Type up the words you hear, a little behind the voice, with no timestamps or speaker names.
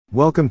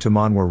Welcome to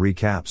Manhwa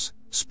Recaps,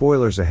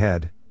 spoilers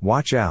ahead,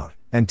 watch out,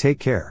 and take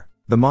care.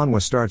 The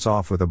manhwa starts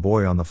off with a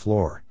boy on the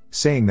floor,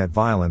 saying that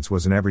violence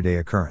was an everyday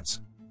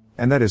occurrence.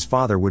 And that his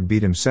father would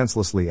beat him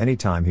senselessly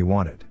anytime he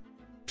wanted.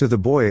 To the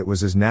boy it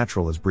was as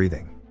natural as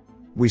breathing.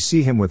 We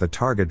see him with a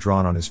target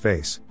drawn on his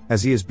face,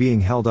 as he is being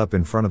held up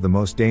in front of the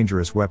most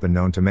dangerous weapon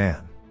known to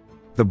man.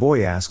 The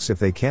boy asks if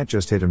they can't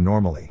just hit him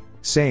normally,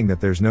 saying that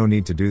there's no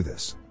need to do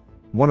this.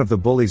 One of the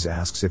bullies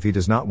asks if he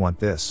does not want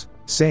this,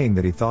 saying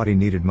that he thought he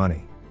needed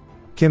money.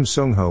 Kim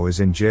Sung-ho is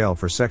in jail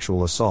for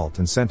sexual assault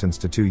and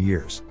sentenced to 2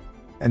 years.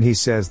 And he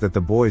says that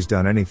the boy's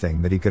done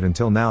anything that he could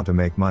until now to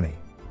make money.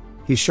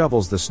 He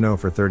shovels the snow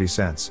for 30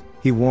 cents,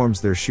 he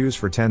warms their shoes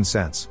for 10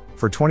 cents,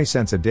 for 20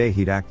 cents a day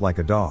he'd act like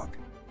a dog.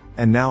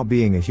 And now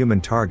being a human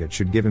target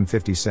should give him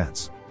 50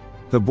 cents.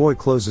 The boy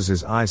closes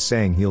his eyes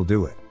saying he'll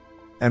do it.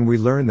 And we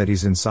learn that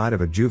he's inside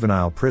of a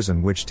juvenile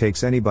prison which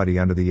takes anybody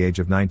under the age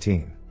of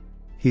 19.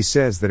 He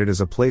says that it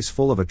is a place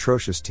full of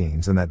atrocious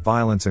teens and that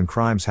violence and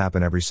crimes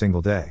happen every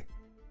single day.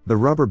 The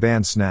rubber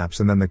band snaps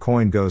and then the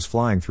coin goes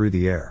flying through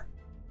the air.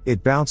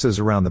 It bounces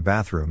around the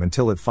bathroom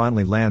until it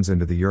finally lands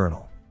into the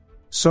urinal.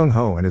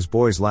 Sung-ho and his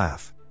boys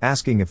laugh,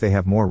 asking if they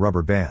have more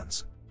rubber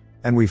bands.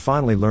 And we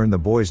finally learn the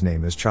boy's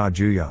name is Cha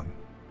Ju-young.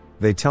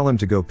 They tell him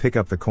to go pick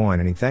up the coin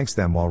and he thanks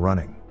them while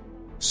running.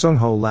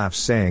 Sung-ho laughs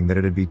saying that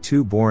it'd be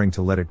too boring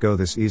to let it go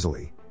this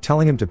easily,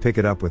 telling him to pick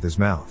it up with his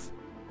mouth.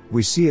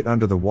 We see it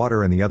under the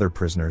water and the other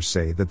prisoners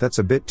say that that's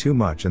a bit too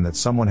much and that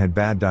someone had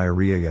bad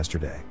diarrhea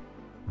yesterday.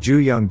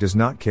 Ju-young does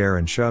not care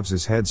and shoves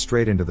his head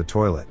straight into the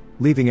toilet,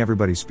 leaving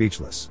everybody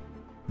speechless.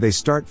 They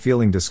start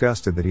feeling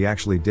disgusted that he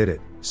actually did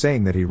it,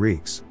 saying that he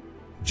reeks.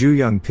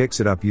 Ju-young picks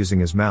it up using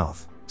his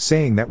mouth,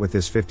 saying that with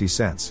this 50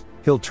 cents,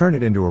 he'll turn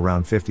it into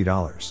around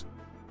 $50.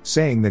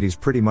 Saying that he's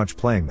pretty much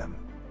playing them.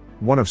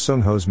 One of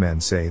Sung-ho's men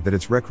say that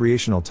it's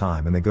recreational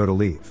time and they go to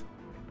leave.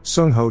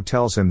 Sung-ho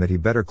tells him that he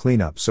better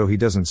clean up so he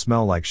doesn't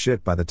smell like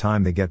shit by the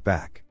time they get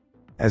back.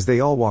 As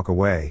they all walk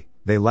away,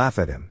 they laugh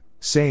at him,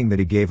 saying that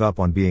he gave up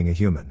on being a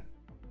human.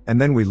 And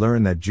then we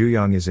learn that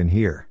Ju-young is in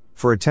here,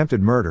 for attempted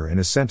murder and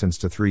is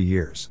sentenced to 3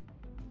 years.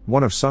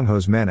 One of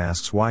Sung-ho's men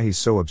asks why he's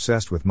so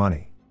obsessed with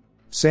money.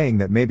 Saying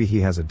that maybe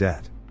he has a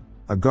debt.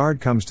 A guard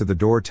comes to the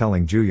door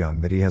telling Ju-young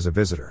that he has a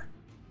visitor.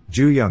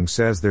 Ju-young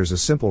says there's a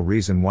simple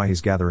reason why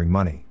he's gathering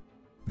money.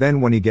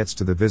 Then when he gets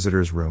to the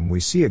visitor's room we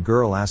see a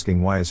girl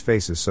asking why his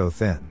face is so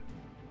thin.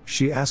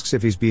 She asks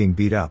if he's being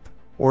beat up,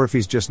 or if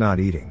he's just not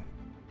eating.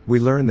 We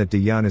learn that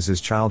Daeun is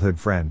his childhood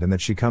friend and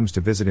that she comes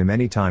to visit him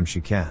anytime she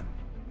can.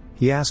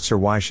 He asks her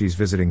why she's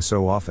visiting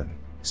so often,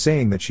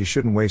 saying that she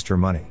shouldn't waste her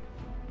money.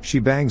 She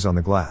bangs on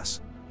the glass,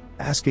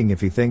 asking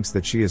if he thinks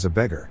that she is a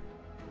beggar.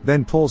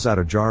 Then pulls out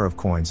a jar of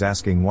coins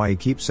asking why he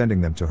keeps sending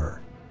them to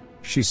her.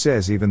 She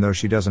says even though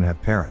she doesn't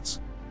have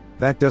parents,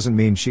 that doesn't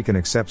mean she can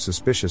accept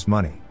suspicious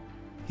money.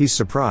 He's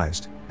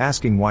surprised,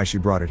 asking why she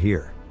brought it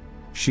here.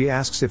 She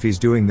asks if he's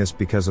doing this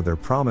because of their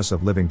promise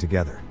of living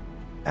together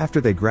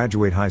after they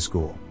graduate high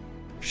school.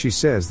 She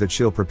says that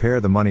she'll prepare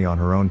the money on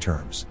her own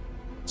terms.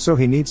 So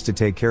he needs to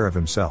take care of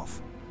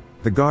himself.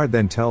 The guard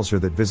then tells her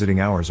that visiting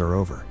hours are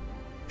over.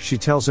 She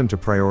tells him to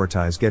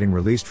prioritize getting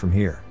released from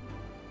here.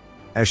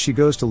 As she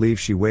goes to leave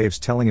she waves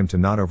telling him to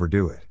not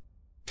overdo it.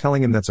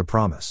 Telling him that's a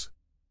promise.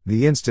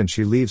 The instant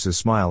she leaves his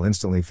smile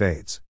instantly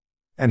fades.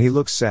 And he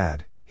looks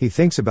sad, he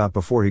thinks about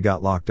before he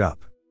got locked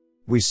up.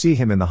 We see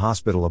him in the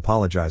hospital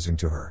apologizing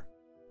to her.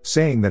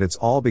 Saying that it's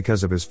all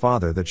because of his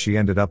father that she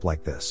ended up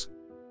like this.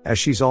 As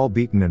she's all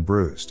beaten and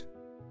bruised.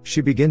 She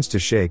begins to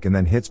shake and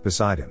then hits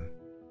beside him.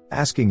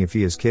 Asking if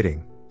he is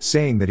kidding,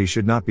 saying that he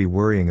should not be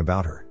worrying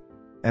about her.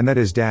 And that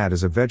his dad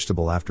is a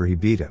vegetable after he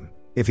beat him.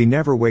 If he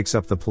never wakes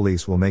up the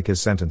police will make his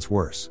sentence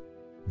worse.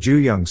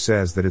 Ju-young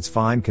says that it's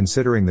fine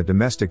considering the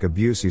domestic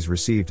abuse he's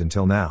received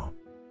until now.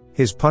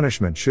 His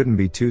punishment shouldn't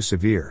be too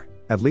severe,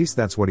 at least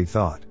that's what he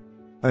thought.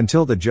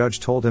 Until the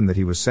judge told him that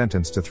he was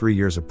sentenced to 3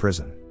 years of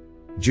prison.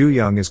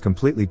 Ju-young is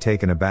completely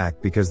taken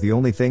aback because the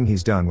only thing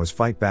he's done was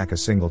fight back a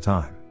single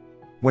time.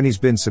 When he's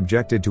been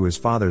subjected to his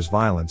father's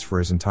violence for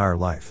his entire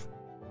life.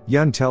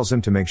 Yun tells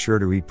him to make sure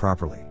to eat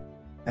properly.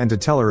 And to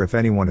tell her if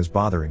anyone is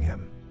bothering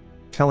him.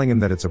 Telling him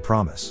that it's a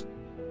promise.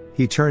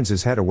 He turns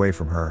his head away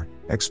from her,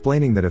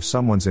 explaining that if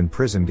someone's in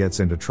prison gets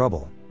into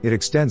trouble, it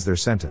extends their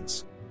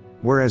sentence.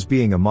 Whereas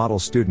being a model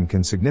student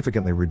can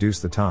significantly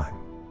reduce the time.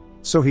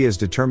 So he has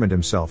determined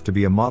himself to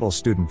be a model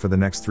student for the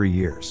next 3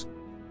 years.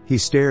 He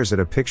stares at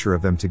a picture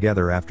of them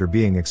together after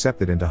being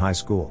accepted into high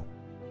school.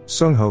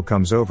 Sung-ho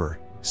comes over,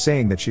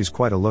 saying that she's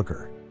quite a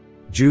looker.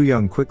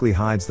 Ju-young quickly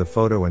hides the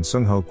photo and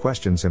Sung-ho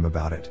questions him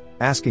about it,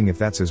 asking if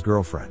that's his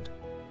girlfriend.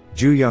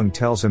 Ju-young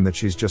tells him that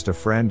she's just a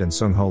friend and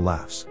Sung-ho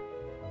laughs.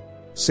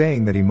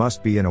 Saying that he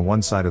must be in a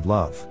one-sided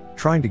love,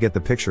 trying to get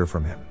the picture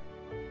from him.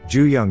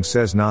 Ju-young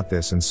says not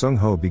this and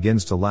Sung-ho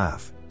begins to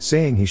laugh,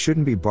 saying he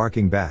shouldn't be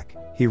barking back.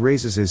 He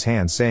raises his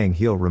hand saying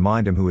he'll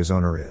remind him who his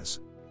owner is.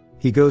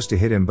 He goes to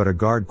hit him but a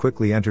guard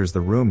quickly enters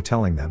the room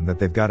telling them that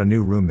they've got a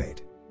new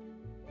roommate.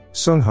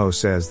 Sung-ho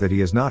says that he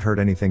has not heard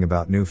anything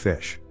about new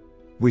fish.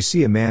 We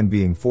see a man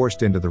being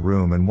forced into the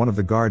room and one of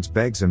the guards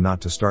begs him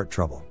not to start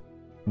trouble.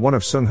 One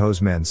of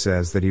Sung-ho's men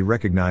says that he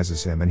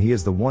recognizes him and he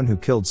is the one who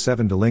killed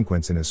 7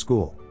 delinquents in his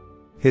school.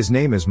 His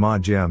name is Ma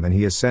Jim and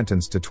he is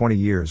sentenced to 20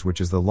 years,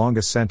 which is the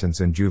longest sentence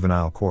in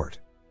juvenile court.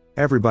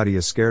 Everybody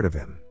is scared of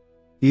him.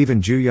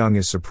 Even Ju-young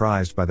is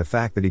surprised by the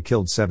fact that he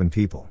killed 7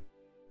 people.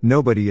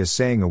 Nobody is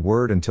saying a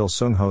word until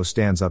Sung-ho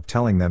stands up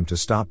telling them to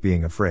stop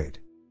being afraid.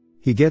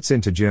 He gets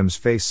into Jim's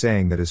face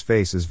saying that his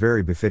face is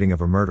very befitting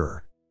of a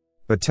murderer,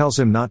 but tells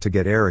him not to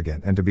get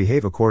arrogant and to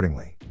behave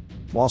accordingly,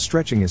 while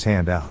stretching his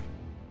hand out.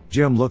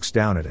 Jim looks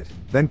down at it,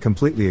 then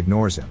completely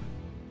ignores him.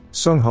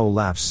 Sung-ho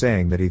laughs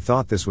saying that he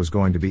thought this was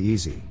going to be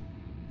easy,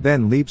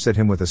 then leaps at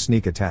him with a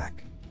sneak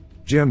attack.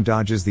 Jim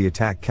dodges the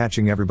attack,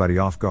 catching everybody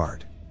off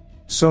guard.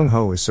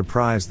 Sung-ho is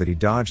surprised that he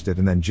dodged it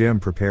and then Jim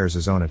prepares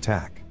his own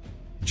attack.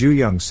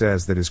 Ju-young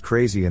says that is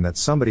crazy and that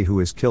somebody who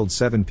has killed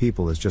 7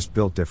 people is just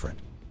built different.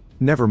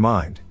 Never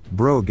mind,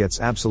 bro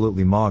gets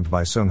absolutely mogged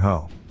by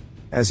Sung-ho.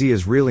 As he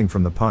is reeling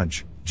from the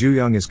punch,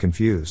 Ju-young is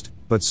confused,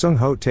 but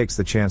Sung-ho takes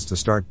the chance to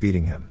start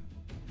beating him,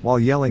 while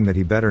yelling that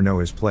he better know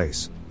his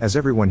place, as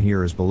everyone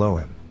here is below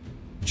him.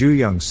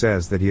 Ju-young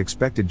says that he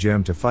expected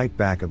Jim to fight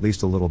back at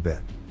least a little bit,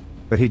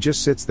 but he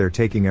just sits there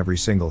taking every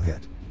single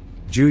hit.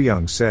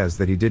 Ju-young says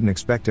that he didn't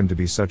expect him to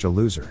be such a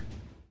loser.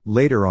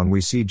 Later on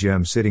we see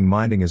Jim sitting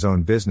minding his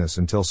own business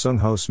until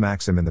Sung-ho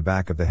smacks him in the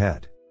back of the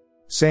head,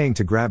 saying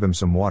to grab him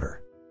some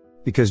water.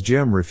 Because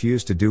Jim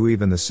refused to do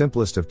even the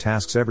simplest of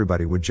tasks,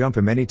 everybody would jump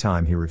him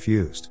anytime he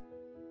refused.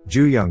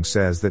 Ju-young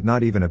says that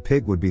not even a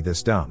pig would be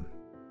this dumb.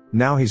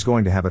 Now he's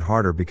going to have it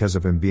harder because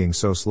of him being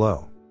so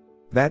slow.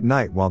 That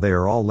night while they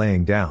are all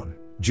laying down,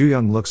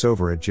 Ju-young looks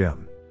over at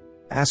Jim,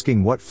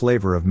 asking what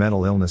flavor of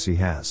mental illness he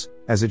has,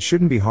 as it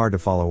shouldn't be hard to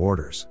follow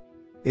orders.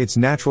 It's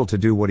natural to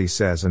do what he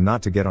says and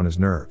not to get on his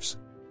nerves.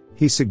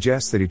 He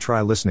suggests that he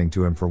try listening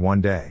to him for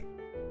one day.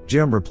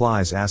 Jim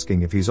replies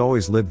asking if he's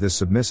always lived this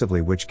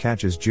submissively, which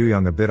catches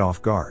Ju-young a bit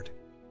off guard.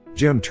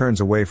 Jim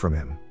turns away from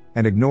him,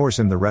 and ignores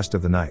him the rest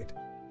of the night.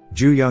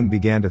 Ju-young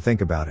began to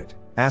think about it,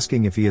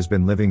 asking if he has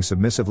been living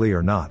submissively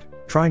or not,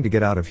 trying to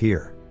get out of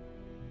here.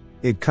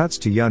 It cuts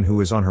to Yun,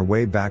 who is on her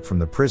way back from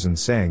the prison,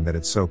 saying that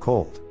it's so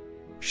cold.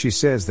 She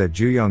says that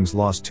Ju-young's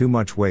lost too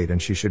much weight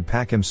and she should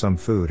pack him some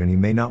food, and he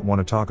may not want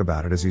to talk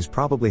about it as he's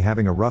probably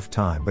having a rough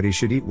time, but he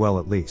should eat well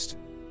at least.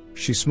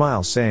 She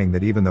smiles, saying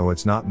that even though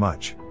it's not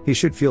much, he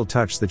should feel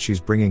touched that she's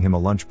bringing him a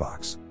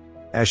lunchbox.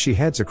 As she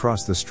heads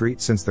across the street,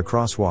 since the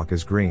crosswalk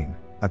is green,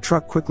 a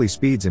truck quickly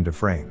speeds into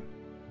frame.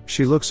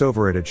 She looks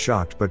over at it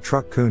shocked, but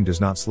Truck-kun does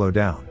not slow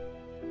down.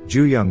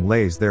 Ju-young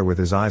lays there with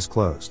his eyes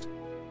closed,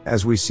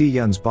 as we see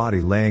Yun's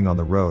body laying on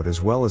the road,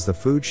 as well as the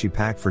food she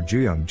packed for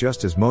Ju-young,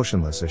 just as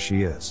motionless as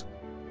she is.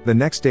 The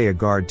next day a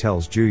guard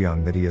tells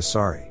Ju-young that he is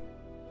sorry.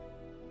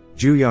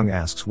 Ju-young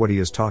asks what he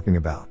is talking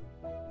about.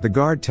 The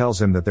guard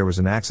tells him that there was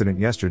an accident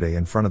yesterday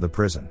in front of the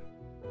prison.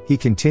 He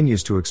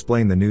continues to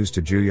explain the news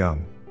to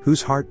Ju-young,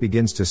 whose heart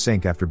begins to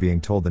sink after being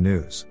told the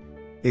news.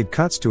 It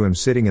cuts to him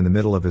sitting in the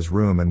middle of his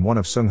room, and one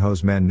of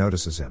Sung-ho's men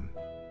notices him.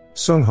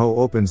 Sung-ho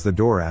opens the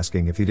door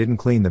asking if he didn't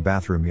clean the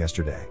bathroom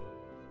yesterday.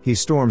 He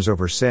storms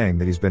over, saying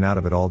that he's been out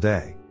of it all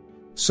day.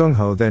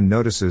 Sung-ho then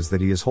notices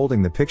that he is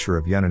holding the picture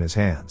of Yun in his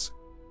hands.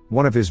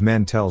 One of his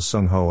men tells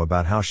Sung-ho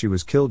about how she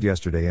was killed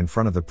yesterday in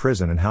front of the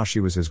prison and how she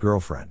was his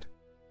girlfriend.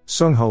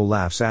 Sung-ho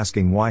laughs,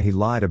 asking why he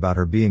lied about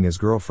her being his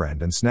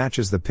girlfriend, and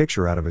snatches the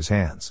picture out of his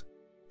hands,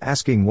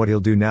 asking what he'll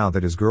do now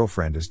that his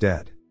girlfriend is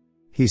dead.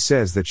 He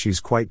says that she's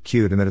quite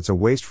cute and that it's a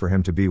waste for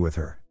him to be with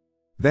her.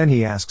 Then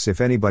he asks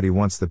if anybody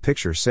wants the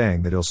picture,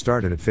 saying that he'll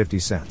start it at 50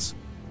 cents.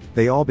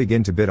 They all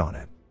begin to bid on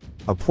it.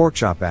 A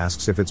porkchop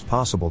asks if it's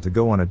possible to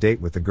go on a date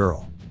with the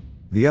girl.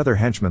 The other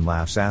henchman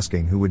laughs,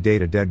 asking who would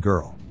date a dead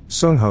girl.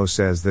 Sung-ho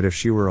says that if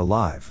she were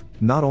alive,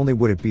 not only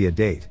would it be a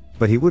date,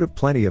 but he would have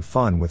plenty of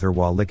fun with her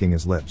while licking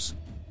his lips.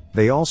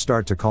 They all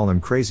start to call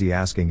him crazy,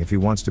 asking if he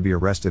wants to be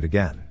arrested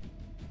again.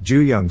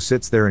 Ju-young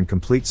sits there in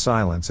complete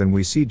silence, and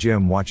we see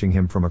Jim watching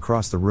him from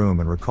across the room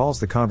and recalls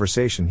the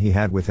conversation he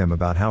had with him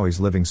about how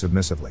he's living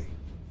submissively,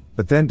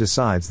 but then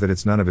decides that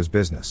it's none of his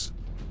business.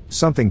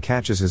 Something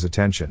catches his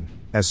attention.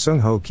 As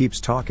Sung-ho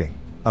keeps talking,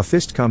 a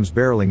fist comes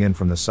barreling in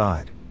from the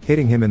side,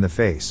 hitting him in the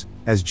face,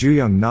 as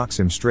Ju-young knocks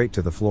him straight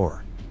to the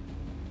floor.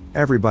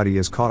 Everybody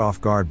is caught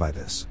off guard by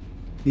this.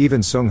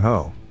 Even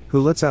Sung-ho, who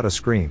lets out a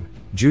scream.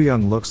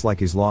 Ju-young looks like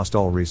he's lost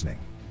all reasoning.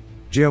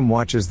 Jim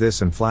watches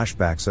this and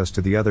flashbacks us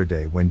to the other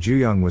day when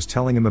Ju-young was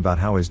telling him about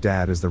how his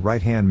dad is the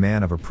right-hand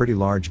man of a pretty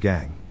large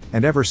gang,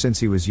 and ever since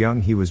he was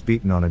young he was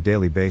beaten on a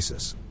daily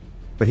basis.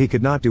 But he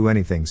could not do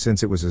anything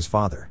since it was his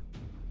father.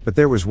 But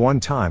there was one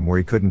time where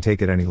he couldn't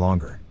take it any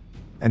longer,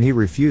 and he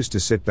refused to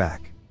sit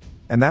back.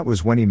 And that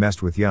was when he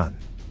messed with Yun.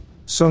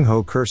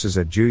 Sung-ho curses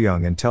at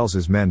Ju-young and tells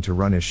his men to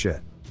run his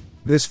shit.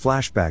 This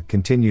flashback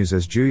continues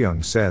as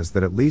Ju-young says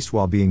that at least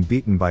while being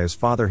beaten by his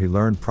father he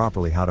learned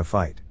properly how to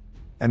fight.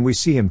 And we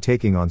see him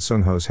taking on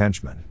Sung-ho's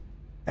henchmen.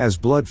 As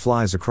blood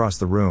flies across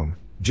the room,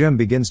 Jim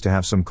begins to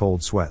have some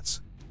cold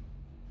sweats.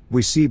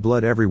 We see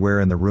blood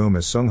everywhere in the room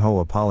as Sung-ho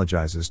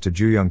apologizes to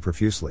Ju-young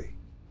profusely,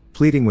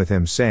 pleading with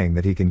him, saying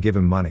that he can give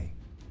him money.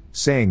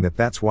 Saying that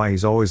that's why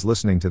he's always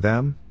listening to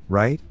them,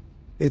 right?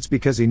 It's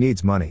because he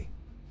needs money.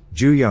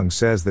 Ju-young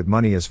says that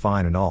money is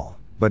fine and all,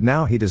 but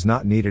now he does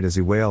not need it as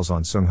he wails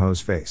on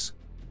Sung-ho's face.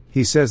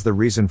 He says the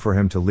reason for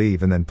him to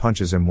leave and then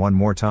punches him one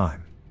more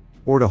time.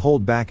 Or to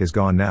hold back is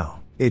gone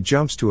now. It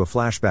jumps to a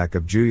flashback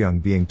of Ju-young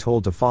being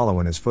told to follow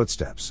in his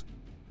footsteps.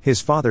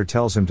 His father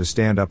tells him to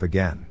stand up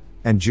again,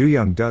 and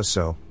Ju-young does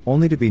so,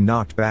 only to be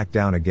knocked back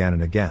down again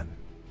and again.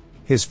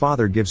 His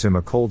father gives him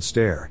a cold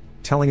stare,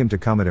 telling him to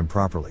come at him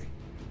properly.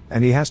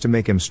 And he has to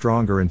make him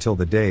stronger until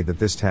the day that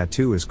this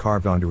tattoo is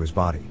carved onto his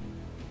body.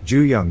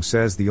 Ju-young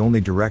says the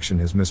only direction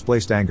his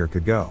misplaced anger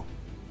could go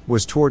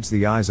was towards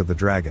the eyes of the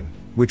dragon,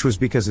 which was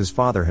because his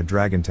father had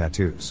dragon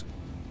tattoos.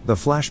 The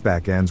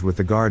flashback ends with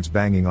the guards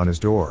banging on his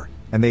door,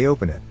 and they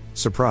open it,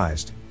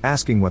 surprised,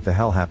 asking what the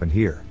hell happened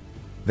here.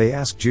 They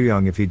ask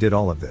Ju-young if he did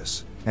all of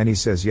this, and he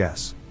says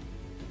yes.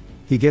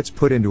 He gets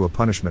put into a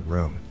punishment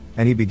room,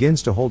 and he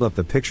begins to hold up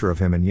the picture of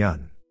him and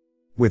Yun.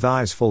 With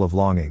eyes full of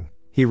longing,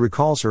 he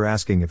recalls her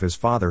asking if his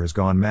father has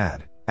gone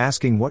mad,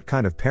 asking what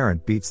kind of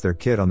parent beats their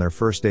kid on their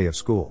first day of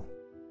school.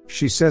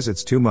 She says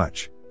it's too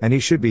much, and he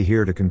should be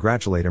here to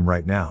congratulate him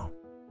right now.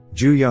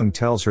 Ju-young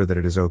tells her that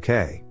it is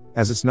okay,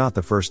 as it's not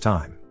the first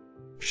time.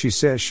 She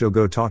says she'll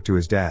go talk to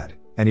his dad,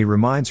 and he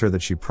reminds her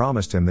that she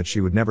promised him that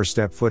she would never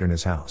step foot in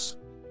his house.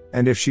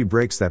 And if she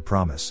breaks that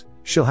promise,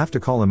 she'll have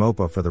to call him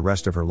Oppa for the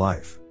rest of her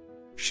life.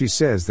 She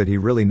says that he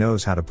really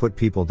knows how to put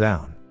people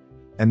down.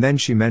 And then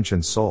she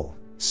mentions Seoul,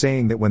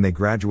 saying that when they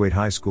graduate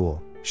high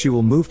school, she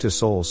will move to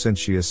Seoul since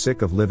she is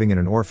sick of living in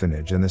an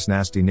orphanage in this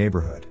nasty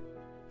neighborhood.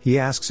 He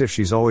asks if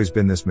she's always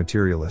been this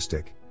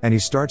materialistic, and he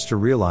starts to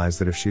realize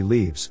that if she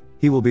leaves,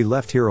 he will be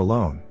left here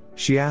alone.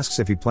 She asks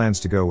if he plans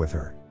to go with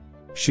her.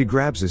 She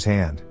grabs his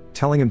hand,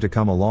 telling him to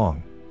come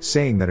along,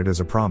 saying that it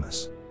is a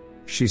promise.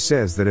 She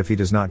says that if he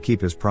does not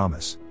keep his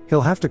promise,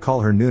 he'll have to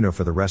call her Nuna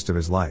for the rest of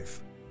his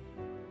life.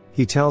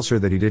 He tells her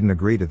that he didn't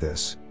agree to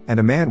this, and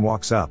a man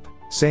walks up,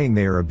 saying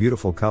they are a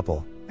beautiful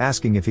couple,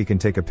 asking if he can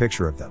take a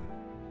picture of them.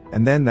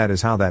 And then that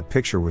is how that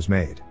picture was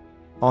made.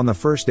 On the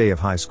first day of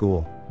high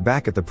school,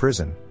 back at the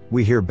prison,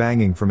 we hear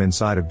banging from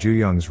inside of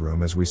Ju-young's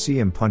room as we see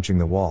him punching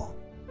the wall.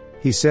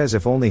 He says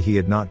if only he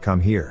had not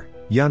come here,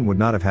 Yun would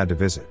not have had to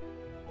visit.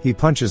 He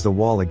punches the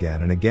wall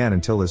again and again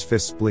until his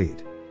fists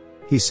bleed.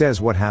 He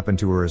says what happened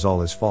to her is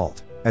all his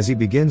fault, as he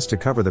begins to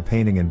cover the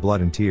painting in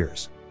blood and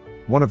tears.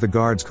 One of the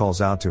guards calls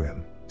out to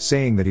him,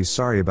 saying that he's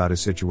sorry about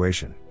his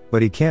situation,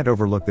 but he can't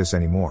overlook this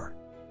anymore.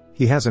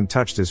 He hasn't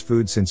touched his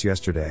food since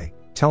yesterday,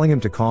 telling him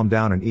to calm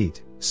down and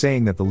eat,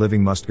 saying that the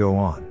living must go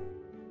on.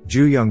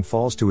 Ju-young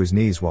falls to his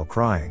knees while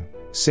crying,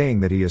 saying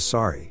that he is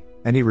sorry,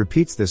 and he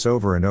repeats this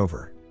over and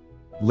over.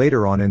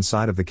 Later on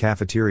inside of the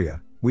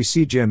cafeteria, we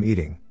see Jim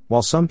eating,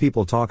 while some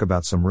people talk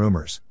about some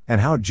rumors, and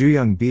how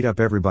Ju-young beat up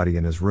everybody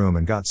in his room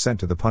and got sent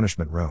to the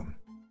punishment room.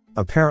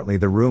 Apparently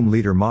the room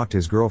leader mocked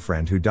his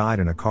girlfriend who died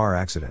in a car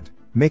accident,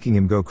 making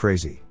him go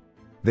crazy.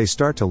 They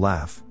start to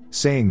laugh,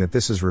 saying that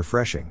this is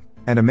refreshing,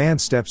 and a man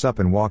steps up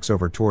and walks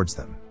over towards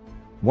them.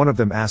 One of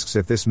them asks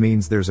if this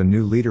means there's a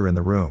new leader in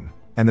the room,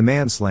 and the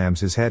man slams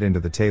his head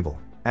into the table,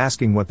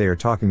 asking what they are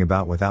talking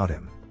about without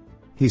him.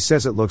 He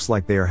says it looks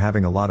like they are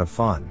having a lot of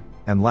fun,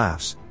 and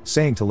laughs,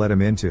 saying to let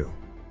him in too.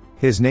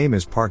 His name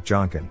is Park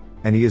Jonkin,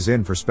 and he is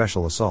in for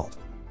special assault.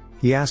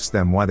 He asks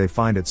them why they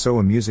find it so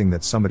amusing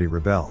that somebody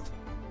rebelled.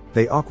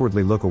 They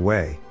awkwardly look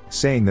away,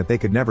 saying that they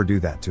could never do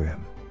that to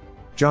him.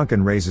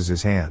 Jonkin raises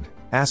his hand,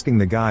 asking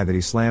the guy that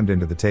he slammed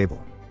into the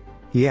table.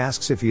 He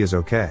asks if he is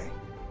okay.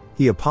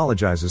 He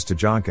apologizes to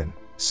Jonkin,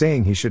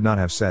 saying he should not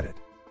have said it.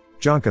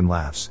 Jonkin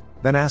laughs,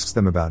 then asks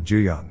them about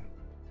Ju-young.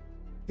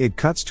 It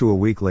cuts to a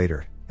week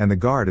later, and the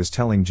guard is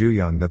telling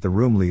Ju-young that the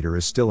room leader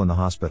is still in the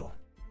hospital.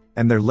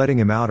 And they're letting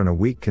him out in a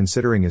week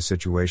considering his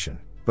situation,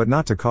 but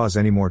not to cause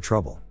any more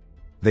trouble.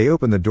 They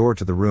open the door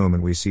to the room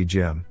and we see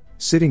Jim.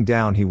 Sitting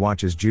down he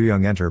watches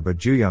Ju-young enter but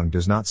Ju-young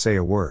does not say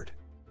a word.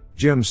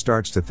 Jim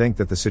starts to think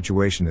that the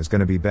situation is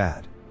going to be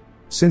bad.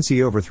 Since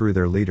he overthrew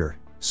their leader,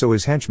 so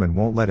his henchmen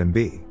won't let him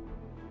be.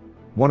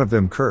 One of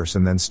them curse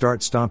and then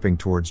start stomping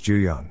towards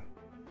Ju-young.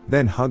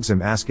 Then hugs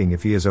him asking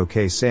if he is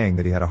okay, saying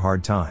that he had a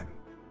hard time.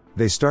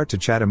 They start to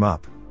chat him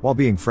up, while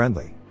being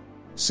friendly.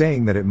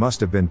 Saying that it must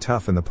have been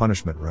tough in the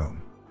punishment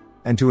room.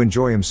 And to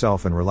enjoy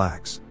himself and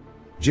relax.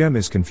 Jim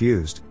is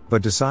confused,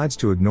 but decides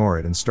to ignore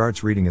it and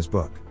starts reading his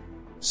book.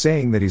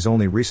 Saying that he's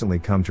only recently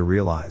come to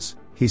realize,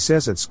 he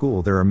says at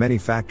school there are many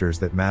factors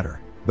that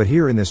matter, but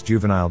here in this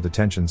juvenile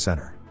detention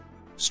center,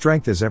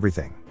 strength is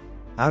everything.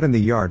 Out in the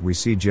yard we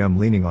see Jim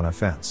leaning on a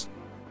fence.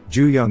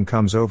 Ju-young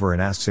comes over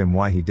and asks him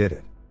why he did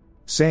it.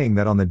 Saying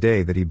that on the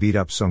day that he beat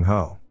up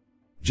Sung-ho,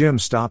 Jim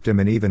stopped him,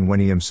 and even when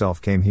he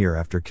himself came here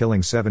after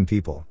killing 7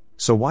 people,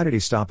 so why did he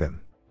stop him?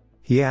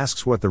 He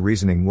asks what the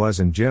reasoning was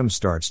and Jim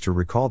starts to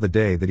recall the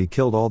day that he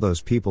killed all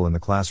those people in the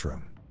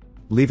classroom,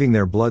 leaving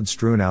their blood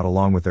strewn out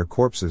along with their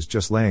corpses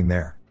just laying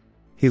there.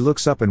 He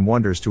looks up and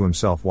wonders to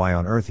himself why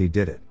on earth he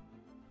did it.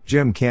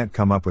 Jim can't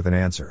come up with an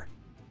answer.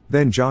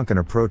 Then Jonkin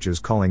approaches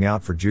calling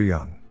out for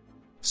Ju-young,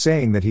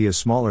 saying that he is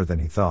smaller than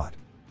he thought,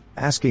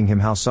 asking him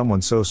how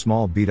someone so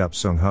small beat up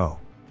Sung-ho.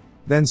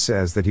 Then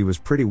says that he was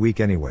pretty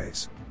weak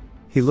anyways.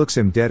 He looks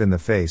him dead in the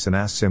face and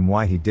asks him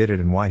why he did it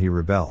and why he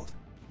rebelled.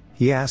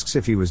 He asks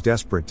if he was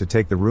desperate to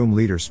take the room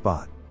leader's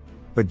spot.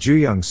 But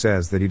Ju-young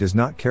says that he does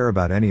not care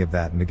about any of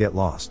that and to get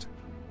lost.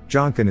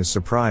 Jongkin is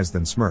surprised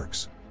and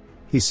smirks.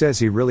 He says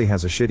he really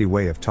has a shitty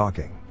way of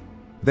talking.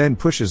 Then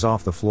pushes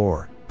off the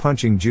floor,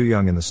 punching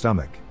Ju-young in the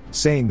stomach,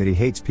 saying that he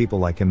hates people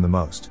like him the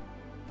most.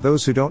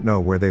 Those who don't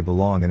know where they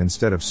belong, and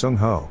instead of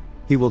Sung-ho,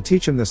 he will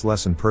teach him this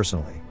lesson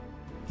personally.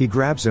 He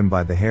grabs him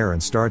by the hair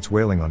and starts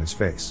wailing on his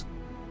face,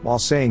 while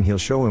saying he'll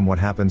show him what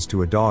happens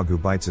to a dog who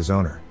bites his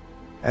owner.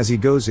 As he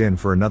goes in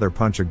for another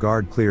punch, a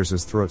guard clears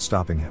his throat,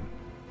 stopping him.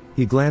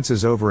 He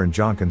glances over and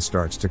Jongkin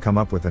starts to come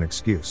up with an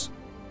excuse.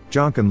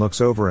 Jongkin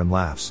looks over and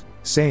laughs,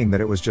 saying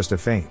that it was just a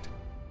feint.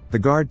 The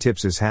guard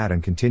tips his hat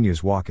and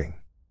continues walking.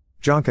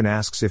 Jongkin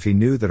asks if he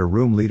knew that a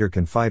room leader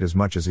can fight as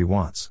much as he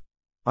wants,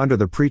 under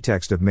the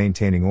pretext of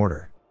maintaining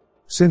order,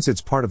 since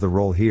it's part of the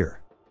role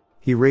here.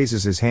 He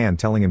raises his hand,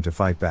 telling him to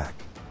fight back.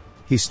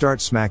 He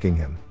starts smacking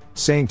him,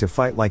 saying to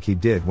fight like he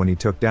did when he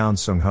took down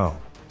Sung-ho.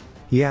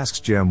 He asks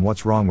Jim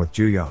what's wrong with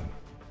Ju-young,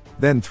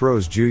 then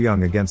throws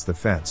Ju-young against the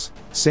fence,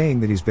 saying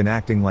that he's been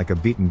acting like a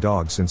beaten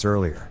dog since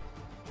earlier.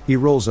 He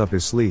rolls up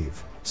his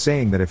sleeve,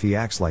 saying that if he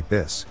acts like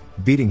this,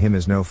 beating him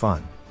is no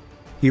fun.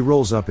 He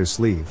rolls up his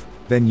sleeve,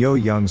 then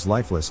Yo-young's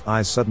lifeless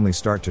eyes suddenly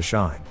start to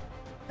shine,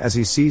 as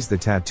he sees the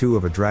tattoo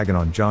of a dragon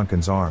on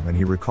Jongkin's arm, and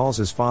he recalls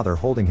his father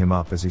holding him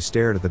up as he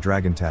stared at the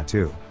dragon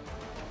tattoo.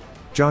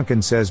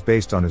 Jongkin says,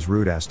 based on his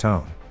rude-ass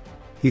tone,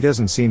 he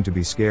doesn't seem to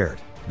be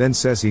scared, then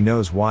says he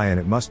knows why, and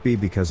it must be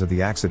because of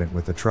the accident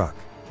with the truck.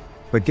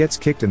 But gets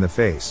kicked in the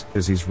face.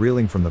 As he's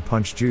reeling from the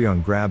punch,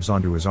 Ju-young grabs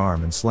onto his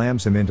arm and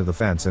slams him into the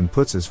fence and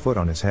puts his foot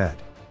on his head.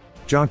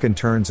 Jongkin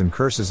turns and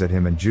curses at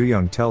him, and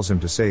Ju-young tells him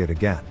to say it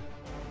again.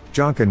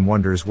 Jongkin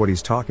wonders what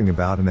he's talking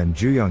about, and then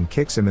Ju-young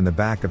kicks him in the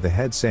back of the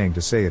head, saying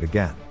to say it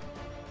again.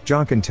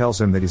 Jongkin tells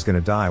him that he's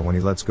gonna die when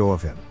he lets go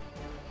of him,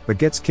 but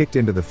gets kicked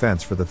into the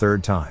fence for the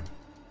third time.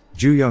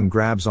 Ju-young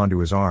grabs onto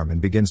his arm and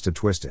begins to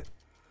twist it.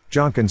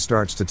 Jongkin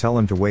starts to tell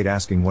him to wait,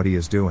 asking what he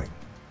is doing.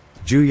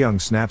 Ju-young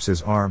snaps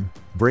his arm,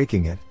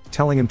 breaking it,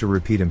 telling him to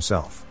repeat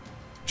himself.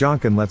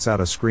 Jongkin lets out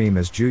a scream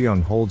as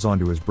Ju-young holds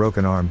onto his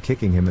broken arm,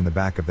 kicking him in the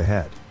back of the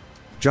head.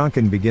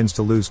 Jongkin begins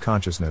to lose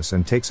consciousness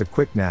and takes a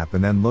quick nap,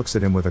 and then looks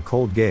at him with a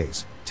cold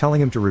gaze,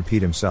 telling him to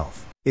repeat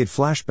himself. It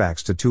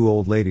flashbacks to two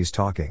old ladies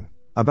talking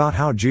about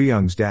how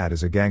Ju-young's dad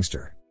is a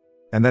gangster,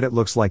 and that it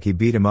looks like he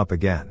beat him up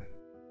again,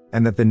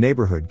 and that the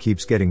neighborhood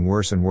keeps getting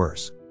worse and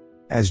worse.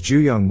 As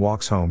Ju-young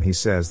walks home, he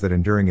says that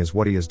enduring is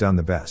what he has done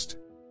the best.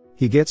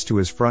 He gets to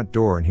his front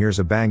door and hears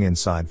a bang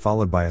inside,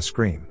 followed by a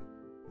scream.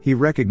 He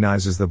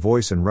recognizes the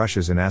voice and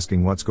rushes in,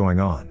 asking what's going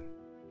on.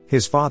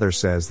 His father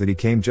says that he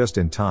came just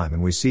in time,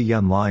 and we see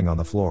Yun lying on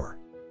the floor.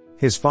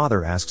 His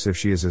father asks if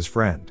she is his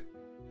friend.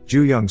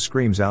 Ju-young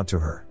screams out to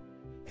her.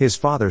 His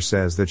father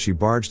says that she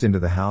barged into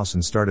the house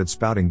and started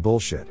spouting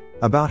bullshit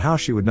about how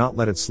she would not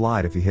let it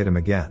slide if he hit him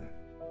again,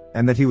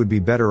 and that he would be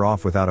better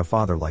off without a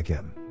father like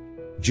him.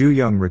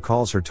 Ju-young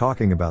recalls her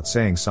talking about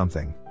saying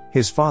something.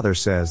 His father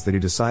says that he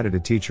decided to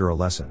teach her a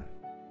lesson.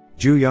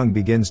 Ju-young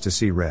begins to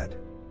see red.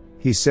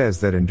 He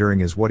says that enduring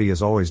is what he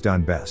has always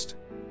done best,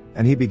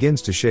 and he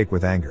begins to shake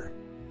with anger.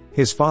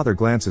 His father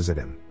glances at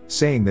him,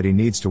 saying that he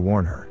needs to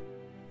warn her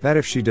that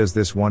if she does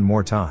this one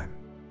more time.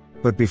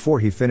 But before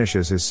he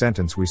finishes his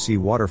sentence, we see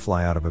water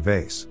fly out of a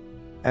vase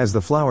as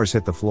the flowers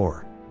hit the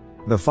floor.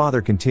 The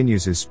father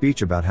continues his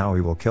speech about how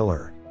he will kill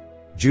her.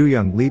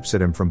 Ju-young leaps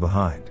at him from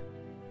behind.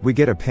 We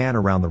get a pan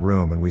around the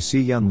room, and we see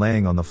Yun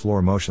laying on the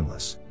floor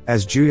motionless,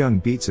 as Ju-young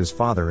beats his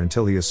father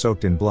until he is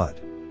soaked in blood.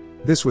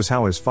 This was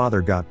how his father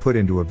got put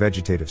into a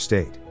vegetative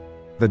state.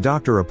 The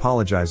doctor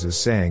apologizes,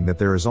 saying that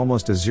there is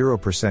almost a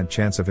 0%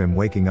 chance of him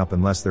waking up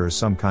unless there is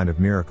some kind of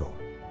miracle.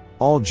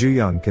 All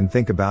Ju-young can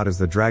think about is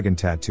the dragon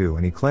tattoo,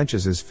 and he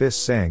clenches his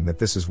fist, saying that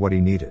this is what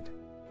he needed.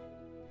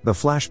 The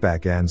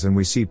flashback ends and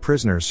we see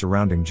prisoners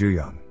surrounding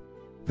Ju-young.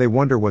 They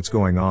wonder what's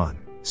going on,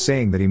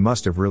 saying that he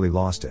must have really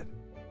lost it,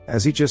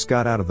 as he just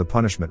got out of the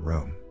punishment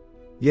room.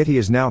 Yet he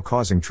is now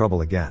causing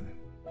trouble again.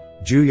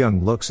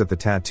 Ju-young looks at the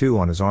tattoo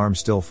on his arm,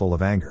 still full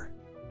of anger.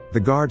 The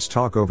guards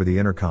talk over the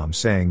intercom,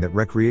 saying that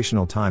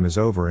recreational time is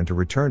over and to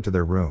return to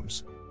their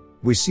rooms.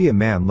 We see a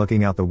man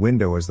looking out the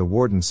window as the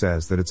warden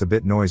says that it's a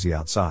bit noisy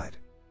outside.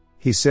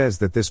 He says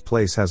that this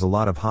place has a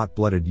lot of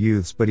hot-blooded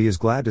youths, but he is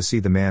glad to see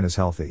the man is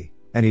healthy,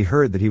 and he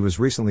heard that he was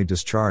recently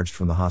discharged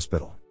from the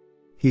hospital.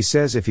 He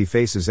says if he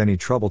faces any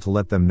trouble to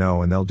let them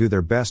know, and they'll do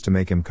their best to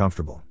make him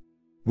comfortable.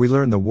 We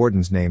learn the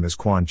warden's name is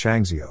Kwon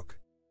Changseok.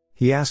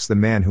 He asks the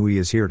man who he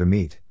is here to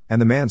meet, and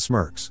the man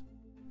smirks.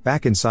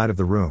 Back inside of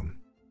the room,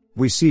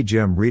 we see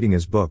Jim reading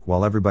his book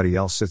while everybody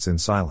else sits in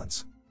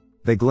silence.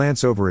 They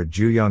glance over at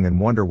Ju-young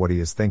and wonder what he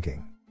is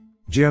thinking.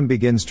 Jim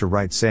begins to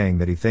write, saying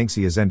that he thinks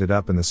he has ended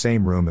up in the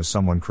same room as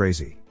someone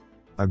crazy.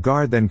 A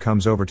guard then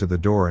comes over to the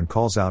door and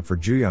calls out for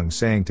Ju-young,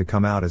 saying to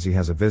come out as he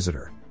has a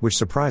visitor, which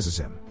surprises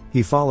him.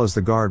 He follows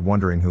the guard,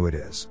 wondering who it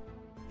is.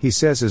 He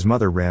says his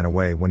mother ran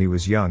away when he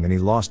was young and he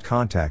lost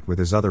contact with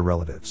his other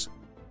relatives.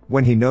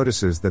 When he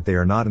notices that they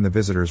are not in the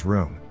visitor's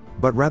room,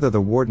 But rather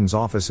the warden's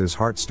office, his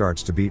heart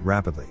starts to beat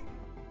rapidly.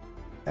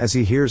 As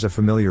he hears a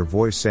familiar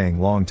voice saying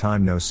long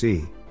time no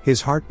see,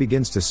 his heart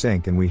begins to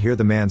sink and we hear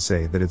the man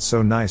say that it's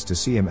so nice to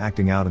see him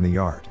acting out in the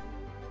yard.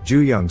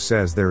 Ju-young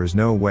says there is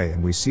no way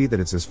and we see that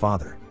it's his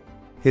father.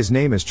 His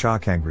name is Cha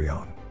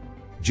Kangryong.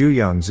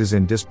 Ju-young's is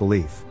in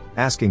disbelief,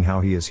 asking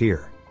how he is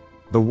here.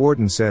 The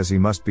warden says he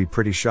must be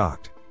pretty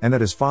shocked, and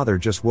that his father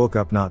just woke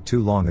up not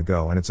too long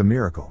ago and it's a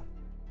miracle.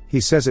 He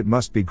says it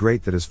must be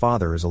great that his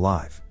father is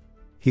alive.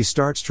 He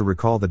starts to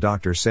recall the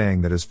doctor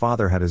saying that his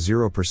father had a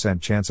 0%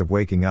 chance of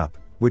waking up,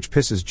 which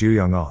pisses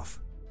Ju-young off.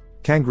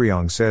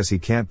 Kangryong says he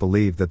can't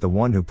believe that the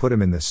one who put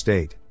him in this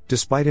state,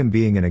 despite him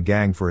being in a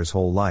gang for his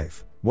whole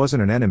life,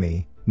 wasn't an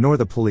enemy, nor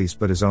the police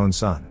but his own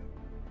son.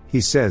 He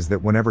says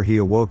that whenever he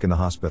awoke in the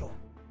hospital,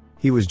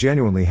 he was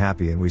genuinely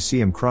happy and we see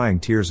him crying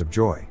tears of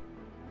joy,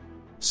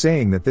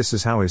 saying that this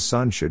is how his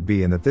son should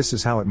be and that this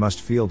is how it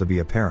must feel to be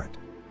a parent.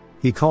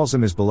 He calls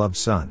him his beloved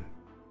son.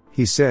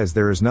 He says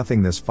there is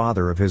nothing this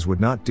father of his would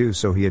not do,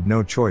 so he had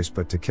no choice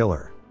but to kill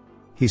her.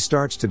 He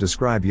starts to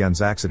describe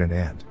Yun's accident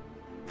and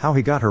how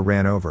he got her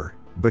ran over,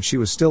 but she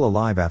was still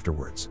alive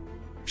afterwards.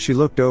 She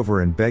looked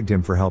over and begged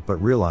him for help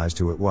but realized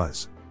who it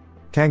was.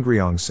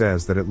 Kangryong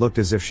says that it looked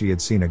as if she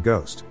had seen a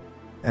ghost,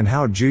 and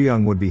how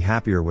Ju-young would be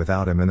happier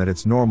without him and that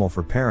it's normal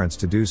for parents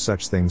to do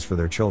such things for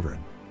their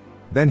children.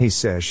 Then he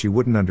says she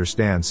wouldn't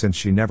understand since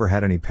she never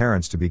had any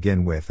parents to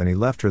begin with and he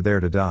left her there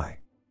to die.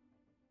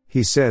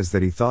 He says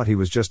that he thought he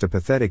was just a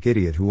pathetic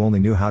idiot who only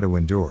knew how to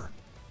endure.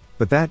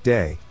 But that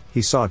day,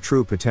 he saw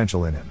true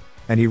potential in him,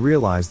 and he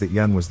realized that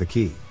Yun was the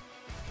key.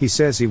 He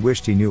says he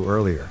wished he knew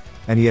earlier,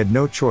 and he had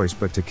no choice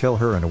but to kill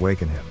her and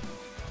awaken him.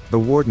 The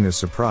warden is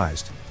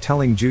surprised,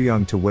 telling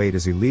Ju-young to wait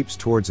as he leaps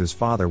towards his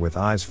father with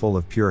eyes full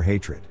of pure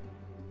hatred.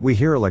 We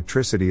hear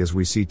electricity as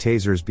we see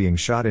tasers being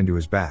shot into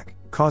his back,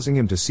 causing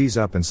him to seize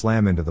up and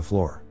slam into the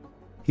floor.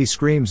 He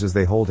screams as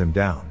they hold him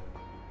down.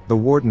 The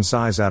warden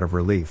sighs out of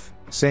relief,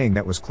 saying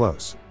that was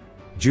close.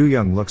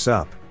 Ju-young looks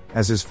up,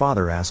 as his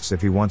father asks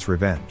if he wants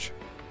revenge.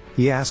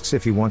 He asks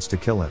if he wants to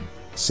kill him,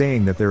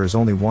 saying that there is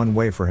only one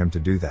way for him to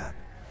do that.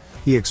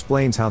 He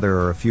explains how there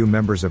are a few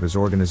members of his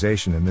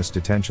organization in this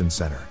detention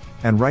center,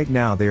 and right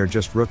now they are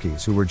just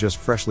rookies who were just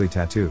freshly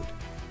tattooed.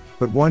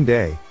 But one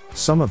day,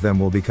 some of them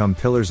will become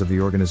pillars of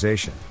the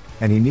organization,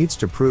 and he needs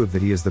to prove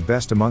that he is the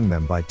best among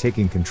them by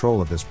taking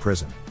control of this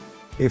prison.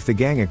 If the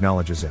gang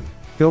acknowledges him,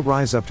 he'll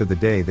rise up to the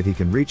day that he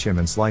can reach him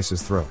and slice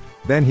his throat.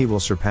 Then he will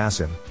surpass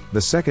him,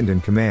 the second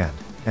in command,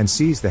 and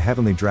seize the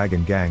Heavenly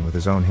Dragon gang with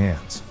his own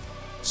hands.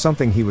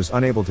 Something he was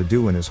unable to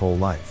do in his whole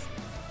life.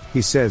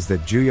 He says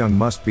that Ju-young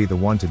must be the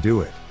one to do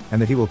it, and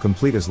that he will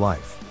complete his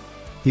life.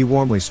 He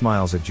warmly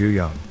smiles at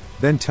Ju-young,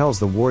 then tells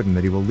the warden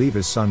that he will leave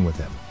his son with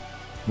him.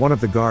 One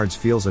of the guards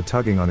feels a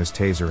tugging on his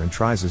taser and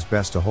tries his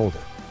best to hold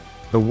it.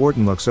 The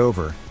warden looks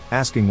over,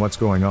 asking what's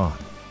going on.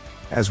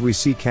 As we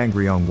see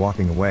Kangryong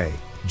walking away,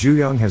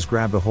 Ju-young has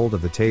grabbed a hold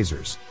of the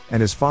tasers,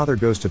 and his father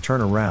goes to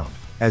turn around,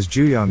 as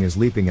Ju-young is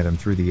leaping at him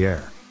through the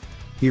air.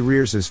 He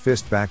rears his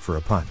fist back for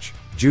a punch.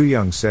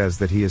 Ju-young says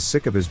that he is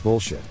sick of his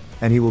bullshit,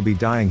 and he will be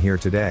dying here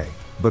today,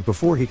 but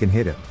before he can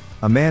hit him,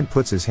 a man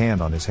puts his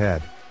hand on his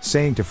head,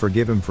 saying to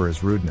forgive him for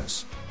his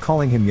rudeness,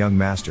 calling him young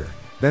master,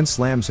 then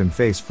slams him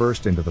face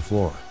first into the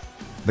floor.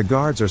 The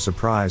guards are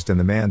surprised and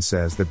the man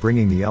says that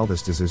bringing the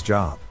eldest is his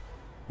job.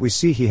 We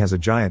see he has a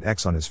giant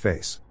X on his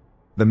face.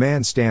 The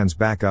man stands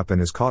back up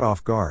and is caught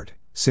off guard,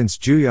 since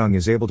Ju-young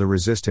is able to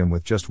resist him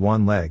with just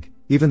one leg,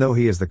 even though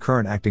he is the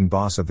current acting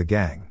boss of the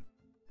gang.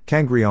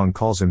 Kangryong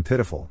calls him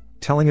pitiful,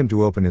 telling him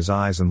to open his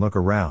eyes and look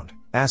around,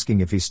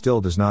 asking if he still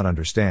does not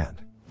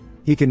understand.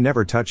 He can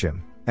never touch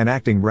him, and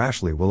acting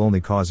rashly will only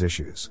cause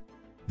issues.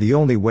 The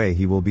only way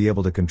he will be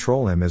able to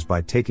control him is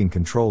by taking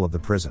control of the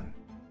prison.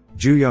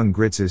 Ju-young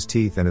grits his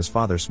teeth and his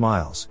father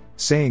smiles,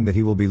 saying that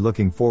he will be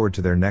looking forward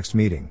to their next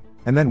meeting,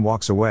 and then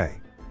walks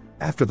away.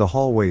 After the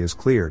hallway is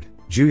cleared,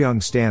 Ju-young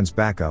stands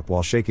back up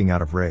while shaking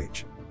out of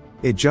rage.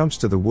 It jumps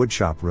to the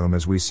woodshop room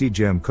as we see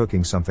Jim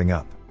cooking something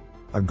up.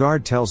 A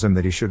guard tells him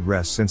that he should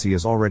rest since he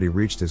has already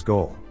reached his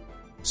goal.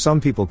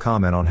 Some people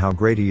comment on how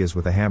great he is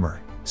with a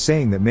hammer,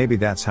 saying that maybe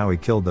that's how he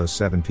killed those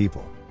 7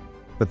 people.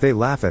 But they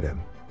laugh at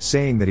him,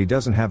 saying that he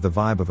doesn't have the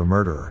vibe of a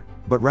murderer,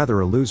 but rather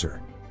a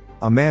loser.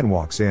 A man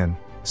walks in,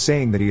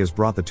 saying that he has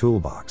brought the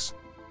toolbox.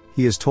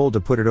 He is told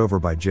to put it over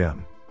by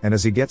Jim, and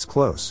as he gets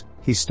close,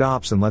 he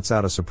stops and lets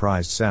out a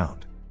surprised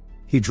sound.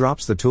 He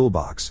drops the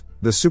toolbox.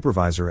 The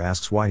supervisor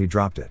asks why he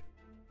dropped it,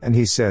 and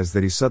he says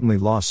that he suddenly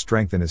lost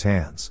strength in his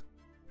hands.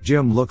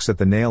 Jim looks at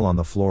the nail on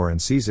the floor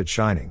and sees it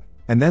shining,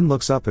 and then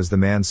looks up as the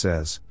man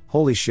says,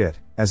 "Holy shit,"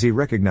 as he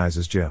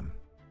recognizes Jim.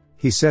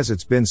 He says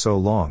it's been so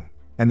long,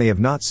 and they have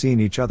not seen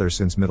each other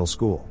since middle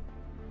school.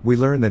 We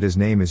learn that his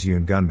name is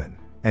Yoon Gunman,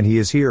 and he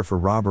is here for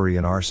robbery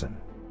and arson.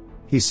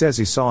 He says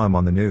he saw him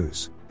on the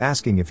news,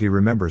 asking if he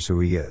remembers who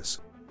he is.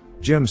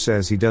 Jim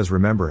says he does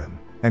remember him,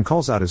 and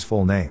calls out his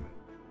full name.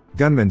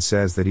 Gunman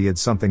says that he had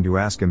something to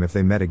ask him if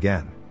they met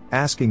again,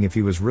 asking if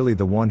he was really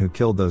the one who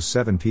killed those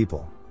 7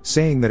 people,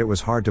 saying that it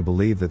was hard to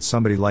believe that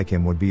somebody like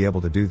him would be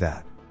able to do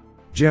that.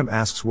 Jim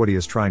asks what he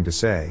is trying to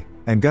say,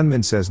 and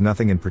Gunman says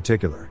nothing in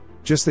particular,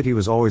 just that he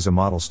was always a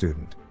model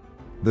student.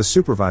 The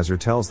supervisor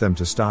tells them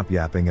to stop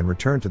yapping and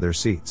return to their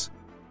seats.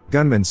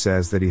 Gunman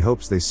says that he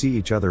hopes they see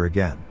each other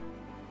again.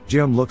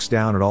 Jim looks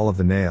down at all of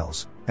the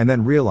nails, and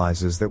then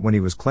realizes that when he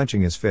was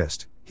clenching his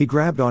fist, he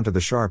grabbed onto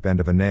the sharp end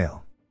of a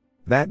nail.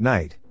 That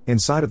night,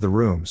 inside of the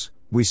rooms,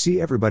 we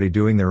see everybody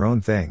doing their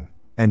own thing,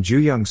 and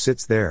Ju-young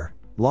sits there,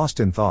 lost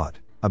in thought,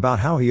 about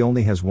how he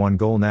only has one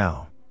goal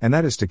now, and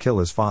that is to kill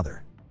his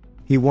father.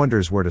 He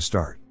wonders where to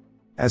start.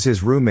 As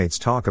his roommates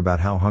talk about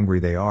how hungry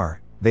they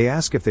are, they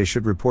ask if they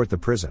should report the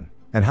prison,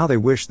 and how they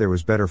wish there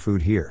was better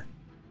food here.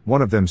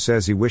 One of them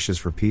says he wishes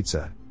for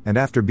pizza, and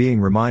after being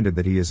reminded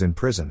that he is in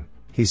prison,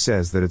 he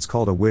says that it's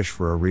called a wish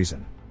for a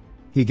reason.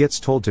 He gets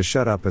told to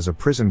shut up as a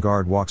prison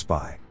guard walks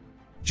by.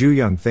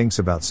 Ju-young thinks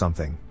about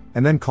something,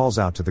 and then calls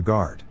out to the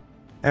guard.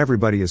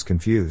 Everybody is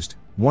confused,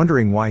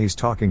 wondering why he's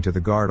talking to the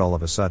guard all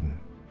of a sudden.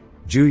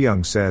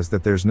 Ju-young says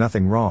that there's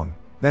nothing wrong,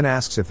 then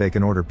asks if they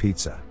can order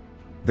pizza.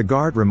 The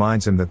guard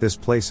reminds him that this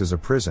place is a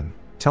prison,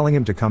 telling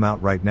him to come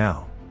out right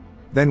now.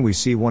 Then we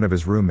see one of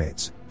his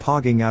roommates,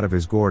 pogging out of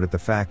his gourd at the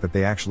fact that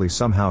they actually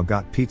somehow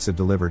got pizza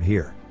delivered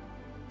here.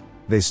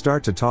 They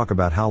start to talk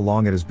about how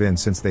long it has been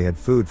since they had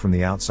food from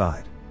the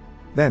outside.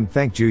 Then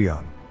thank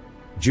Ju-young.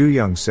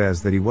 Ju-young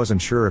says that he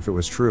wasn't sure if it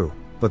was true,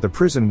 but the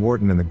prison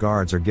warden and the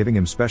guards are giving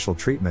him special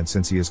treatment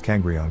since he is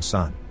Kangryong's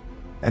son.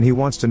 And he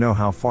wants to know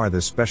how far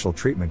this special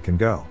treatment can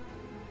go.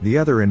 The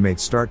other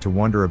inmates start to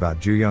wonder about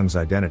Ju-young's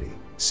identity,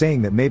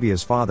 saying that maybe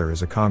his father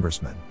is a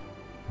congressman.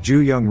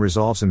 Ju-young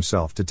resolves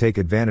himself to take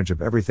advantage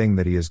of everything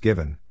that he is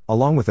given,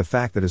 along with the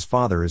fact that his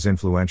father is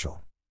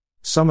influential.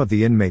 Some of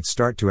the inmates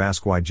start to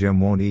ask why Jim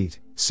won't eat,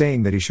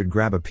 saying that he should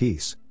grab a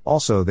piece,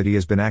 also that he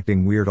has been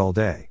acting weird all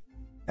day.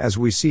 As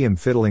we see him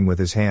fiddling with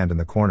his hand in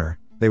the corner,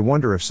 they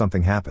wonder if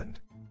something happened.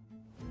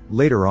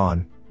 Later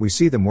on, we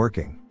see them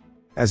working.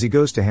 As he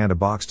goes to hand a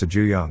box to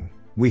Ju-young,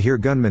 we hear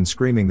Gunman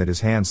screaming that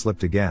his hand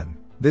slipped again,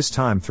 this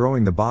time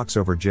throwing the box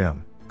over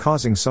Jim,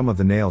 causing some of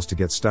the nails to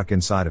get stuck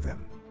inside of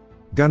him.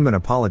 Gunman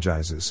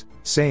apologizes,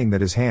 saying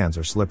that his hands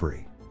are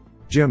slippery.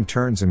 Jim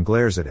turns and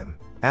glares at him,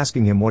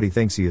 asking him what he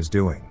thinks he is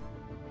doing.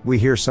 We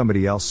hear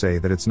somebody else say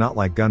that it's not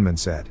like Gunman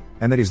said,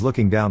 and that he's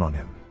looking down on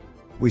him.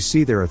 We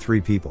see there are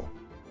 3 people.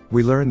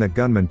 We learn that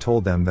Gunman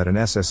told them that an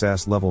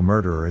SSS-level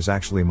murderer is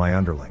actually my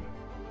underling.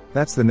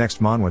 That's the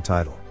next manhwa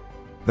title.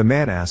 The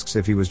man asks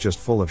if he was just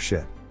full of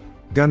shit.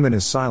 Gunman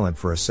is silent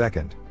for a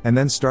second, and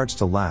then starts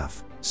to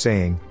laugh,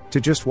 saying,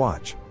 to just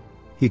watch.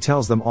 He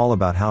tells them all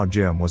about how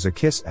Jim was a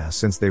kiss-ass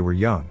since they were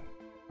young.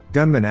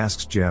 Gunman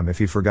asks Jim if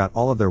he forgot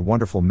all of their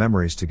wonderful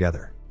memories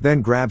together,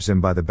 then grabs him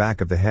by the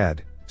back of the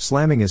head,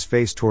 slamming his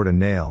face toward a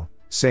nail,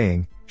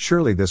 saying,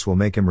 surely this will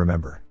make him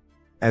remember.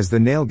 As the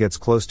nail gets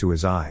close to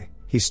his eye,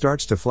 he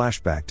starts to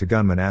flash back to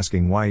Gunman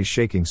asking why he's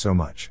shaking so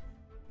much.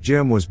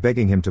 Jim was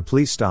begging him to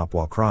please stop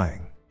while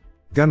crying.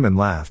 Gunman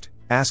laughed,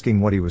 asking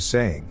what he was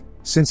saying,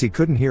 since he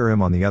couldn't hear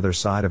him on the other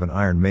side of an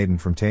Iron Maiden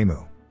from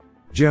Temu.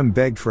 Jim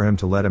begged for him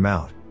to let him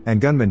out,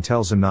 and Gunman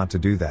tells him not to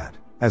do that,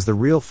 as the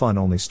real fun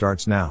only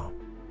starts now.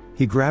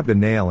 He grabbed a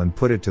nail and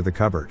put it to the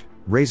cupboard,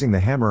 raising the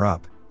hammer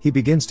up, he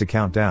begins to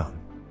count down.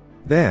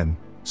 Then,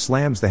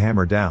 slams the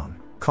hammer down,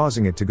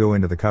 causing it to go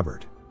into the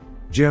cupboard.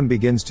 Jim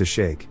begins to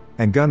shake,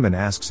 and Gunman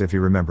asks if he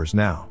remembers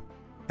now.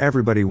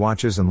 Everybody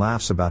watches and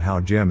laughs about how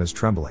Jim is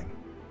trembling.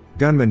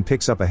 Gunman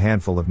picks up a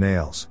handful of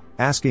nails,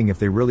 asking if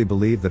they really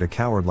believe that a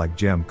coward like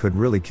Jim could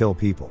really kill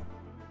people.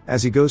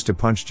 As he goes to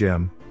punch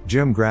Jim,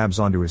 Jim grabs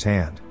onto his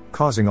hand,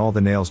 causing all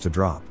the nails to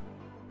drop.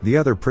 The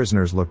other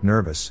prisoners look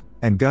nervous,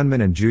 and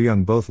Gunman and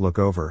Ju-young both look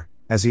over,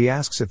 as he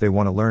asks if they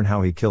want to learn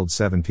how he killed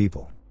 7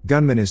 people.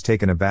 Gunman is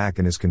taken aback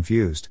and is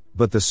confused,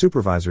 but the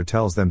supervisor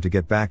tells them to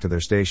get back to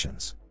their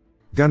stations.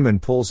 Gunman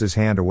pulls his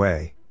hand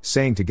away,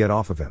 saying to get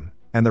off of him,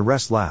 and the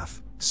rest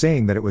laugh,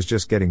 saying that it was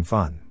just getting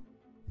fun.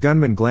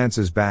 Gunman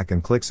glances back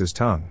and clicks his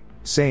tongue,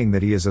 saying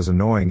that he is as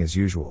annoying as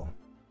usual.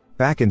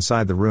 Back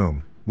inside the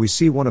room, we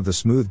see one of the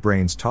smooth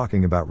brains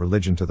talking about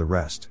religion to the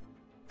rest.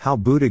 How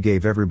Buddha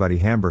gave everybody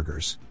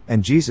hamburgers,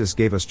 and Jesus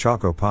gave us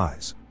choco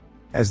pies.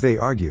 As they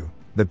argue,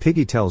 the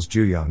piggy tells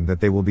Ju-young that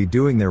they will be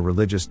doing their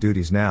religious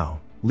duties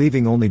now,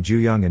 leaving only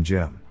Ju-young and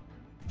Jim.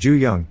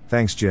 Ju-young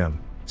thanks Jim,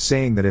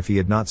 saying that if he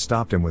had not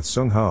stopped him with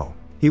Sung-ho,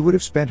 he would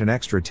have spent an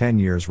extra 10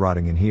 years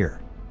rotting in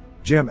here.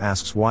 Jim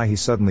asks why he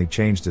suddenly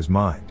changed his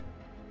mind.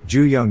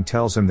 Ju-young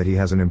tells him that he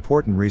has an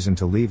important reason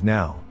to leave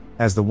now,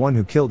 as the one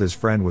who killed his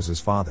friend was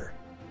his father.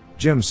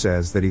 Jim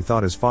says that he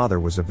thought his father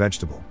was a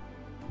vegetable.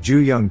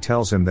 Ju-young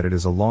tells him that it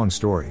is a long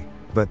story,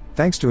 but,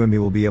 thanks to him he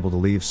will be able to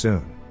leave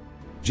soon.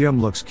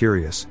 Jim looks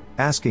curious,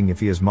 asking if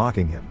he is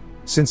mocking him,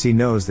 since he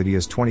knows that he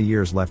has 20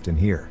 years left in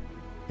here.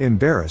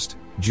 Embarrassed,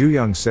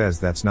 Ju-young says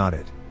that's not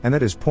it, and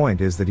that his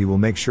point is that he will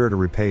make sure to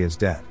repay his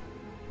debt.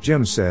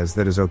 Jim says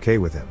that is okay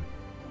with him.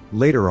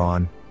 Later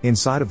on,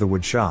 inside of the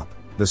wood shop,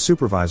 the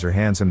supervisor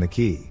hands him the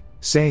key,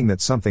 saying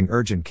that something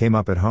urgent came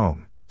up at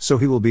home, so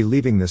he will be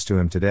leaving this to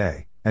him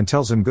today, and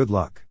tells him good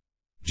luck.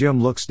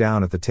 Jim looks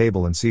down at the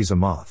table and sees a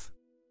moth.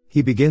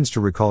 He begins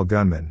to recall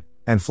Gunman,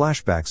 and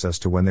flashbacks us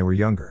to when they were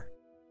younger.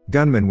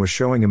 Gunman was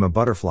showing him a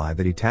butterfly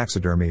that he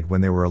taxidermied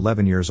when they were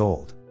 11 years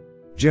old.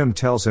 Jim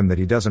tells him that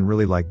he doesn't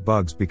really like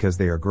bugs because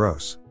they are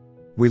gross.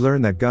 We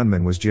learn that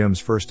Gunman was Jim's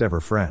first ever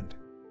friend.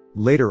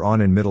 Later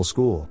on in middle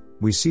school,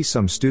 we see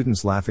some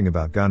students laughing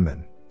about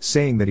Gunman,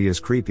 saying that he is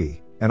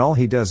creepy, and all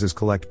he does is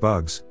collect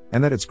bugs,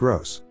 and that it's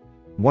gross.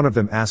 One of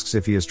them asks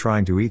if he is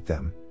trying to eat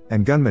them,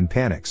 and Gunman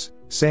panics,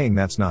 saying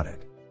that's not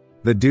it.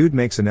 The dude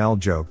makes an L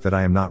joke that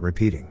I am not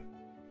repeating.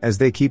 As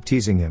they keep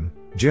teasing him,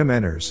 Jim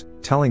enters,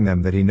 telling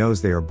them that he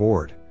knows they are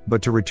bored,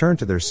 but to return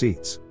to their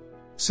seats.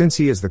 Since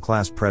he is the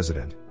class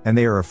president, and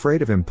they are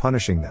afraid of him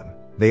punishing them,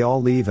 they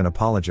all leave and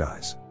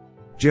apologize.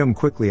 Jim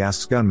quickly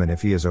asks Gunman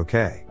if he is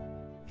okay.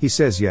 He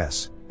says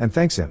yes, and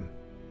thanks him.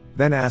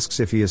 Then asks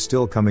if he is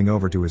still coming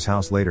over to his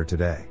house later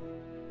today.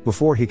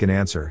 Before he can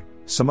answer,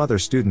 some other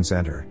students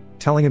enter,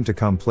 telling him to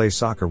come play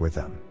soccer with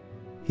them.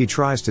 He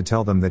tries to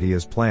tell them that he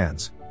has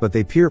plans, but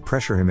they peer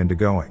pressure him into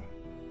going.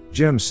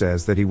 Jim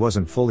says that he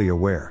wasn't fully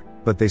aware,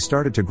 but they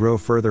started to grow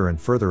further and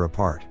further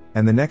apart,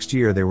 and the next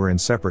year they were in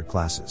separate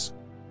classes.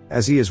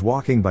 As he is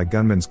walking by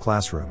Gunman's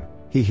classroom,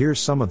 he hears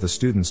some of the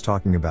students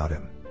talking about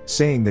him,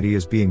 saying that he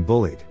is being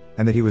bullied,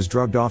 and that he was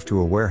drugged off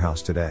to a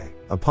warehouse today.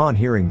 Upon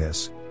hearing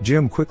this,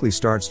 Jim quickly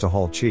starts to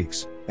haul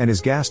cheeks, and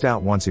is gassed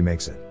out once he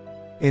makes it.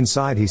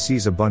 Inside he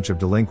sees a bunch of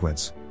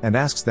delinquents, and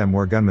asks them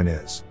where Gunman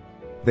is.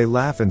 They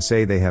laugh and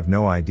say they have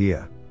no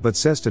idea, but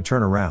says to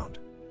turn around.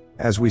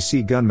 As we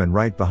see Gunman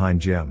right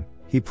behind Jim,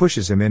 he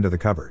pushes him into the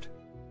cupboard.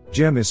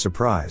 Jim is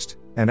surprised,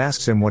 and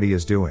asks him what he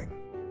is doing.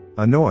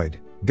 Annoyed,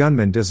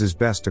 Gunman does his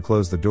best to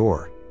close the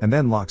door, and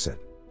then locks it.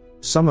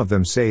 Some of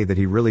them say that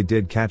he really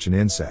did catch an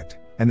insect,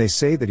 and they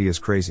say that he is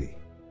crazy.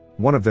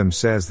 One of them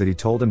says that he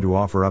told him to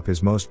offer up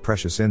his most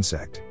precious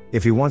insect,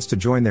 if he wants to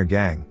join their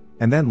gang,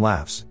 and then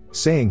laughs,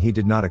 saying he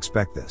did not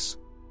expect this.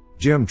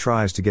 Jim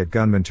tries to get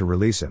Gunman to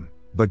release him,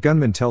 but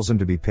Gunman tells him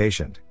to be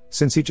patient,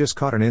 since he just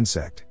caught an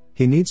insect,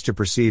 he needs to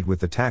proceed with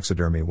the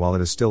taxidermy while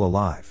it is still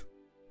alive.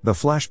 The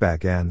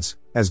flashback ends,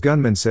 as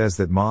Gunman says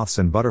that moths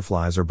and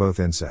butterflies are both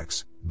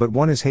insects, but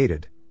one is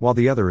hated, while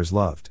the other is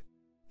loved.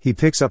 He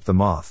picks up the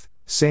moth,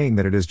 saying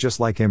that it is just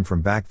like him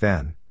from back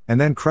then,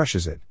 and then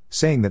crushes it,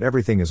 saying that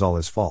everything is all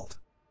his fault.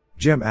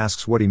 Jim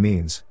asks what he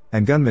means,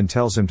 and Gunman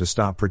tells him to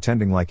stop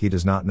pretending like he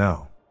does not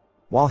know.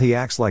 While he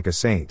acts like a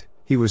saint,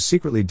 he was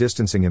secretly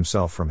distancing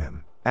himself from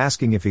him,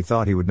 asking if he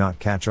thought he would not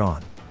catch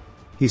on.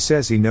 He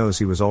says he knows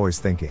he was always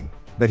thinking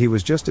that he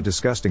was just a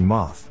disgusting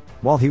moth,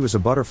 while he was a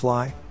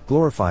butterfly,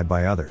 glorified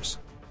by others.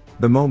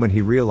 The moment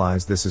he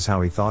realized this is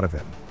how he thought of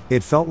him,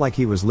 it felt like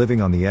he was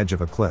living on the edge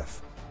of a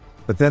cliff.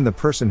 But then the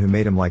person who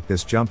made him like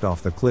this jumped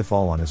off the cliff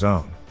all on his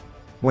own.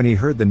 When he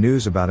heard the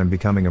news about him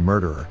becoming a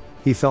murderer,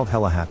 he felt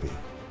hella happy.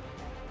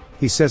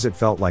 He says it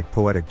felt like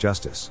poetic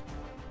justice.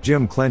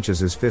 Jim clenches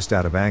his fist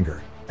out of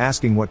anger,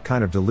 asking what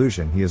kind of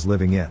delusion he is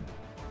living in.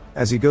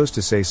 As he goes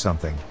to say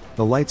something,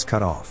 the lights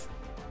cut off.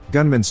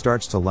 Gunman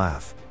starts to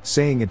laugh,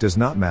 saying it does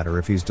not matter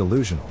if he's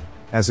delusional,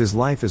 as his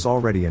life is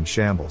already in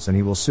shambles and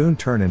he will soon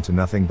turn into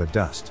nothing but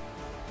dust.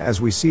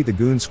 As we see the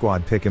goon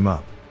squad pick him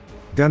up.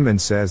 Gunman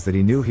says that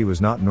he knew he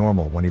was not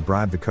normal when he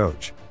bribed the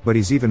coach, but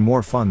he's even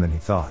more fun than he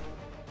thought.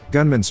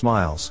 Gunman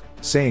smiles,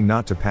 saying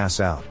not to pass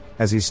out,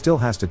 as he still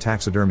has to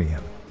taxidermy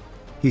him.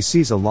 He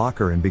sees a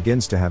locker and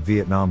begins to have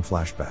Vietnam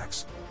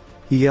flashbacks.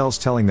 He yells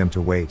telling them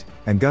to wait,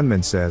 and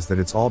Gunman says that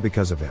it's all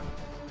because of him.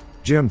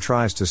 Jim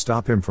tries to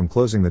stop him from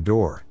closing the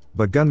door,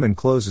 but Gunman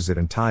closes it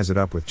and ties it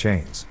up with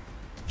chains.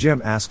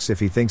 Jim asks if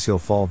he thinks he'll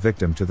fall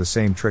victim to the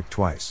same trick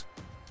twice.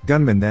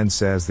 Gunman then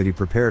says that he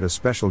prepared a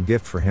special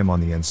gift for him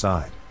on the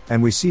inside,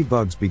 and we see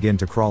bugs begin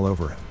to crawl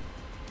over him.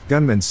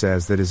 Gunman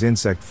says that his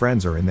insect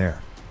friends are in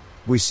there.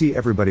 We see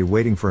everybody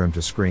waiting for him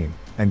to scream,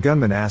 and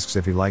Gunman asks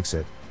if he likes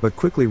it, but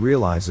quickly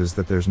realizes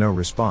that there's no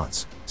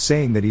response,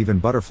 saying that even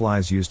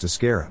butterflies used to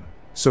scare him,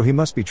 so he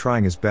must be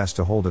trying his best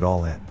to hold it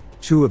all in.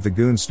 Two of the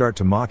goons start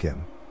to mock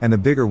him, and the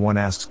bigger one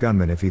asks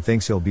Gunman if he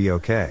thinks he'll be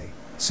okay,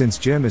 since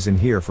Jim is in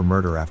here for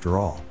murder after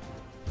all.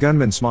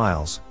 Gunman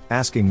smiles,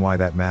 asking why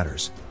that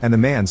matters, and the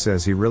man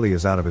says he really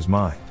is out of his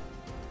mind.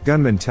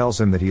 Gunman tells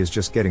him that he is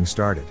just getting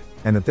started,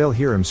 and that they'll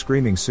hear him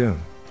screaming soon,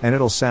 and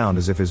it'll sound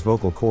as if his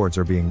vocal cords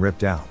are being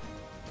ripped out.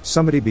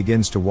 Somebody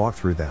begins to walk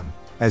through them,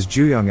 as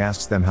Ju-young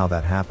asks them how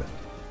that happened.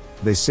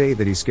 They say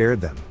that he scared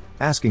them,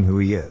 asking who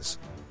he is.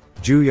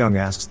 Ju-young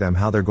asks them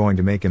how they're going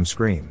to make him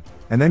scream,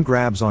 and then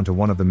grabs onto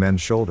one of the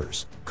men's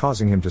shoulders,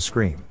 causing him to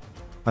scream.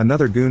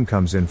 Another goon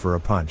comes in for a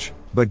punch,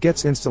 but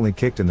gets instantly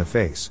kicked in the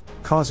face,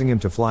 causing him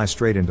to fly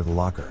straight into the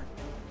locker.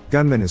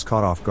 Gunman is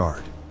caught off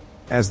guard.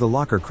 As the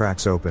locker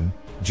cracks open,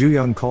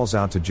 Ju-young calls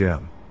out to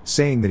Jim,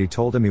 saying that he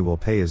told him he will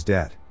pay his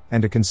debt,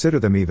 and to consider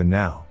them even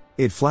now.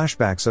 It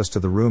flashbacks us to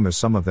the room as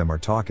some of them are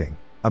talking,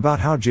 about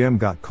how Jim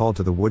got called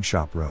to the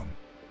woodshop room.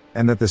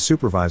 And that the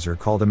supervisor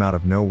called him out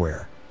of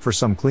nowhere, for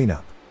some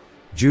cleanup.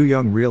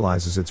 Ju-young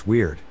realizes it's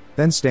weird,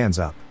 then stands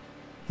up.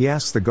 He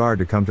asks the guard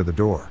to come to the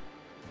door.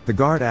 The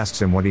guard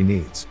asks him what he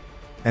needs.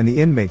 And the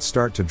inmates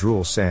start to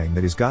drool, saying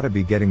that he's gotta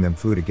be getting them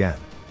food again.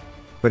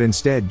 But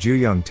instead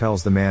Ju-young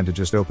tells the man to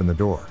just open the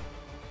door.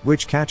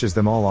 Which catches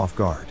them all off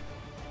guard.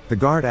 The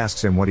guard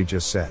asks him what he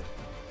just said.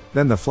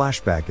 Then the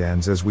flashback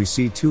ends as we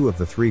see 2 of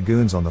the 3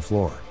 goons on the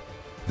floor.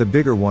 The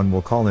bigger one,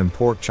 will call him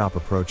Pork Chop,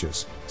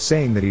 approaches,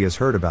 saying that he has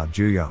heard about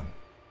Ju-young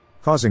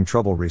causing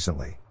trouble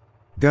recently.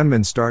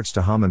 Gunman starts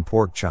to hum and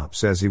Pork Chop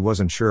says he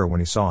wasn't sure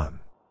when he saw him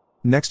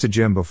next to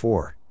Jim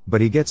before,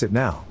 but he gets it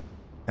now.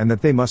 And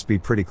that they must be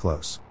pretty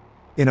close.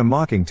 In a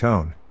mocking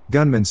tone,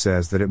 Gunman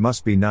says that it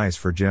must be nice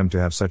for Jim to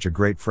have such a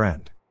great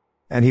friend.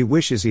 And he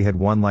wishes he had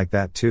one like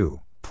that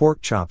too.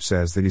 Pork Chop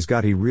says that he's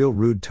got a real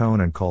rude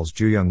tone and calls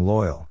Ju-young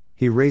loyal.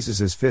 He raises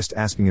his fist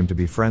asking him to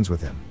be friends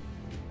with him.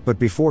 But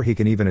before he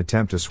can even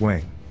attempt to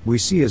swing, we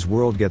see his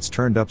world gets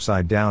turned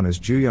upside down as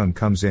Ju-young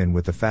comes in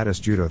with the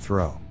fattest judo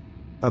throw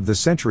of the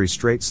century,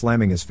 straight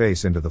slamming his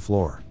face into the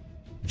floor.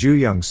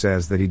 Ju-young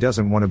says that he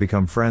doesn't want to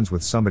become friends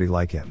with somebody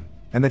like him,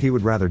 and that he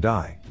would rather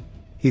die.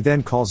 He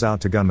then calls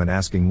out to Gunman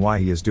asking why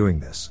he is doing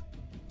this,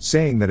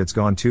 saying that it's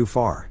gone too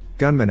far.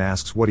 Gunman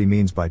asks what he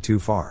means by too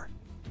far.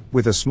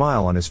 With a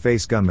smile on his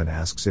face, Gunman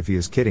asks if he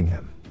is kidding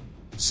him,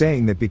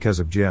 saying that because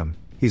of Jim,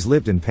 he's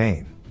lived in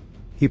pain.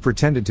 He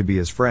pretended to be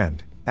his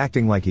friend,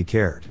 acting like he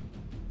cared.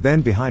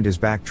 Then behind his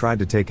back tried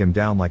to take him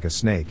down like a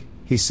snake.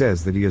 He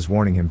says that he is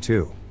warning him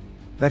too,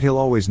 that he'll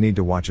always need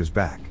to watch his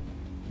back.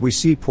 We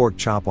see Pork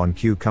Chop on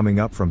cue coming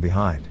up from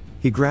behind.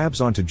 He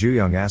grabs onto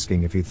Ju-young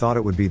asking if he thought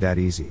it would be that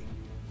easy,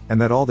 and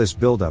that all this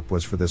build-up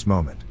was for this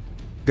moment.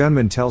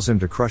 Gunman tells him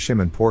to crush him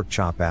and Pork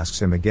Chop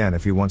asks him again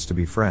if he wants to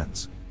be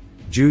friends.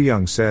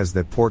 Ju-young says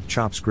that Pork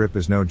Chop's grip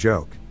is no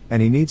joke,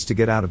 and he needs to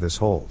get out of this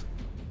hold.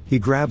 He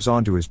grabs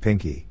onto his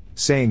pinky,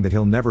 saying that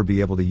he'll never be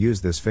able to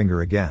use this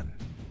finger again.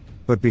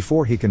 But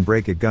before he can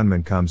break it,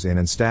 Gunman comes in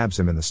and stabs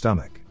him in the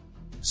stomach,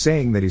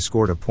 saying that he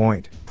scored a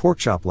point. Pork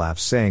Chop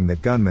laughs, saying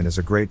that Gunman is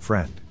a great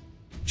friend.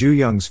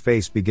 Ju-young's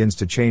face begins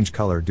to change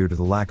color due to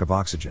the lack of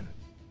oxygen.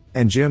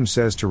 And Jim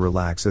says to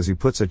relax as he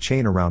puts a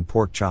chain around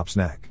Pork Chop's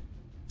neck,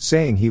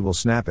 saying he will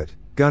snap it.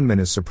 Gunman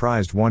is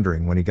surprised,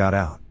 wondering when he got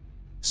out,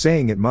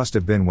 saying it must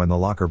have been when the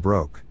locker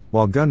broke.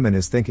 While Gunman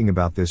is thinking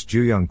about this,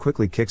 Ju-young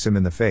quickly kicks him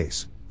in the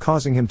face,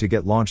 causing him to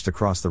get launched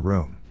across the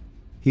room.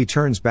 He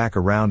turns back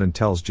around and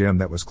tells Jim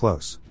that was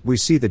close. We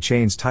see the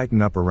chains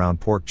tighten up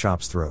around Pork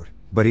Chop's throat,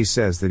 but he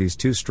says that he's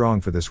too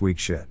strong for this weak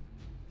shit.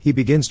 He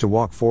begins to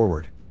walk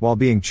forward, while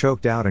being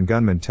choked out, and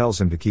Gunman tells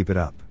him to keep it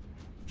up.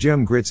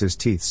 Jim grits his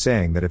teeth,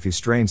 saying that if he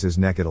strains his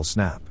neck it'll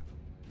snap.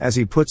 As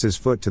he puts his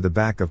foot to the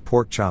back of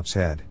Pork Chop's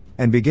head,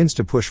 and begins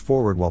to push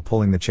forward while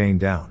pulling the chain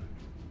down.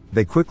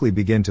 They quickly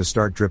begin to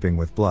start dripping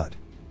with blood.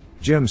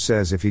 Jim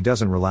says if he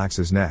doesn't relax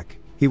his neck,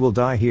 he will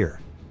die here.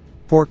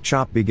 Pork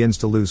Chop begins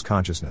to lose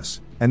consciousness,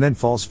 and then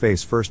falls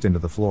face first into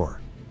the floor.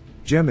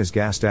 Jim is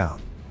gassed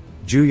out.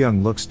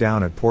 Ju-young looks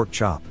down at Pork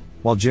Chop,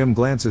 while Jim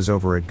glances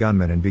over at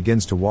Gunman and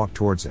begins to walk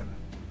towards him.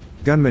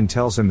 Gunman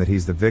tells him that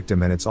he's the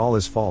victim and it's all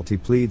his fault. He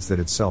pleads that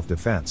it's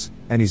self-defense,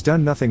 and he's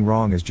done nothing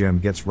wrong, as Jim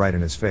gets right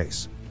in his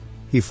face.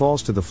 He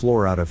falls to the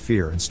floor out of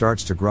fear and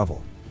starts to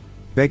grovel,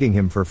 begging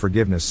him for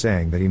forgiveness,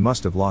 saying that he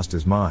must have lost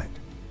his mind.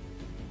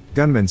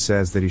 Gunman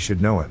says that he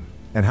should know him,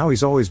 and how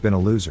he's always been a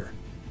loser,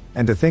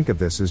 and to think of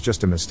this is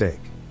just a mistake.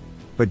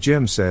 But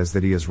Jim says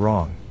that he is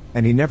wrong,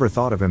 and he never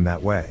thought of him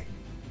that way.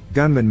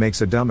 Gunman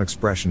makes a dumb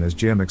expression as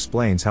Jim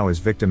explains how his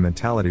victim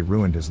mentality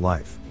ruined his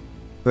life.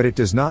 But it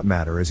does not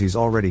matter, as he's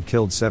already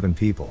killed 7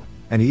 people,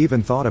 and he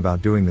even thought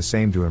about doing the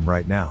same to him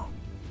right now.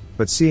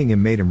 But seeing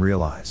him made him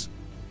realize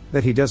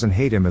that he doesn't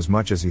hate him as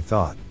much as he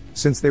thought,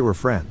 since they were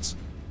friends.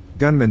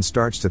 Gunman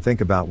starts to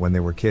think about when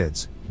they were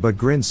kids, but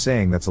grins,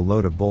 saying that's a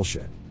load of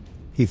bullshit.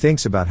 He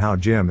thinks about how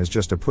Jim is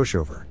just a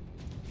pushover.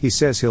 He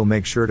says he'll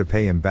make sure to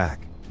pay him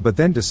back, but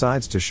then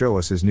decides to show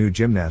us his new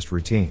gymnast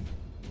routine.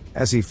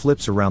 As he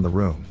flips around the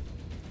room,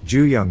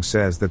 Ju-young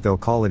says that they'll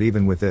call it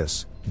even with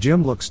this.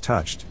 Jim looks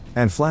touched,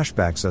 and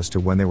flashbacks us to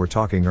when they were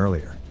talking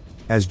earlier,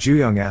 as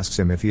Ju-young asks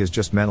him if he is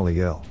just mentally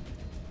ill.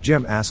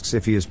 Jim asks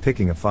if he is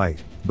picking a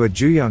fight, but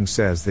Ju-young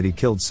says that he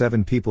killed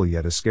 7 people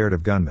yet is scared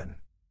of Gunman.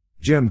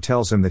 Jim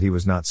tells him that he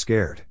was not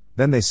scared.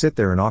 Then they sit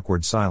there in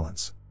awkward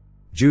silence.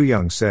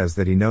 Ju-young says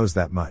that he knows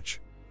that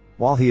much,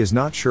 while he is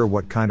not sure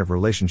what kind of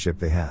relationship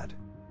they had.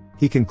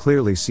 He can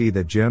clearly see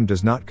that Jim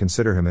does not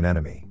consider him an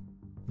enemy.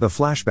 The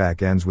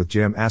flashback ends with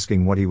Jim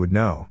asking what he would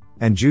know,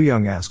 and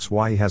Ju-young asks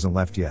why he hasn't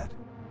left yet.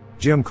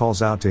 Jim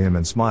calls out to him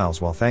and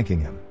smiles while thanking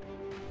him.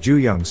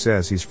 Ju-young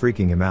says he's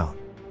freaking him out.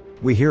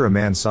 We hear a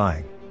man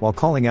sighing, while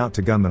calling out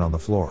to Gunman on the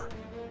floor.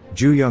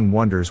 Ju-young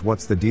wonders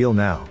what's the deal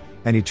now,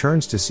 and he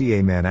turns to see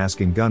a man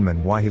asking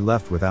Gunman why he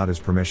left without his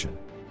permission,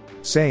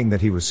 saying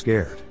that he was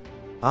scared.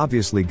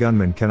 Obviously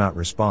Gunman cannot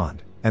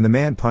respond, and the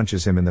man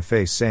punches him in the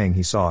face, saying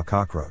he saw a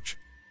cockroach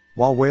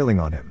while wailing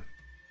on him.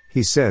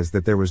 He says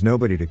that there was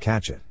nobody to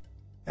catch it,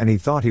 and he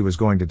thought he was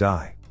going to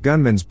die.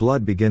 Gunman's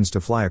blood begins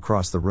to fly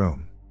across the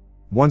room.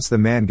 Once the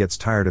man gets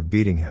tired of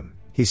beating him,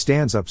 he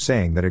stands up,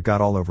 saying that it got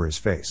all over his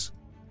face.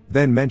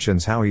 Then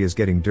mentions how he is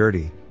getting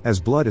dirty, as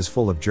blood is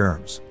full of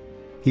germs.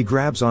 He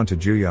grabs onto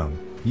Ju-young,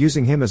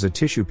 using him as a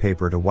tissue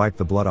paper to wipe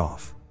the blood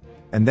off.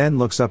 And then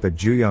looks up at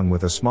Ju-young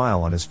with a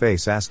smile on his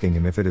face, asking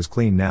him if it is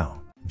clean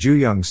now.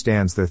 Ju-young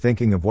stands there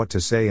thinking of what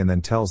to say, and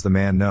then tells the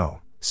man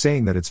no,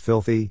 saying that it's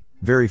filthy,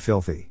 very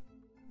filthy.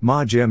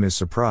 Ma Jim is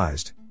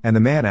surprised, and the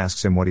man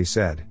asks him what he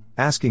said,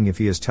 asking if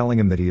he is telling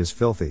him that he is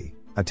filthy,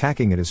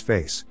 attacking at his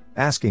face,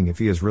 asking if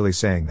he is really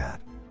saying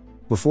that.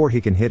 Before he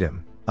can hit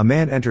him, a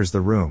man enters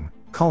the room,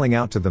 calling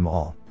out to them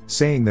all,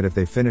 saying that if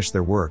they finish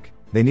their work,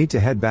 they need to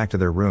head back to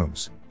their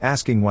rooms,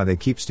 asking why they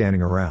keep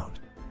standing around.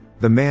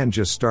 The man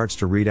just starts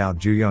to read out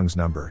Ju Young's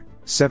number,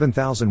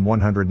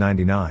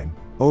 7199,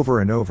 over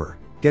and over,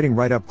 getting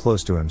right up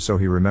close to him so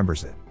he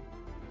remembers it.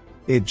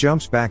 It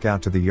jumps back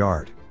out to the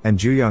yard, and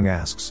Ju Young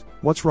asks,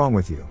 "What's wrong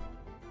with you?"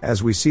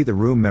 As we see the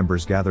room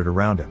members gathered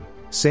around him,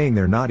 saying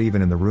they're not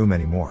even in the room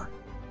anymore.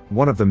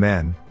 One of the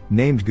men,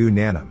 named Gu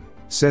Nanam,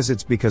 says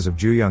it's because of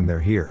Ju Young they're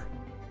here.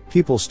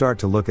 People start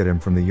to look at him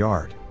from the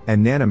yard,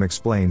 and Nanam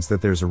explains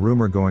that there's a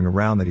rumor going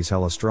around that he's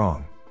hella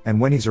strong, and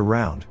when he's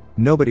around,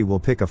 nobody will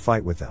pick a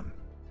fight with them.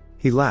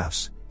 He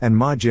laughs, and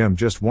Ma Jim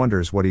just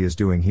wonders what he is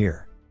doing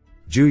here.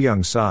 Ju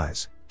Young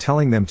sighs,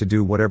 telling them to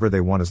do whatever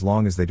they want as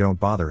long as they don't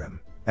bother him,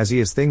 as he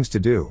has things to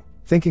do,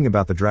 thinking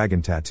about the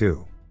dragon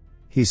tattoo.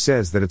 He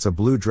says that it's a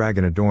blue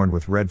dragon adorned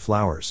with red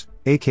flowers,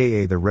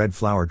 aka the red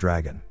flower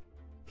dragon.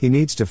 He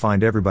needs to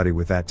find everybody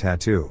with that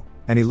tattoo,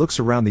 and he looks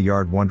around the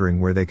yard wondering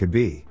where they could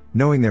be,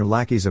 knowing they're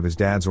lackeys of his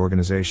dad's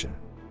organization.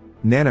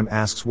 Nanam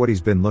asks what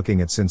he's been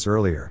looking at since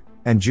earlier,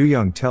 and Ju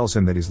Young tells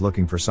him that he's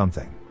looking for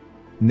something.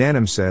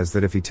 Nanam says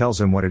that if he tells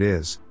him what it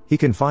is, he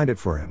can find it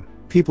for him.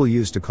 People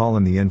used to call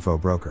him the info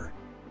broker.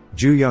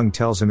 Ju Young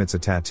tells him it's a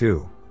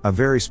tattoo, a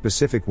very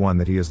specific one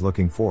that he is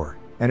looking for,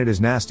 and it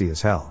is nasty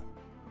as hell.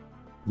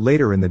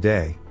 Later in the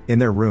day, in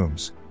their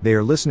rooms, they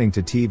are listening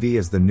to TV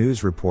as the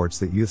news reports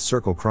that youth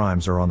circle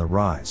crimes are on the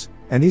rise,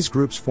 and these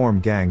groups form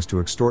gangs to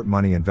extort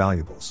money and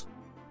valuables.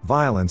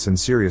 Violence and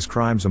serious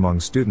crimes among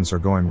students are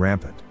going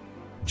rampant.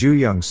 Ju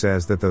Young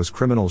says that those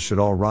criminals should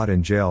all rot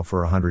in jail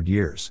for 100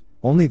 years,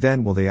 only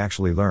then will they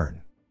actually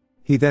learn.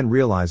 He then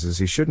realizes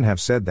he shouldn't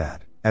have said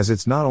that, as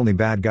it's not only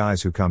bad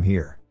guys who come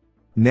here.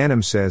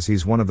 Nanam says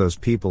he's one of those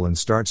people and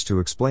starts to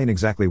explain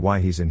exactly why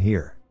he's in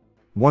here.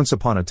 Once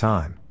upon a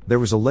time, there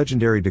was a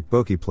legendary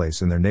tteokbokki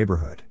place in their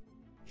neighborhood.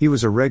 He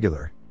was a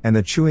regular, and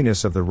the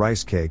chewiness of the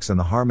rice cakes and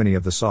the harmony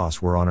of the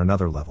sauce were on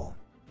another level.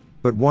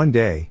 But one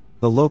day,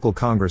 the local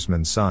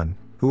congressman's son,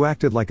 who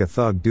acted like a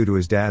thug due to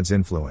his dad's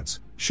influence,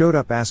 showed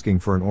up asking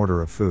for an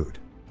order of food.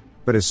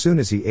 But as soon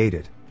as he ate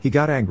it, he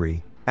got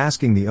angry,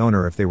 asking the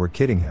owner if they were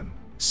kidding him,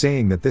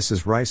 saying that this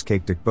is rice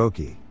cake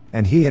tteokbokki,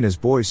 and he and his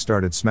boys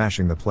started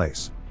smashing the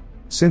place.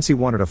 Since he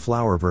wanted a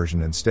flour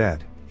version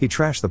instead, he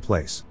trashed the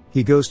place.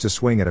 He goes to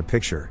swing at a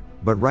picture,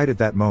 but right at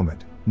that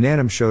moment,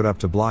 Nanam showed up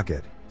to block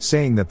it,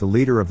 saying that the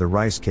leader of the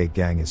rice cake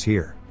gang is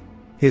here.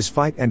 His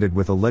fight ended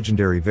with a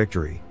legendary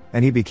victory,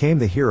 and he became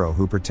the hero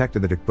who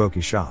protected the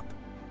tteokbokki shop.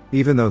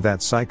 Even though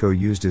that psycho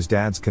used his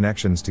dad's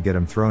connections to get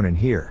him thrown in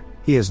here,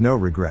 he has no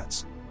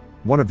regrets.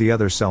 One of the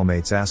other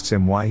cellmates asks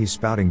him why he's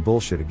spouting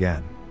bullshit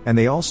again, and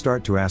they all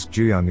start to ask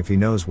Ju Young if he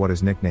knows what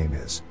his nickname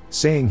is,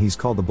 saying he's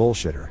called the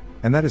bullshitter,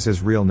 and that is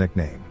his real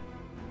nickname.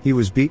 He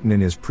was beaten in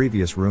his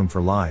previous room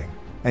for lying,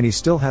 and he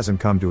still hasn't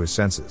come to his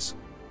senses.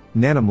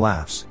 Nanam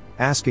laughs,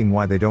 asking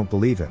why they don't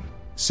believe him,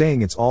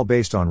 saying it's all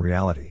based on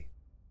reality.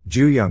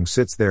 Ju Young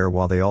sits there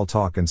while they all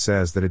talk and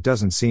says that it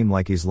doesn't seem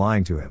like he's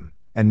lying to him,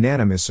 and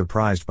Nanam is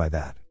surprised by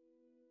that.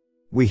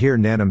 We hear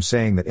Nanam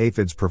saying that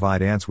aphids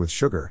provide ants with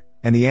sugar,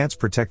 and the ants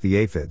protect the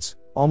aphids,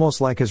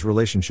 almost like his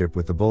relationship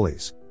with the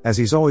bullies, as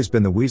he's always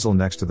been the weasel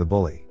next to the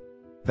bully.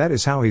 That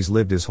is how he's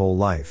lived his whole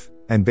life,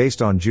 and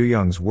based on Ju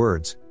Young's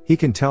words, he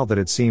can tell that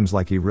it seems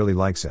like he really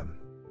likes him.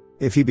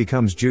 If he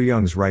becomes Ju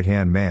Young's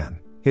right-hand man,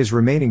 his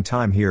remaining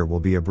time here will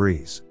be a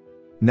breeze.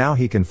 Now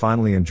he can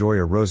finally enjoy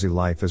a rosy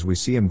life as we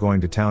see him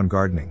going to town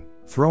gardening,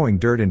 throwing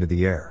dirt into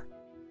the air.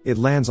 It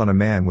lands on a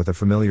man with a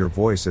familiar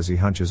voice as he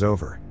hunches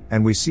over,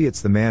 and we see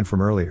it's the man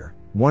from earlier,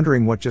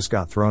 wondering what just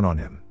got thrown on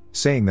him,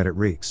 saying that it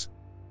reeks.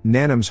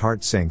 Nanam's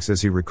heart sinks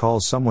as he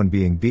recalls someone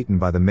being beaten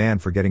by the man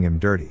for getting him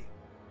dirty.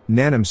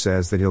 Nanam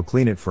says that he'll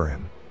clean it for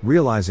him,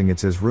 realizing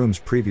it's his room's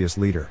previous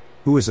leader,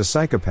 who is a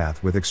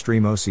psychopath with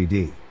extreme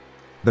OCD.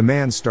 The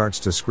man starts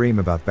to scream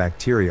about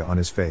bacteria on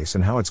his face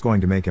and how it's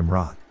going to make him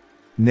rot.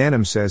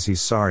 Nanam says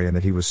he's sorry and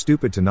that he was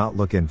stupid to not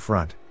look in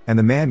front, and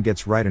the man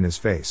gets right in his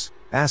face,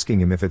 asking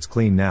him if it's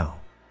clean now.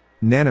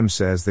 Nanam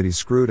says that he's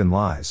screwed and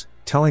lies,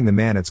 telling the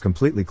man it's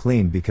completely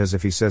clean because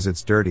if he says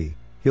it's dirty,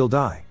 he'll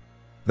die.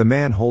 The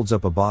man holds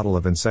up a bottle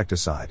of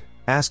insecticide,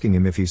 asking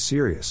him if he's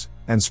serious,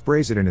 and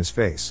sprays it in his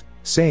face,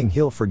 saying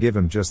he'll forgive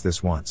him just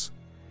this once.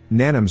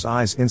 Nanam's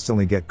eyes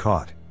instantly get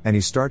caught, and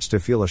he starts to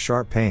feel a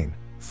sharp pain,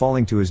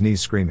 falling to his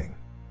knees screaming.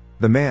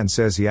 The man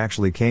says he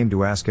actually came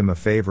to ask him a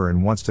favor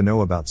and wants to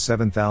know about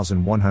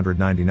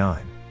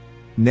 7199.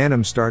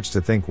 Nanam starts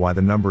to think why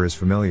the number is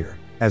familiar,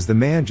 as the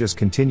man just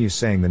continues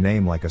saying the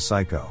name like a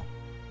psycho.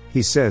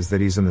 He says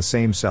that he's in the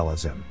same cell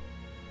as him.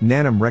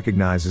 Nanam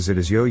recognizes it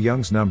as Yo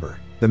Young's number.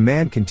 The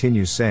man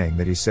continues saying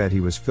that he said he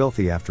was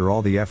filthy after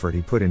all the effort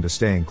he put into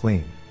staying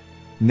clean.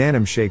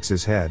 Nanam shakes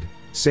his head,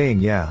 saying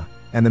yeah,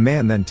 and the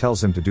man then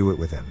tells him to do it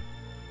with him.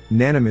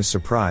 Nanam is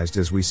surprised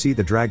as we see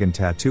the dragon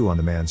tattoo on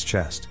the man's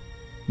chest.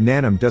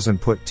 Nanam doesn't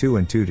put 2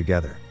 and 2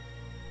 together.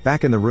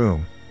 Back in the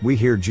room, we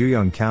hear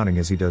Ju-young counting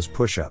as he does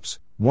push-ups,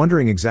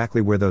 wondering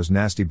exactly where those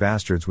nasty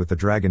bastards with the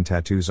dragon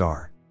tattoos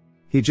are.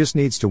 He just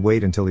needs to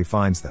wait until he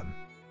finds them.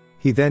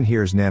 He then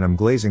hears Nanam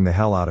glazing the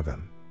hell out of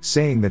him,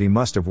 saying that he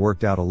must have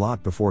worked out a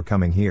lot before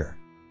coming here.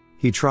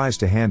 He tries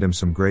to hand him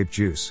some grape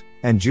juice,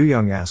 and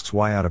Ju-young asks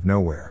why out of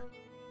nowhere.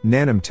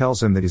 Nanam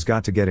tells him that he's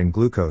got to get in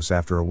glucose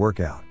after a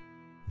workout.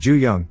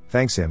 Ju-young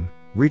thanks him,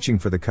 reaching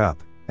for the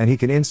cup, and he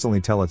can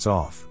instantly tell it's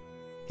off.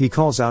 He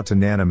calls out to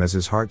Nanam as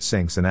his heart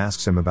sinks and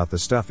asks him about the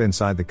stuff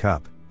inside the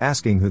cup,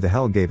 asking who the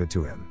hell gave it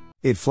to him.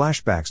 It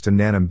flashbacks to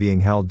Nanam being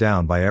held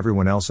down by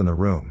everyone else in the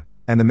room,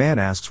 and the man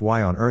asks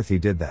why on earth he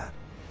did that.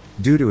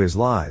 Due to his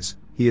lies,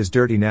 he is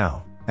dirty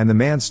now, and the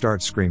man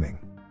starts screaming.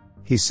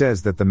 He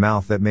says that the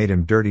mouth that made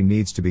him dirty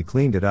needs to be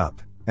cleaned it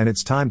up, and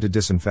it's time to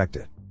disinfect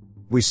it.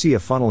 We see a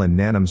funnel in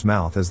Nanam's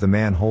mouth as the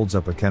man holds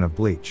up a can of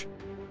bleach.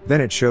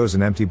 Then it shows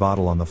an empty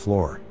bottle on the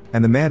floor,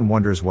 and the man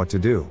wonders what to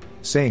do,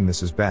 saying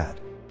this is bad.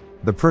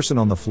 The person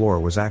on the floor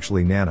was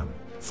actually Nanam,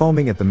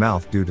 foaming at the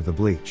mouth due to the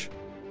bleach.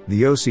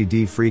 The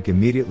OCD freak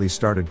immediately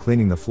started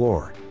cleaning the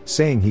floor,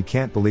 saying he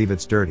can't believe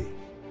it's dirty.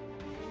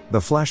 The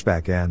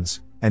flashback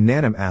ends, and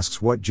Nanam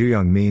asks what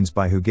Ju-young means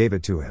by who gave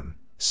it to him,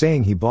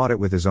 saying he bought it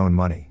with his own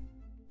money.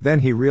 Then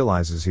he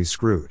realizes he's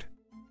screwed.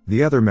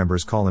 The other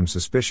members call him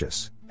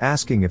suspicious,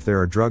 asking if there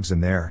are drugs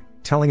in there,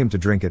 telling him to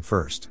drink it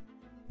first.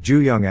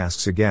 Ju-young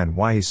asks again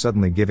why he's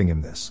suddenly giving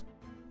him this.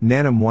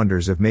 Nanam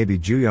wonders if maybe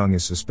Ju-young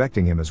is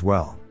suspecting him as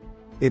well.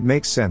 It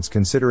makes sense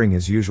considering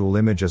his usual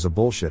image as a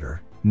bullshitter,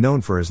 known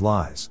for his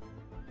lies.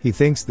 He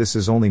thinks this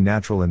is only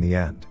natural in the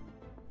end.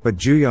 But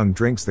Ju-young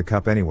drinks the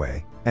cup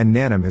anyway, and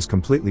Nanam is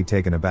completely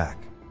taken aback.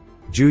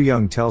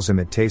 Ju-young tells him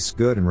it tastes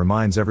good and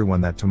reminds everyone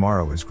that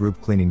tomorrow is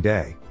group cleaning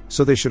day,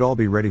 so they should all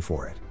be ready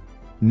for it.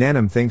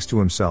 Nanam thinks to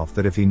himself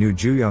that if he knew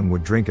Ju-young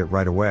would drink it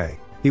right away,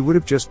 he would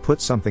have just put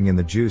something in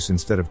the juice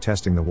instead of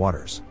testing the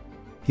waters.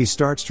 He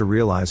starts to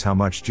realize how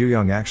much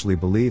Ju-young actually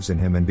believes in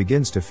him and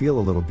begins to feel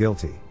a little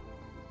guilty.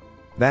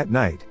 That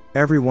night,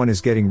 everyone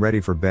is getting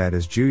ready for bed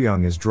as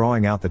Ju-young is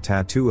drawing out the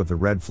tattoo of the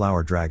red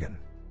flower dragon.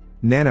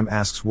 Nanam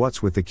asks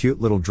what's with the cute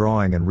little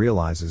drawing and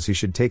realizes he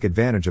should take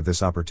advantage of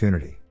this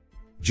opportunity.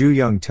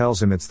 Ju-young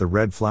tells him it's the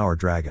red flower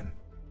dragon.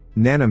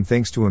 Nanam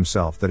thinks to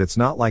himself that it's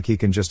not like he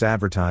can just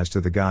advertise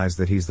to the guys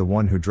that he's the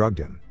one who drugged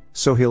him,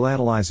 so he'll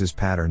analyze his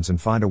patterns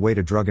and find a way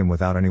to drug him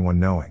without anyone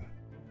knowing.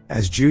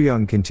 As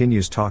Ju-young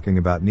continues talking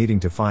about needing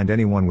to find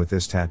anyone with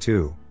this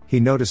tattoo, he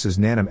notices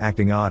Nanam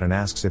acting odd and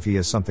asks if he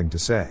has something to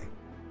say.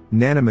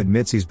 Nanam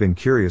admits he's been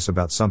curious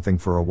about something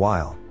for a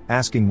while,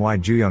 asking why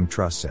Ju-young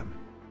trusts him.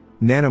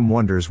 Nanam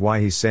wonders why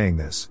he's saying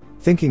this,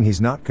 thinking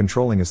he's not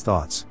controlling his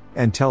thoughts,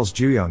 and tells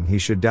Ju-young he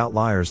should doubt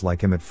liars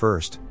like him at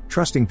first,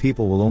 trusting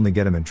people will only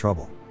get him in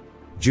trouble.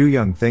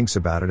 Ju-young thinks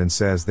about it and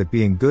says that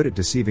being good at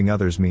deceiving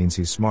others means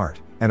he's smart,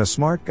 and a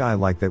smart guy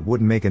like that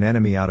wouldn't make an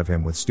enemy out of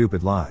him with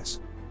stupid lies.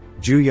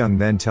 Ju-young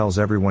then tells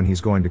everyone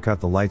he's going to cut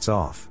the lights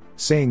off,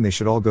 saying they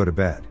should all go to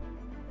bed.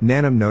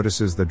 Nanam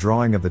notices the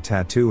drawing of the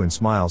tattoo and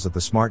smiles at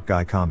the smart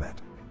guy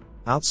comment.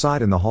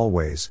 Outside in the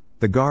hallways,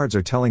 the guards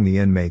are telling the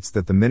inmates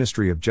that the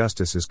Ministry of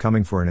Justice is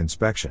coming for an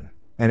inspection,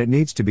 and it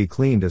needs to be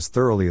cleaned as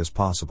thoroughly as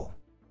possible.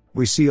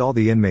 We see all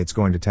the inmates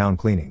going to town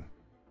cleaning.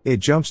 It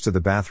jumps to the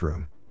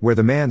bathroom, where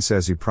the man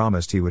says he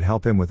promised he would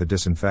help him with the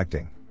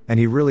disinfecting, and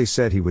he really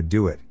said he would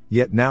do it,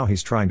 yet now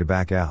he's trying to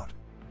back out.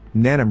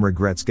 Nanam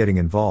regrets getting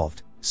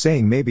involved,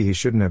 saying maybe he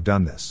shouldn't have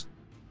done this.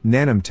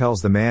 Nanam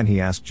tells the man he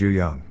asked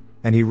Ju-young,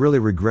 and he really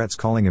regrets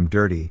calling him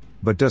dirty,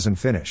 but doesn't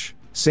finish,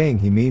 saying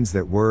he means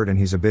that word and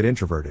he's a bit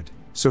introverted,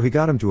 so he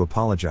got him to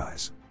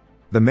apologize.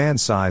 The man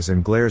sighs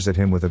and glares at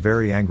him with a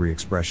very angry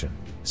expression,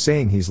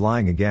 saying he's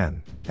lying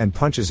again, and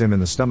punches him in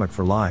the stomach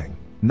for lying,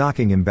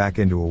 knocking him back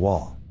into a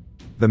wall.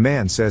 The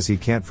man says he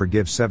can't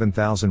forgive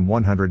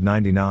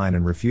 7,199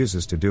 and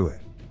refuses to do it.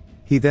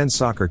 He then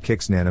soccer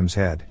kicks Nanam's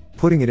head,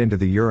 putting it into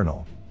the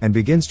urinal, and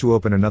begins to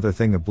open another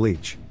thing of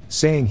bleach,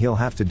 saying he'll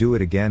have to do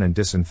it again and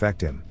disinfect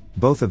him,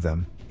 both of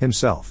them,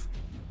 himself.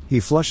 He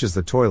flushes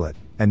the toilet,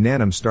 and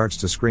Nanam starts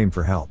to scream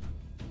for help.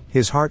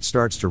 His heart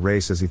starts to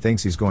race as he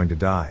thinks he's going to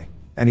die,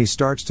 and he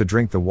starts to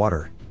drink the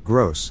water,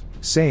 gross,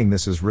 saying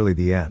this is really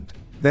the end.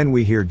 Then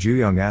we hear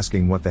Ju-young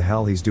asking what the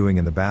hell he's doing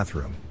in the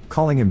bathroom,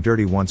 calling him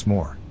dirty once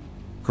more.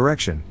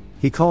 Correction,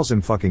 he calls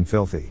him fucking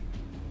filthy.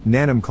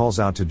 Nanam calls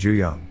out to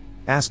Ju-young,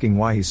 asking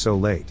why he's so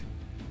late.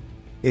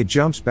 It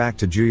jumps back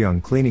to Ju-young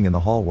cleaning in the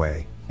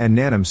hallway, and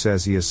Nanam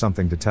says he has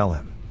something to tell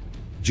him.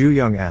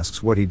 Ju-young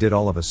asks what he did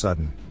all of a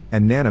sudden,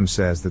 and Nanam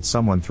says that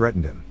someone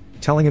threatened him,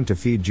 telling him to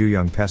feed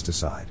Ju-young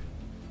pesticide.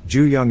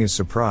 Ju-young is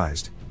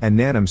surprised, and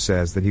Nanam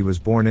says that he was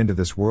born into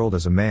this world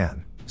as a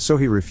man, so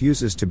he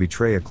refuses to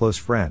betray a close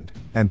friend,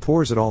 and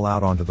pours it all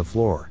out onto the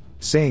floor,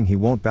 saying he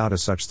won't bow to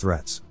such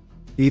threats.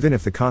 Even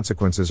if the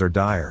consequences are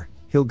dire,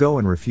 he'll go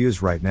and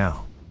refuse right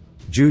now.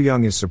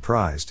 Ju-young is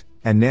surprised,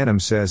 and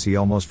Nanam says he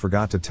almost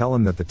forgot to tell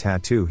him that the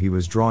tattoo he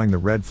was drawing, the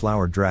red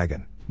flower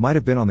dragon, might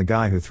have been on the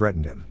guy who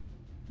threatened him.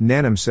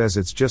 Nanam says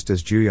it's just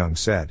as Ju-young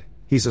said,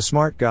 he's a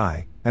smart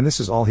guy, and this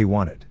is all he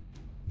wanted.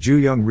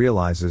 Ju-young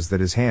realizes that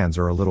his hands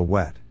are a little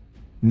wet.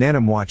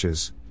 Nanam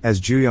watches, as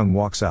Ju-young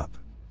walks up.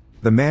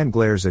 The man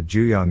glares at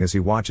Ju-young as he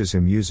watches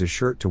him use his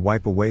shirt to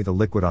wipe away the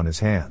liquid on his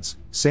hands,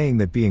 saying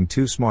that being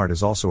too smart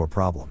is also a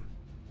problem.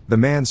 The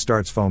man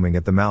starts foaming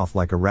at the mouth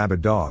like a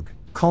rabid dog,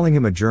 calling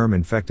him a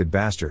germ-infected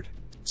bastard,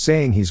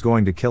 saying he's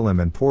going to kill him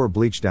and pour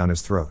bleach down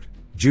his throat.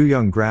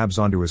 Ju-young grabs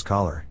onto his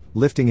collar,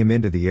 lifting him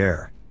into the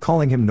air,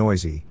 calling him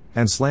noisy,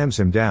 and slams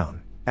him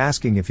down,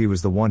 asking if he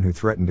was the one who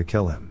threatened to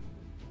kill him.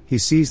 He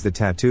sees the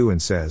tattoo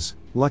and says,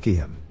 "Lucky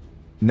him."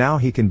 Now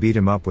he can beat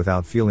him up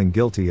without feeling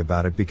guilty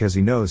about it because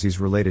he knows he's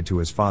related to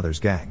his father's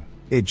gang.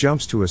 It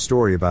jumps to a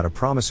story about a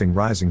promising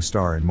rising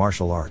star in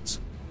martial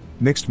arts.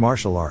 Mixed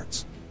martial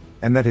arts.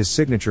 And that his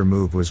signature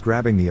move was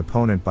grabbing the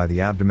opponent by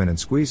the abdomen and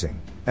squeezing,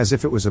 as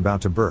if it was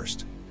about to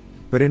burst.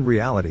 But in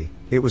reality,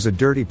 it was a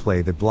dirty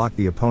play that blocked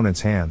the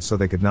opponent's hands so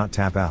they could not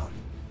tap out.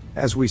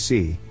 As we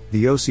see,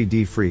 the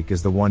OCD freak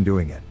is the one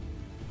doing it.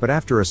 But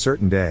after a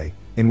certain day,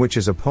 in which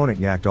his opponent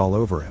yacked all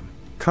over him,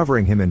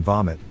 covering him in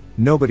vomit,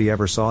 nobody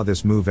ever saw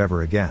this move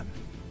ever again.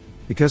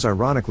 Because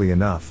ironically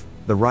enough,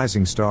 the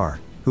rising star,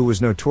 who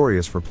was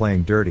notorious for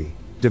playing dirty,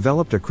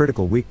 developed a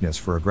critical weakness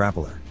for a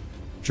grappler.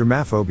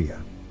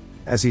 Germophobia.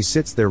 As he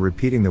sits there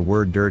repeating the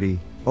word dirty,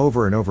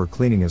 over and over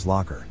cleaning his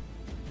locker.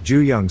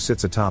 Ju-young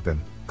sits atop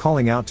him,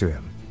 calling out to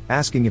him,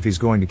 asking if he's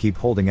going to keep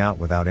holding out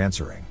without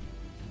answering.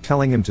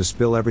 Telling him to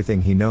spill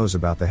everything he knows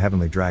about the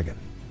heavenly dragon.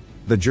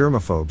 The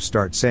germaphobe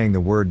starts saying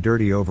the word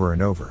dirty over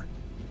and over.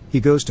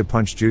 He goes to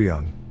punch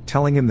Ju-young,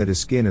 telling him that his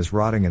skin is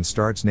rotting and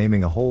starts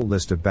naming a whole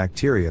list of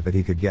bacteria that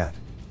he could get.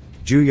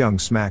 Ju-young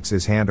smacks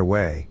his hand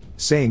away,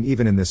 saying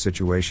even in this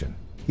situation,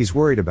 he's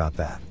worried about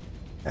that.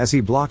 As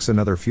he blocks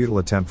another futile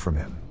attempt from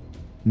him.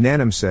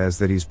 Nanam says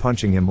that he's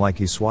punching him like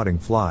he's swatting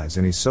flies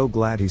and he's so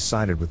glad he's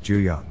sided with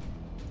Ju-young.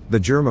 The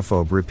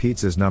germaphobe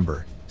repeats his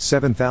number,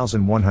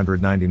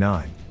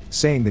 7199,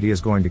 saying that he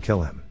is going to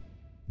kill him.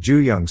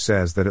 Ju-young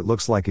says that it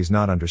looks like he's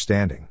not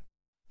understanding.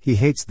 He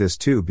hates this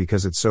too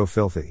because it's so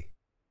filthy.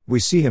 We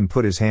see him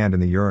put his hand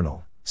in the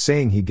urinal,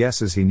 saying he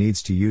guesses he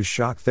needs to use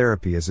shock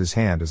therapy as his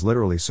hand is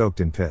literally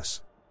soaked in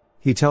piss.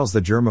 He tells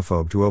the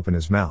germaphobe to open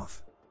his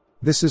mouth.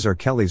 This is R.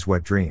 Kelly's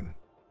wet dream.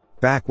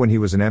 Back when he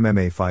was an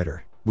MMA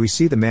fighter, we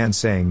see the man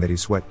saying that he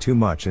sweat too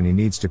much and he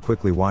needs to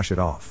quickly wash it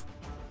off.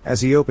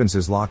 As he opens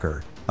his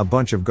locker, a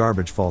bunch of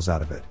garbage falls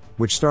out of it,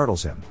 which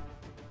startles him.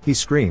 He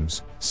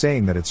screams,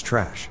 saying that it's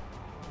trash.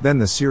 Then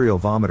the serial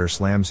vomiter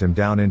slams him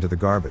down into the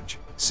garbage,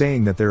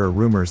 saying that there are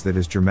rumors that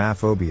his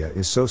germophobia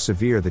is so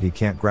severe that he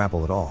can't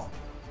grapple at all.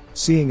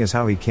 Seeing as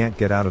how he can't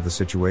get out of the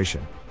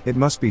situation, it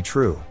must be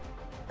true.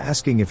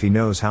 Asking if he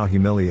knows how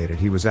humiliated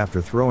he was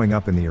after throwing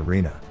up in the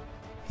arena.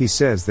 He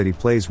says that he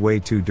plays way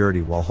too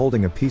dirty while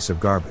holding a piece of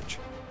garbage.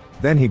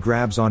 Then he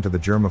grabs onto the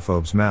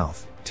germaphobe's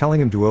mouth, telling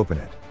him to open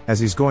it,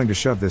 as he's going to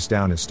shove this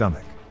down his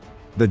stomach.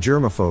 The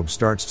germaphobe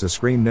starts to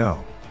scream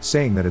no,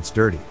 saying that it's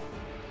dirty.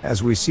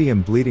 As we see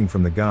him bleeding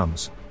from the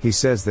gums, he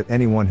says that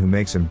anyone who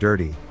makes him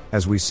dirty,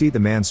 as we see the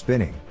man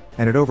spinning,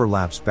 and it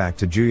overlaps back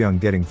to Ju-young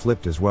getting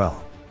flipped as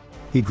well.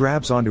 He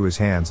grabs onto his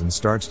hands and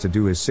starts to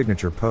do his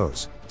signature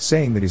pose,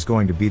 saying that he's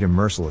going to beat him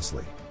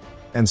mercilessly.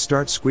 And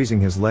starts squeezing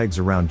his legs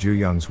around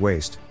Ju-young's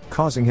waist,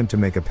 causing him to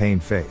make a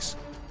pained face.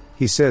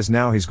 He says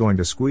now he's going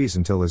to squeeze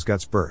until his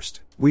guts burst.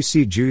 We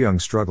see Ju-young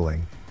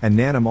struggling, and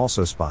Nanam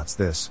also spots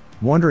this,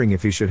 wondering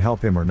if he should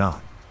help him or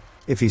not.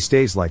 If he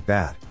stays like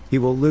that, he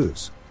will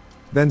lose.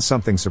 Then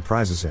something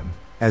surprises him,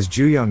 as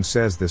Ju-young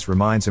says this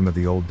reminds him of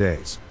the old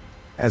days.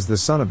 As the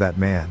son of that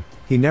man,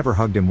 he never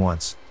hugged him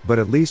once, but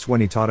at least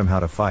when he taught him how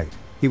to fight,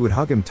 he would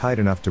hug him tight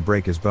enough to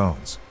break his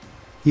bones.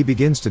 He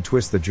begins to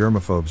twist the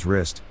germaphobe's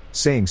wrist,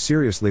 saying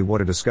seriously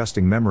what a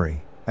disgusting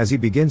memory, as he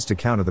begins to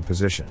counter the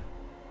position.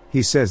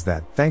 He says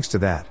that, thanks to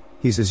that,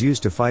 he's as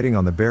used to fighting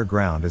on the bare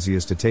ground as he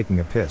is to taking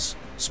a piss,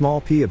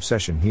 small p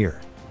obsession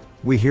here.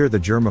 We hear the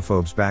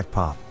germaphobe's back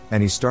pop,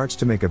 and he starts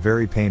to make a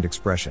very pained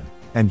expression,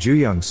 and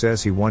Ju-young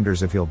says he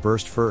wonders if he'll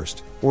burst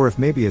first, or if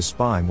maybe his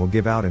spine will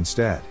give out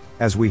instead,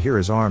 as we hear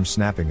his arms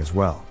snapping as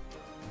well.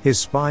 His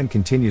spine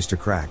continues to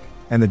crack,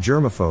 and the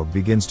germaphobe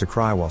begins to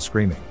cry while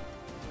screaming.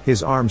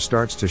 His arm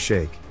starts to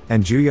shake,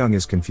 and Ju-young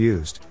is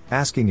confused,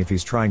 asking if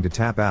he's trying to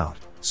tap out,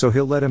 so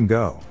he'll let him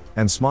go,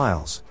 and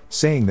smiles,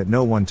 saying that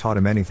no one taught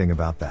him anything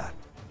about that.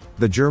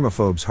 The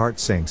germaphobe's heart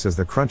sinks as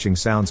the crunching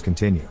sounds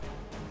continue.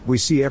 We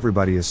see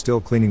everybody is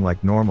still cleaning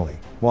like normally,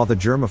 while the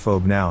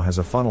germaphobe now has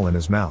a funnel in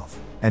his mouth,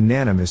 and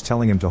Nanam is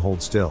telling him to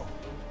hold still.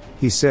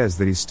 He says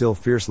that he's still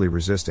fiercely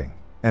resisting,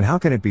 and how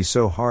can it be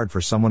so hard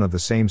for someone of the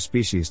same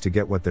species to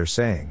get what they're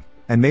saying,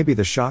 and maybe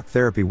the shock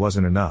therapy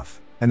wasn't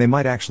enough, and they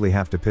might actually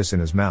have to piss in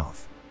his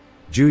mouth.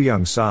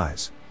 Ju-young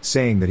sighs,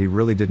 saying that he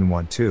really didn't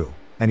want to,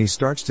 and he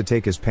starts to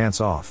take his pants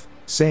off,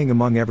 saying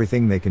among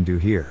everything they can do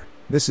here,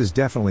 this is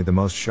definitely the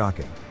most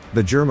shocking.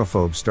 The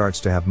germaphobe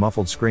starts to have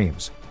muffled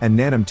screams, and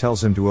Nanam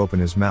tells him to open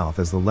his mouth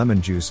as the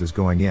lemon juice is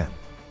going in.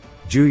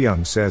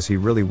 Ju-young says he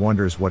really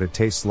wonders what it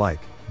tastes like,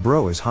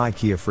 bro is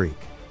high-key a freak.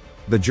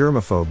 The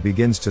germaphobe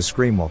begins to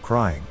scream while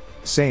crying,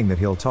 saying that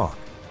he'll talk.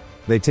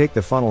 They take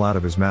the funnel out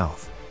of his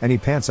mouth, and he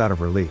pants out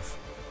of relief.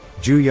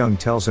 Ju Young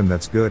tells him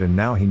that's good and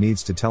now he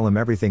needs to tell him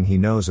everything he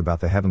knows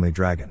about the heavenly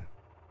dragon.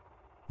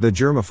 The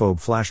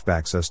germaphobe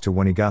flashbacks us to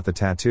when he got the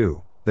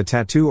tattoo. The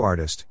tattoo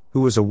artist,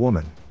 who was a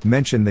woman,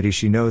 mentioned that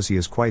she knows he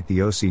is quite the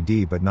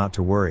OCD but not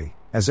to worry,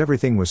 as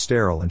everything was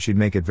sterile and she'd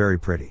make it very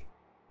pretty.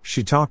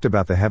 She talked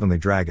about the heavenly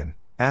dragon,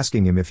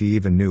 asking him if he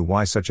even knew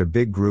why such a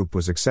big group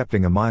was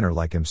accepting a minor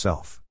like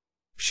himself.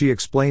 She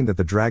explained that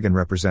the dragon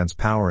represents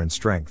power and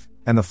strength,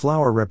 and the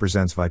flower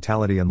represents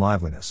vitality and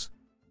liveliness.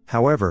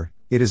 However,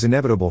 it is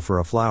inevitable for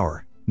a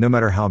flower, no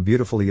matter how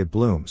beautifully it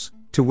blooms,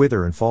 to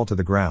wither and fall to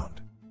the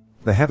ground.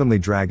 The heavenly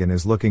dragon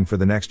is looking for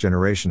the next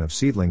generation of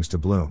seedlings to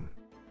bloom.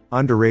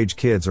 Underage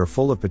kids are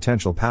full of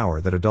potential power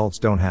that adults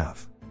don't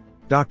have.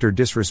 Dr.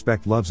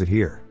 Disrespect loves it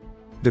here.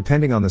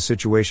 Depending on the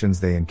situations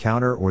they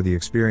encounter or the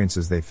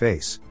experiences they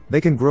face, they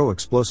can grow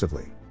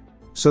explosively.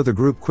 So the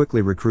group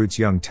quickly recruits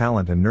young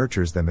talent and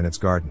nurtures them in its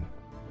garden.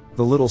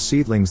 The little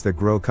seedlings that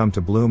grow come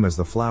to bloom as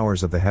the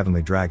flowers of the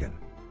heavenly dragon.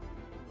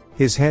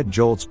 His head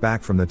jolts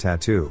back from the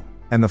tattoo,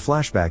 and the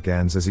flashback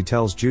ends as he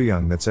tells Ju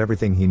Young that's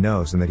everything he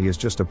knows and that he is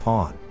just a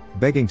pawn,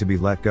 begging to be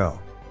let go.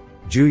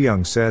 Ju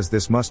Young says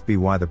this must be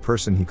why the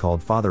person he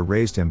called father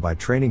raised him by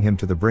training him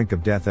to the brink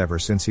of death ever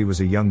since he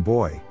was a young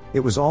boy. It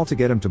was all to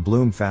get him to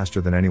bloom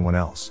faster than anyone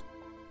else.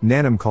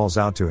 Nanim calls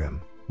out to him,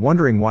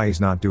 wondering why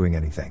he's not doing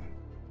anything.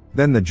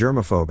 Then the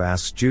germaphobe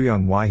asks Ju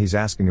Young why he's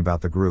asking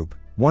about the group,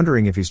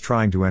 wondering if he's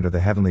trying to enter the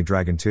heavenly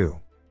dragon too.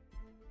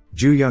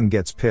 Ju Young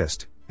gets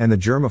pissed, and the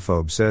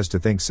germaphobe says to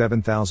think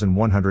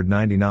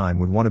 7,199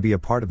 would want to be a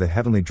part of the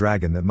heavenly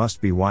dragon. That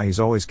must be why he's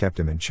always kept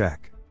him in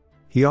check.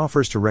 He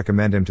offers to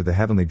recommend him to the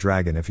heavenly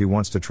dragon if he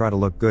wants to try to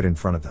look good in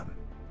front of them.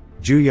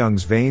 Ju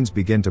Young's veins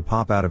begin to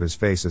pop out of his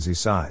face as he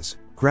sighs,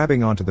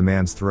 grabbing onto the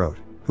man's throat,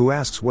 who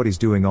asks what he's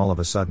doing all of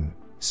a sudden,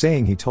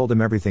 saying he told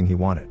him everything he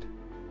wanted.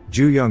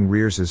 Ju Young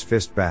rears his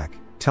fist back,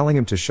 telling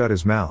him to shut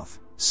his mouth,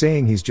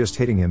 saying he's just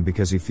hitting him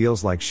because he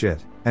feels like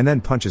shit, and then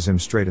punches him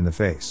straight in the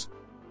face.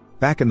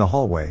 Back in the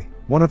hallway,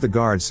 one of the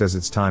guards says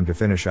it's time to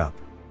finish up.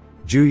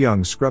 Ju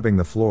Young scrubbing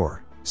the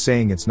floor,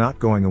 saying it's not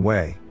going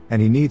away,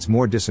 and he needs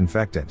more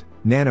disinfectant.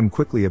 Nanim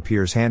quickly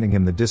appears handing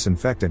him the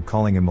disinfectant,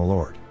 calling him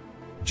Milord.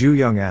 Ju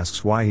Young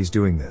asks why he's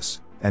doing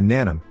this, and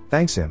Nanim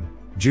thanks him.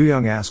 Ju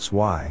Young asks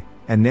why,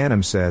 and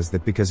Nanim says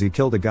that because he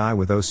killed a guy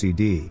with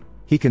OCD,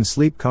 he can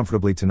sleep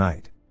comfortably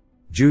tonight.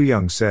 Ju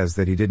Young says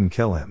that he didn't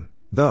kill him,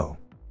 though.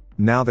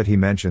 Now that he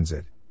mentions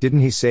it,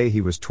 didn't he say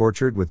he was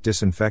tortured with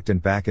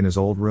disinfectant back in his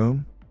old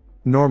room?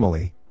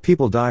 Normally,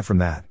 people die from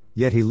that,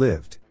 yet he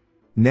lived.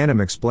 Nanim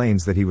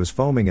explains that he was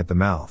foaming at the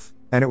mouth,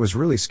 and it was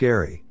really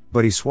scary,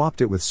 but he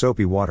swapped it with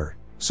soapy water,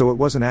 so it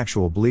wasn't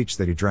actual bleach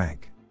that he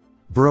drank.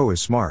 Bro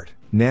is smart.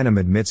 Nanim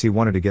admits he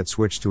wanted to get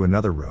switched to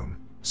another room,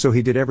 so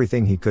he did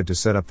everything he could to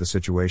set up the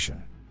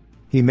situation.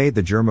 He made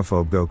the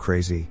germaphobe go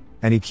crazy,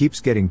 and he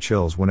keeps getting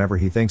chills whenever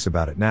he thinks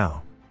about it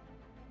now.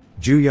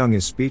 Ju Young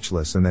is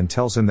speechless and then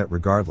tells him that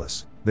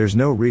regardless, there's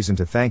no reason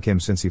to thank him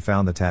since he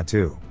found the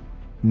tattoo.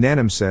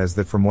 Nanim says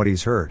that from what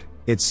he's heard,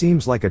 it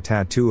seems like a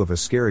tattoo of a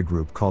scary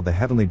group called the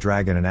Heavenly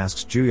Dragon, and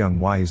asks Ju Young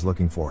why he's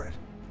looking for it.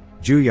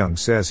 Ju Young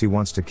says he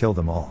wants to kill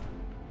them all.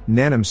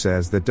 Nanim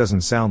says that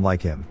doesn't sound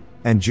like him,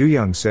 and Ju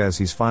Young says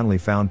he's finally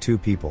found 2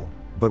 people,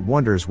 but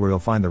wonders where he'll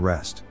find the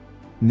rest.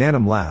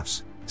 Nanim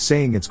laughs,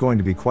 saying it's going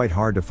to be quite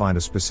hard to find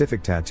a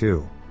specific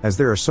tattoo, as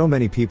there are so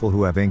many people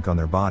who have ink on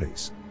their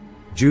bodies.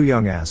 Ju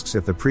Young asks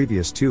if the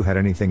previous 2 had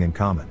anything in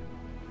common.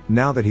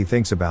 Now that he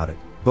thinks about it,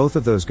 both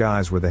of those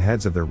guys were the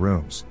heads of their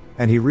rooms,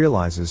 and he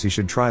realizes he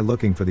should try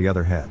looking for the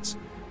other heads.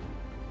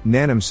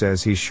 Nanim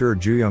says he's sure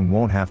Ju Young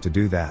won't have to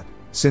do that,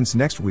 since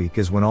next week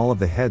is when all of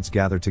the heads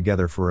gather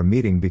together for a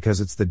meeting because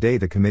it's the day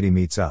the committee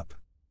meets up.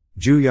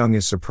 Ju Young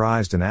is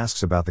surprised and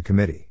asks about the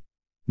committee.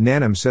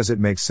 Nanim says it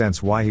makes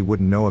sense why he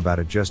wouldn't know about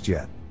it just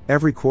yet.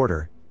 Every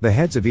quarter, the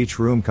heads of each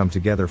room come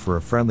together for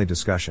a friendly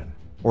discussion,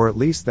 or at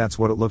least that's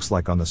what it looks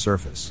like on the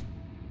surface.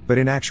 But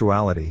in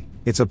actuality,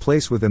 it's a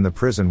place within the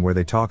prison where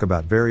they talk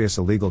about various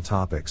illegal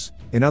topics,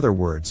 in other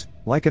words,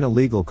 like an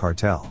illegal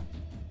cartel.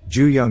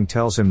 Ju Young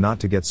tells him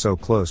not to get so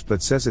close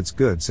but says it's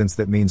good since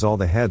that means all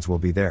the heads will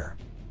be there.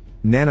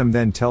 Nanim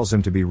then tells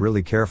him to be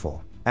really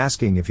careful,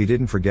 asking if he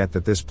didn't forget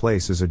that this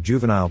place is a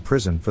juvenile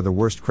prison for the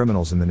worst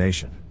criminals in the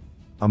nation.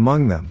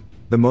 Among them,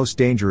 the most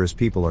dangerous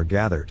people are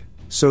gathered,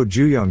 so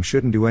Ju Young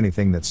shouldn't do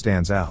anything that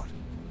stands out.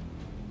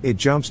 It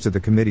jumps to the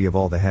committee of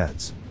all the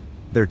heads.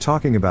 They're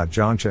talking about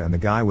Jongcha and the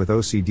guy with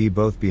OCD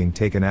both being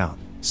taken out,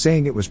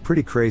 saying it was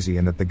pretty crazy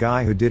and that the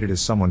guy who did it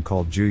is someone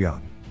called Ju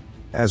Young.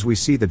 As we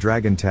see the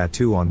dragon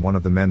tattoo on one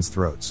of the men's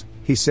throats,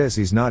 he says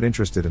he's not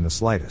interested in the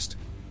slightest.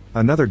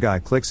 Another guy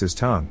clicks his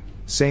tongue,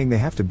 saying they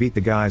have to beat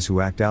the guys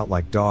who act out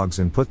like dogs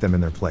and put them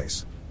in their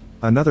place.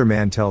 Another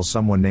man tells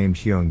someone named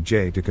Hyung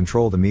Jae to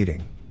control the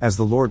meeting, as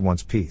the Lord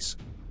wants peace.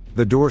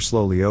 The door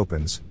slowly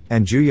opens,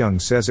 and Ju Young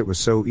says it was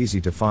so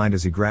easy to find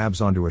as he grabs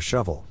onto a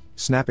shovel,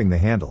 snapping the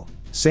handle,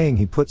 saying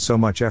he put so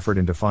much effort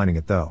into finding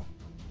it though.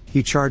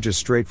 He charges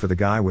straight for the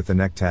guy with the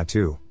neck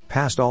tattoo,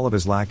 past all of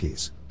his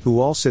lackeys, who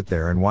all sit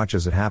there and watch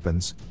as it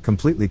happens,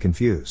 completely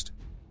confused.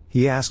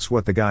 He asks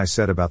what the guy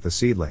said about the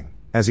seedling,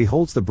 as he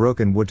holds the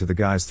broken wood to the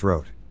guy's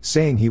throat,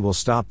 saying he will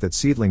stop that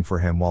seedling for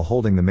him while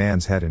holding the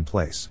man's head in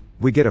place.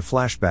 We get a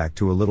flashback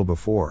to a little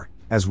before,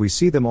 as we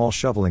see them all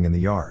shoveling in the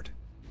yard.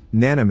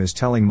 Nanim is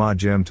telling Ma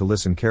Jim to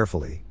listen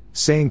carefully,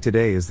 saying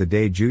today is the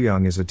day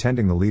Ju-young is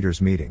attending the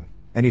leaders' meeting,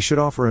 and he should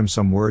offer him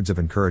some words of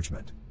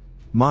encouragement.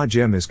 Ma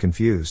Jim is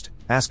confused,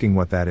 asking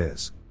what that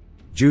is.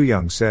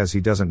 Ju-young says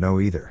he doesn't know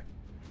either.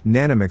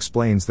 Nanim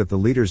explains that the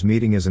leaders'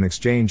 meeting is an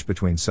exchange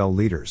between cell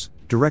leaders,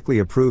 directly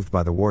approved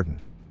by the warden.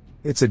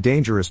 It's a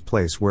dangerous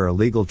place where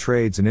illegal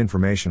trades and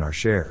information are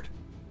shared.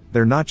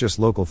 They're not just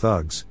local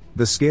thugs,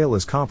 the scale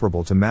is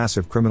comparable to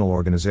massive criminal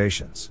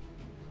organizations.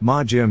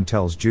 Ma Jim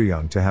tells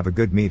Ju-young to have a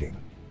good meeting.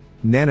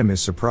 Nanim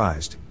is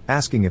surprised,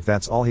 asking if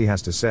that's all he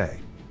has to say.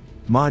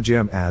 Ma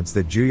Jim adds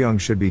that Ju-young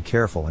should be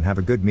careful and have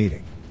a good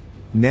meeting.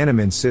 Nanim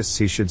insists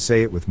he should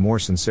say it with more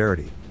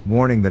sincerity,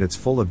 warning that it's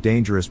full of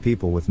dangerous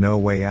people with no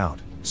way out,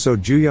 so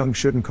Ju-young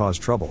shouldn't cause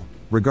trouble,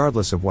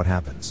 regardless of what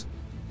happens.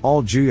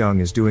 All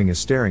Ju-young is doing is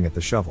staring at the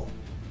shovel.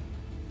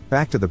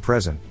 Back to the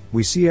present,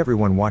 we see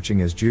everyone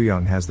watching as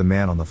Ju-young has the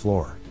man on the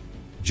floor.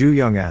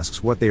 Ju-young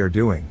asks what they are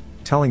doing,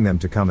 telling them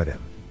to come at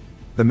him.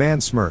 The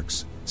man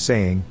smirks,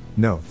 saying,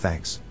 "No,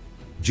 thanks."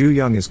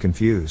 Ju-young is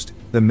confused.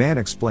 The man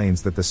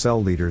explains that the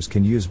cell leaders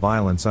can use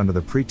violence under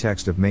the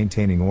pretext of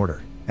maintaining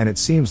order, and it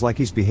seems like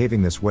he's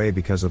behaving this way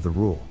because of the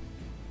rule.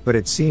 But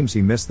it seems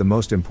he missed the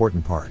most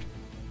important part.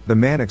 The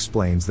man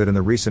explains that in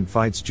the recent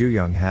fights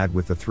Ju-young had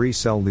with the 3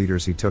 cell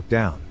leaders he took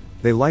down,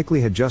 they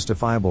likely had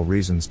justifiable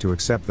reasons to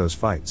accept those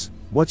fights,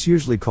 what's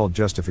usually called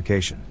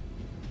justification.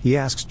 He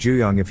asks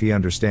Ju-young if he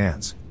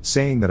understands,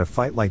 saying that a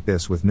fight like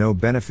this with no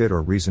benefit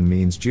or reason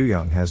means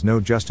Ju-young has no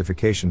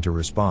justification to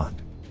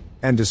respond.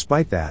 And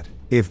despite that,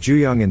 if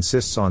Ju-young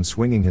insists on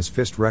swinging his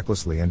fist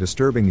recklessly and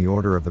disturbing the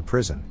order of the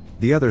prison,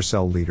 the other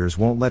cell leaders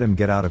won't let him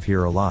get out of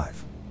here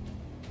alive.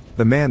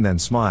 The man then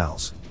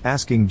smiles,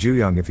 asking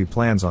Ju-young if he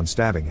plans on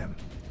stabbing him.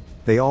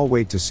 They all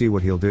wait to see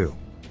what he'll do.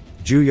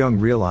 Ju-young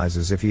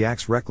realizes if he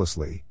acts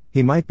recklessly,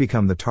 he might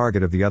become the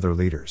target of the other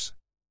leaders.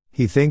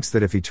 He thinks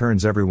that if he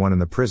turns everyone in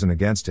the prison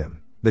against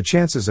him, the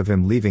chances of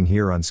him leaving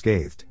here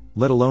unscathed,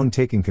 let alone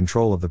taking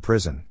control of the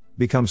prison,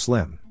 become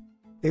slim.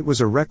 It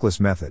was a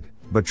reckless method,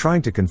 but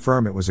trying to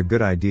confirm it was a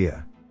good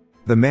idea.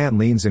 The man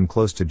leans in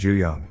close to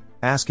Ju-young,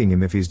 asking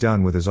him if he's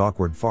done with his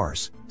awkward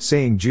farce,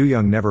 saying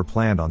Ju-young never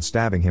planned on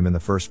stabbing him in the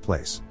first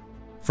place.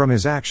 From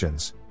his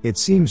actions, it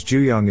seems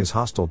Ju-young is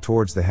hostile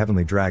towards the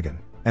heavenly dragon,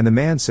 and the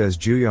man says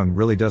Ju-young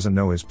really doesn't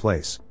know his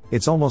place.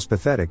 It's almost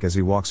pathetic as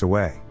he walks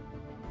away.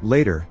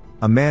 Later,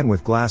 a man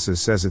with glasses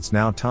says it's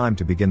now time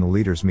to begin the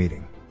leaders'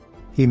 meeting.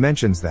 He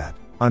mentions that,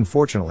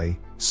 unfortunately,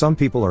 some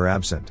people are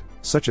absent,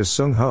 such as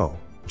Sung-ho,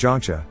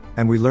 Jongcha,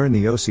 and we learn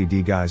the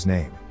OCD guy's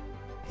name.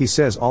 He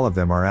says all of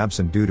them are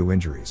absent due to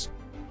injuries.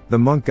 The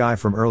monk guy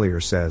from earlier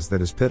says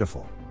that is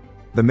pitiful.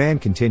 The man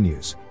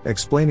continues,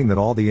 explaining that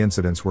all the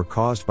incidents were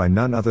caused by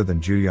none other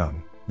than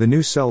Ju-young, the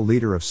new cell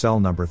leader of cell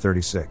number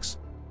 36.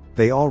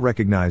 They all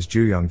recognize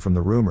Ju-young from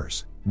the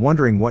rumors,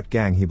 wondering what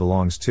gang he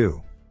belongs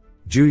to.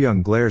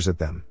 Ju-young glares at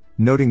them,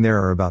 noting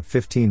there are about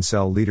 15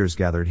 cell leaders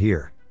gathered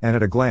here, and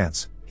at a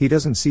glance, he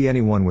doesn't see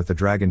anyone with the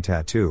dragon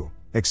tattoo,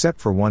 except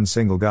for one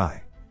single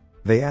guy.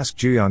 They ask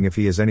Ju-young if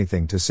he has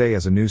anything to say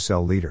as a new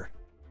cell leader.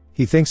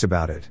 He thinks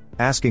about it,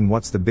 asking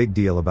what's the big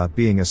deal about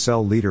being a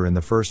cell leader in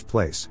the first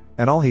place,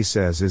 and all he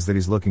says is that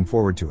he's looking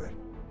forward to it.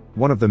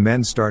 One of the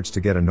men starts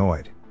to get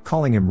annoyed,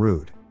 calling him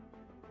rude.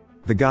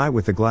 The guy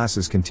with the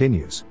glasses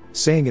continues,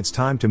 saying it's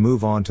time to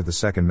move on to the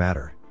second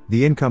matter,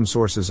 the income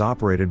sources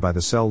operated by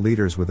the cell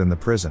leaders within the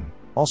prison,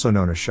 also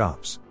known as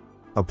shops.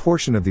 A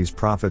portion of these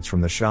profits from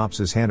the shops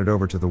is handed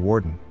over to the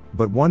warden,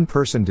 but one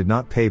person did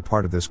not pay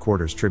part of this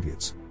quarter's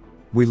tributes.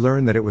 We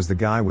learn that it was the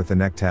guy with the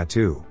neck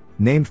tattoo,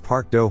 named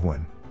Park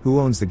Do-hwan, who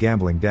owns the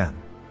gambling den.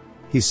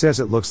 He says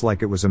it looks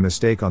like it was a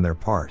mistake on their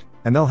part,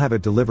 and they'll have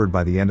it delivered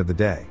by the end of the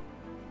day.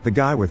 The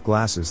guy with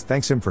glasses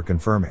thanks him for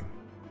confirming.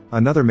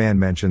 Another man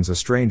mentions a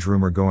strange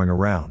rumor going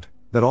around,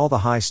 that all the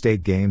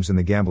high-stake games in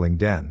the gambling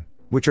den,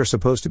 which are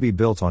supposed to be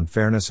built on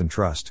fairness and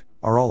trust,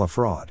 are all a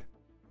fraud.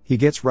 He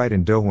gets right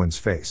in Do-hwan's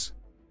face.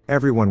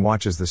 Everyone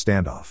watches the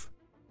standoff.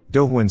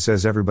 Do-hwan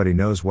says everybody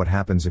knows what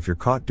happens if you're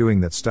caught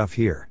doing that stuff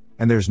here,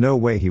 and there's no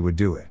way he would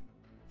do it.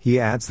 He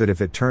adds that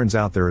if it turns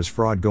out there is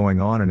fraud going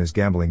on in his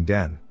gambling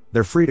den,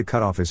 they're free to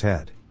cut off his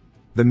head.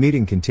 The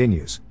meeting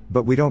continues,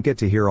 but we don't get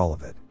to hear all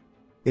of it.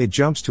 It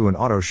jumps to an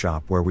auto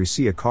shop where we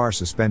see a car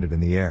suspended in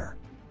the air.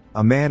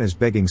 A man is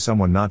begging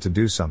someone not to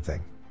do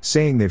something,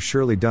 saying they've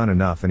surely done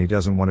enough and he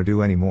doesn't want to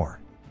do any more.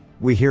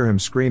 We hear him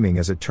screaming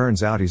as it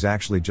turns out he's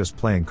actually just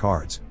playing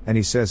cards, and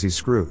he says he's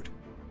screwed.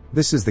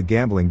 This is the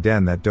gambling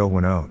den that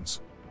Do-hwan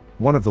owns.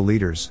 One of the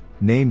leaders,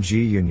 named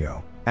Ji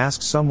Yunyo,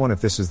 asks someone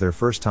if this is their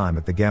first time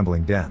at the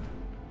gambling den.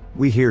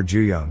 We hear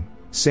Ju-young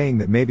saying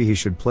that maybe he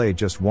should play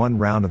just one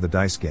round of the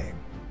dice game.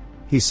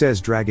 He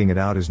says dragging it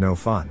out is no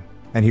fun,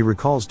 and he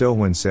recalls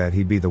Do-hwan said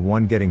he'd be the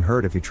one getting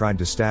hurt if he tried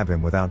to stab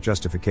him without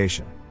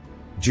justification.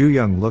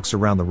 Ju-young looks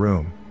around the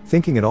room,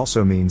 thinking it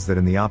also means that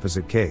in the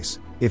opposite case,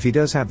 If he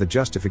does have the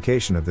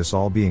justification of this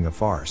all being a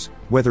farce,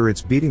 whether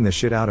it's beating the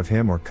shit out of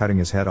him or cutting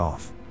his head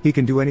off, he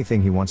can do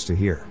anything he wants to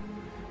hear.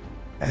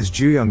 As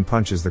Ju-young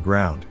punches the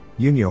ground,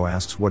 Yunyo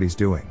asks what he's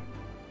doing.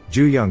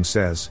 Ju-young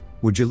says,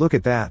 "Would you look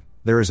at that,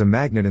 there is a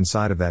magnet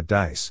inside of that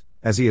dice,"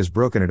 as he has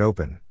broken it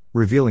open,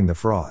 revealing the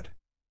fraud.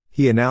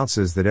 He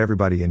announces that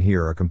everybody in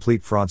here are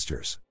complete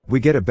fraudsters. We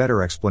get a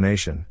better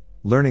explanation,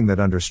 learning that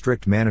under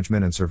strict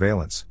management and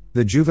surveillance,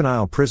 the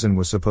juvenile prison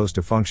was supposed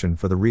to function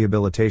for the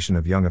rehabilitation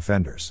of young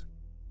offenders.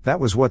 That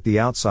was what the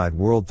outside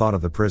world thought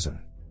of the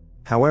prison.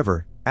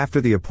 However, after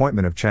the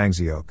appointment of Chang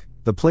Ziok,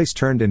 the place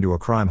turned into a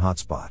crime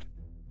hotspot.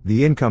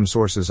 The income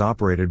sources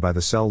operated by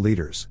the cell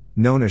leaders,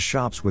 known as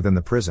shops within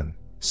the prison,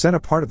 sent a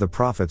part of the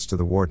profits to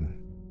the warden.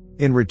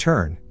 In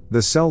return,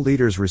 the cell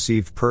leaders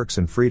received perks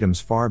and freedoms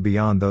far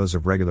beyond those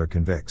of regular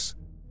convicts.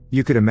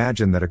 You could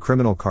imagine that a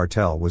criminal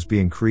cartel was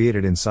being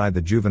created inside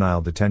the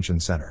juvenile detention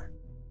center.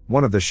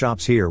 One of the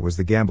shops here was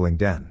the gambling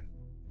den.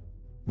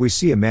 We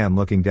see a man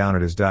looking down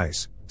at his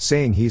dice,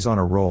 saying he's on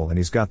a roll and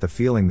he's got the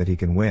feeling that he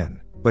can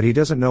win, but he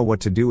doesn't know what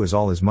to do as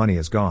all his money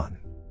is gone.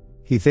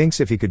 He thinks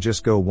if he could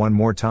just go one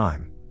more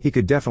time, he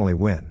could definitely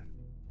win.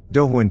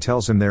 Do-hwan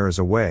tells him there is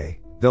a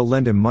way, they'll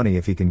lend him money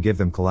if he can give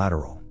them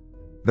collateral.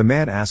 The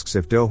man asks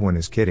if Do-hwan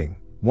is kidding,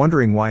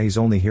 wondering why he's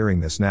only hearing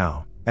this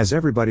now, as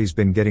everybody's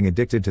been getting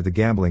addicted to the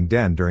gambling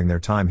den during their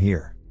time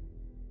here.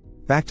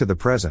 Back to the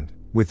present,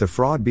 with the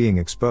fraud being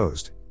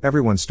exposed,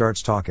 everyone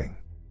starts talking.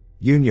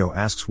 Yunyo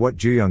asks what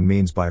Ju-young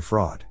means by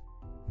fraud.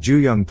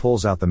 Ju-young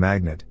pulls out the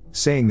magnet,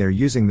 saying they're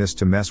using this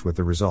to mess with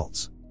the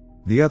results.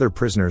 The other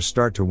prisoners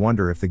start to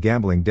wonder if the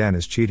gambling den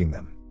is cheating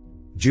them.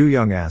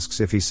 Ju-young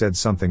asks if he said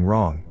something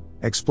wrong,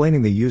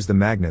 explaining they used the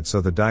magnet so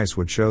the dice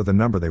would show the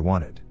number they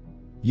wanted.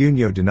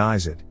 Yunyo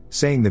denies it,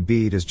 saying the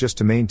bead is just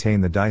to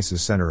maintain the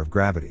dice's center of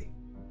gravity.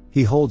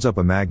 He holds up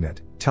a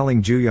magnet,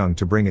 telling Ju-young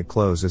to bring it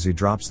close as he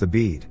drops the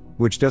bead,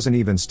 which doesn't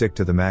even stick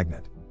to the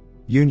magnet.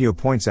 Yunyo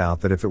points out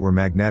that if it were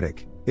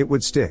magnetic, it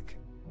would stick.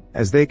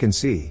 As they can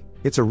see,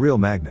 it's a real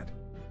magnet.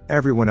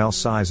 Everyone else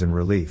sighs in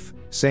relief,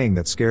 saying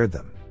that scared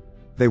them.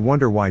 They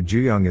wonder why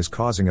Ju-young is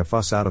causing a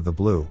fuss out of the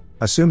blue,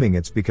 assuming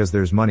it's because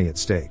there's money at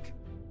stake.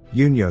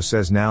 Yunyo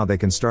says now they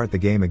can start the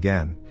game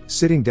again,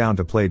 sitting down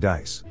to play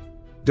dice.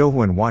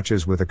 Do-hwan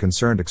watches with a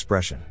concerned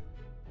expression.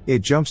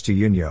 It jumps to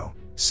Yunyo,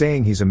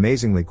 saying he's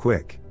amazingly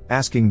quick,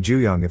 asking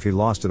Ju-young if he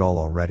lost it all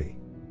already.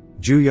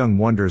 Ju-young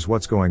wonders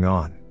what's going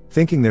on,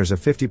 thinking there's a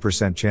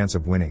 50% chance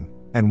of winning,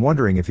 and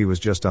wondering if he was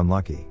just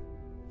unlucky.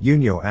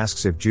 Yunyo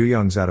asks if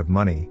Ju-young's out of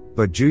money,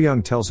 but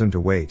Ju-young tells him to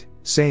wait,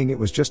 saying it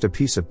was just a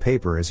piece of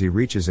paper as he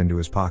reaches into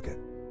his pocket.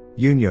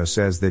 Yunyo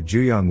says that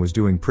Ju-young was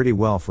doing pretty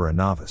well for a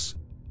novice.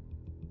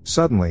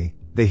 Suddenly,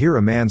 they hear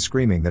a man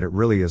screaming that it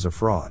really is a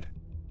fraud.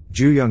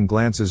 Ju-young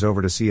glances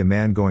over to see a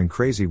man going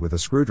crazy with a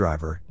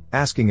screwdriver,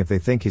 asking if they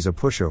think he's a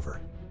pushover.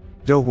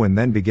 Do-hwan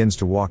then begins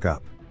to walk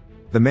up.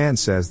 The man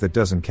says that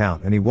doesn't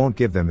count and he won't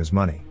give them his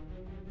money.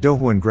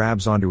 Do-hwan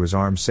grabs onto his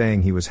arm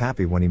saying he was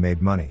happy when he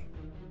made money.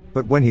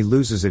 But when he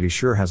loses it he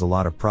sure has a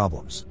lot of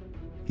problems.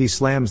 He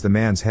slams the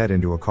man's head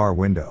into a car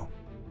window,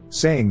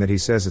 saying that he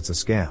says it's a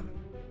scam,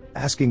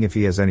 asking if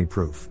he has any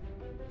proof.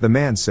 The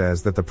man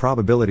says that the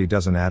probability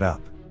doesn't add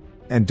up.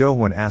 And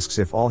Do-hwan asks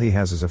if all he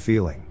has is a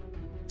feeling,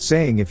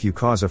 saying if you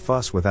cause a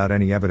fuss without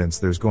any evidence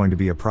there's going to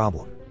be a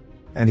problem.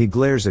 And he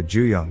glares at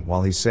Ju-young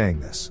while he's saying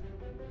this,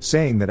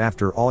 saying that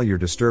after all you're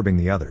disturbing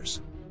the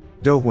others.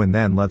 Do-hwan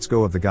then lets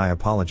go of the guy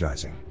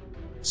apologizing,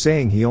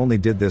 saying he only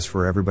did this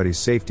for everybody's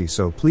safety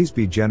so please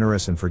be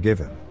generous and forgive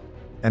him.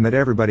 And that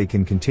everybody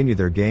can continue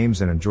their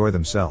games and enjoy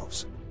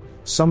themselves.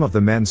 Some of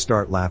the men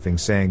start laughing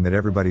saying that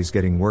everybody's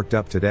getting worked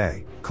up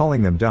today,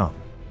 calling them dumb,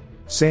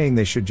 saying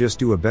they should just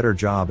do a better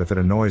job if it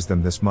annoys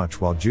them this much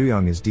while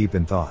Ju-young is deep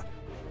in thought.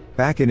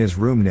 Back in his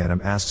room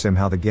Nanam asks him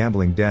how the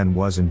gambling den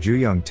was and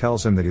Ju-young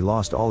tells him that he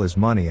lost all his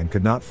money and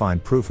could not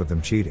find proof of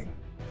them cheating,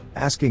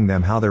 asking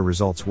them how their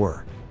results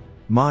were.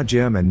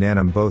 Ma-jim and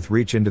Nanam both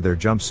reach into their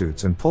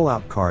jumpsuits and pull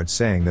out cards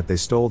saying that they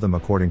stole them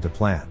according to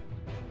plan.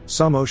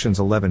 Some Ocean's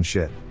 11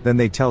 shit, then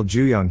they tell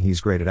Ju-young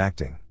he's great at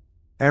acting.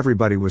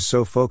 Everybody was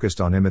so focused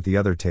on him at the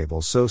other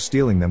table so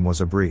stealing them was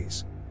a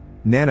breeze.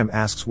 Nanam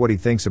asks what he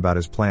thinks about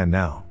his plan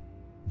now.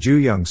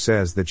 Ju-young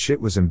says that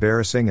shit was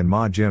embarrassing and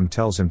Ma-jim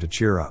tells him to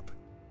cheer up.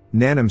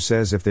 Nanam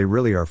says if they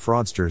really are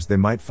fraudsters they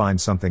might find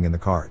something in the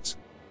cards.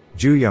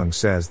 Ju-young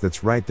says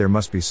that's right there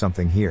must be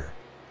something here.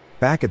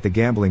 Back at the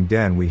gambling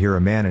den we hear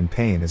a man in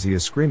pain as he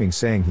is screaming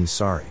saying he's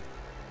sorry.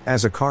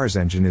 As a car's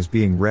engine is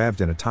being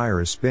revved and a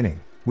tire is spinning,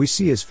 we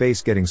see his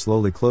face getting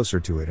slowly closer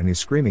to it and he's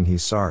screaming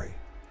he's sorry.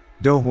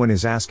 Do-hwan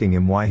is asking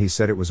him why he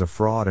said it was a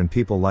fraud and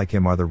people like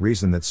him are the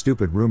reason that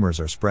stupid rumors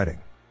are spreading.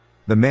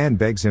 The man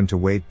begs him to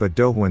wait but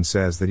Do-hwan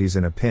says that he's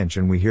in a pinch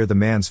and we hear the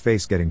man's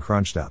face getting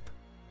crunched up.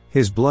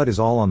 His blood is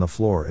all on the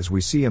floor as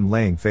we see him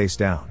laying face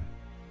down.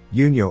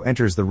 Yunyo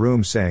enters the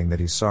room saying that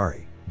he's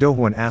sorry.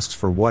 Do-hwan asks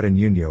for what and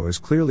Yunyo is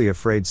clearly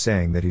afraid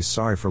saying that he's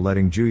sorry for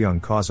letting Ju-young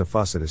cause a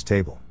fuss at his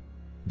table.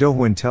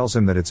 Do-hwan tells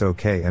him that it's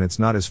okay and it's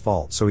not his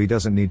fault so he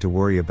doesn't need to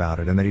worry about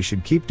it and that he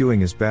should keep doing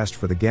his best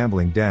for the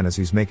gambling den as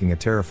he's making a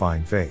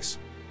terrifying face.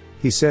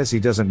 He says he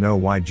doesn't know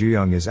why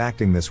Ju-young is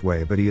acting this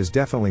way, but he is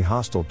definitely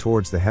hostile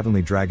towards the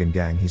Heavenly Dragon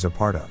gang he's a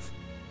part of.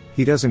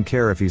 He doesn't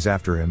care if he's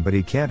after him, but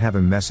he can't have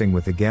him messing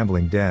with the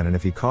gambling den, and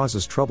if he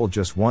causes trouble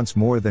just once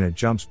more then it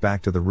jumps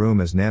back to the room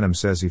as Nanam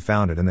says he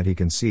found it and that he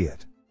can see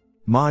it.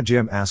 Ma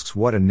Jim asks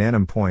what, and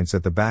Nanam points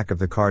at the back of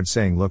the card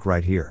saying look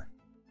right here.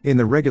 In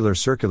the regular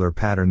circular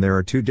pattern there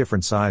are 2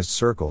 different sized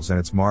circles and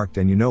it's marked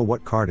and you know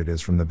what card it is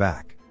from the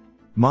back.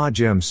 Ma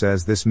Jim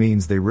says this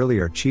means they really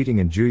are cheating,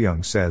 and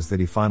Ju-young says that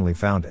he finally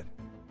found it.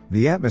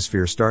 The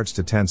atmosphere starts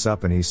to tense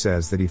up and he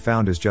says that he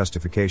found his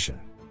justification.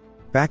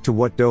 Back to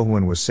what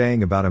Do-hwan was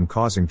saying about him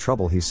causing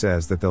trouble, he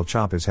says that they'll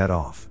chop his head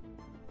off.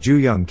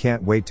 Ju-young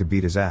can't wait to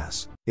beat his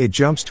ass. It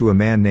jumps to a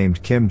man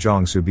named Kim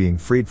Jong-soo being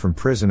freed from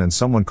prison, and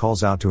someone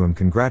calls out to him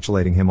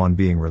congratulating him on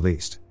being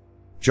released.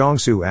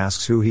 Jong-soo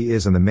asks who he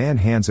is and the man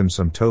hands him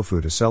some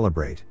tofu to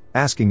celebrate,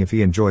 asking if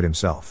he enjoyed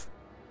himself.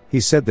 He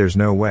said there's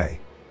no way.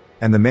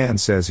 And the man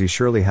says he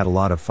surely had a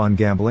lot of fun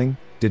gambling,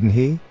 didn't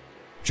he?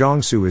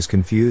 Jong-soo is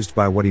confused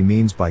by what he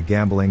means by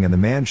gambling, and the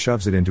man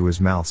shoves it into his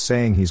mouth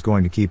saying he's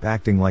going to keep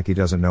acting like he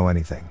doesn't know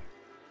anything.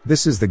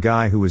 This is the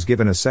guy who was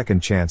given a second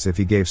chance if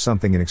he gave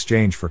something in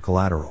exchange for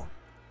collateral.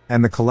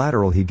 And the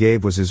collateral he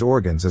gave was his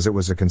organs, as it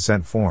was a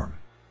consent form.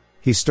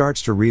 He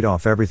starts to read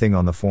off everything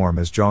on the form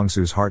as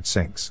Jong-soo's heart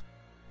sinks.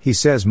 He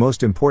says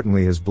most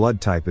importantly his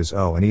blood type is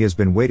O, and he has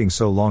been waiting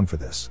so long for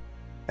this.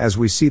 As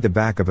we see the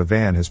back of a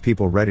van has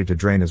people ready to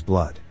drain his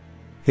blood.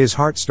 His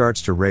heart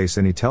starts to race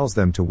and he tells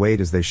them to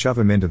wait as they shove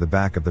him into the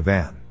back of the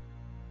van.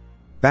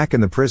 Back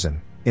in the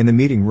prison, in the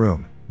meeting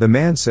room, the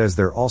man says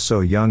they're all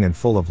so young and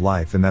full of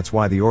life and that's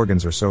why the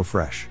organs are so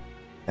fresh.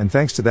 And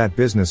thanks to that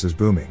business is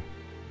booming.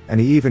 And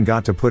he even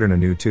got to put in a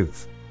new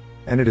tooth.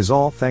 And it is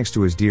all thanks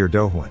to his dear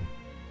Do-hwan.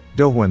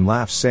 Do-hwan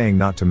laughs saying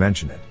not to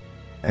mention it.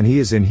 And he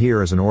is in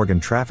here as an organ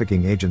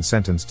trafficking agent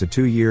sentenced to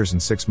 2 years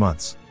and 6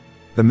 months.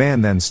 The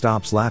man then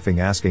stops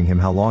laughing, asking him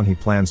how long he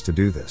plans to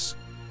do this.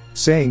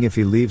 Saying if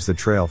he leaves the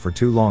trail for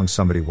too long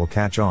somebody will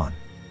catch on.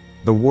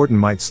 The warden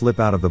might slip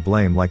out of the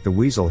blame like the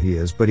weasel he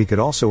is, but he could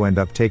also end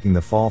up taking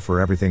the fall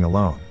for everything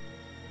alone.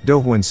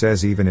 Do-hwan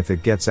says even if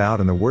it gets out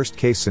and the worst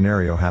case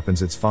scenario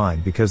happens it's fine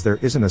because there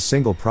isn't a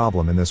single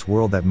problem in this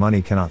world that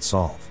money cannot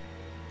solve.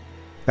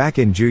 Back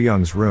in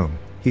Ju-young's room,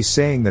 he's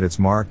saying that it's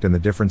marked and the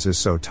difference is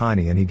so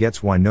tiny and he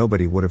gets why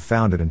nobody would have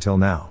found it until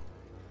now.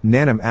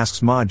 Nanam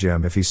asks Ma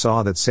Jim if he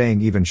saw that,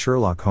 saying even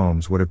Sherlock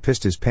Holmes would have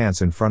pissed his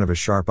pants in front of his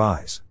sharp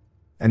eyes.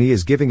 And he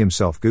is giving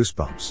himself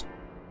goosebumps.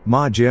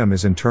 Ma Jim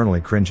is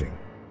internally cringing.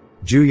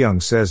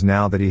 Ju-young says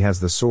now that he has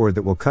the sword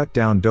that will cut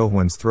down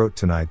Do-hwan's throat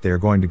tonight they are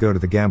going to go to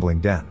the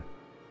gambling den.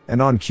 And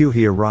on cue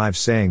he arrives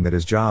saying that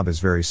his job is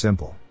very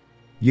simple.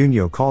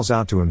 Yoonyo calls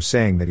out to him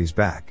saying that he's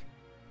back.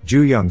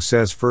 Ju-young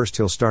says first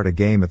he'll start a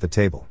game at the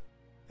table.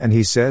 And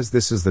he says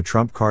this is the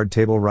trump card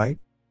table, right?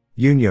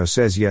 Yoonyo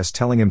says yes,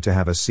 telling him to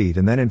have a seat,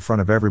 and then in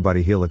front of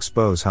everybody he'll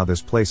expose how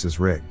this place is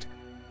rigged.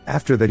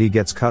 After that he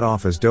gets cut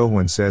off as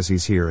Do-hwan says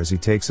he's here as he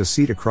takes a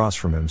seat across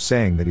from him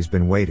saying that he's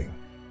been waiting.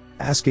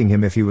 Asking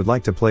him if he would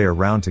like to play a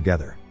round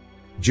together.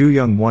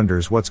 Ju-young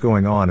wonders what's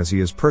going on as he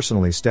is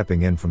personally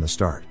stepping in from the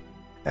start.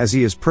 And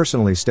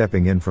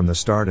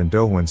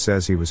Do-hwan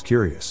says he was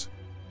curious.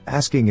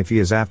 Asking if he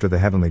is after the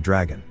Heavenly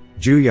Dragon.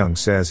 Ju-young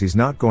says he's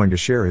not going to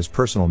share his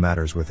personal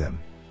matters with him.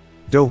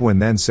 Do-hwan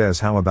then says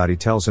how about he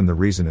tells him the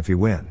reason if he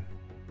win.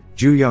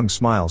 Ju-young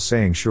smiles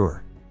saying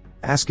sure.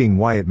 Asking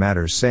why it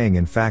matters, saying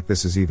in fact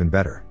this is even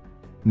better.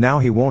 Now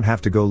he won't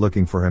have to go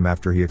looking for him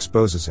after he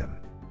exposes him.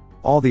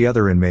 All the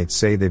other inmates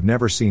say they've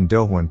never seen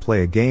Do-hwan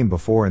play a game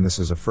before and this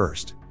is a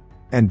first.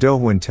 And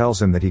Do-hwan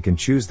tells him that he can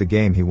choose the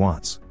game he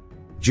wants.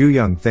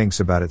 Ju-young thinks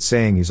about it,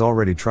 saying he's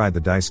already tried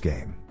the dice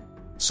game.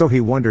 So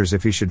he wonders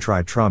if he should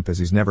try trump as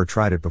he's never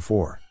tried it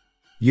before.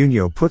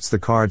 Yoonyo puts the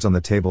cards on the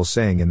table,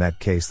 saying in that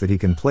case that he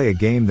can play a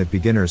game that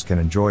beginners can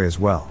enjoy as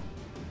well.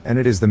 And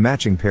it is the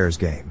matching pairs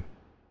game.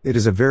 It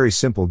is a very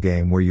simple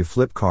game where you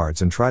flip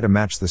cards and try to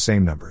match the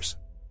same numbers.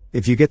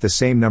 If you get the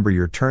same number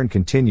your turn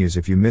continues,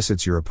 if you miss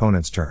it's your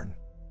opponent's turn.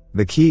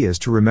 The key is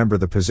to remember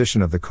the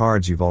position of the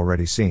cards you've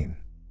already seen.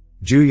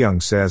 Ju-young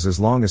says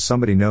as long as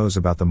somebody knows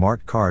about the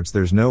marked cards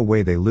there's no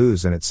way they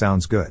lose, and it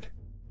sounds good.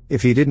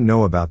 If he didn't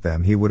know about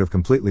them he would have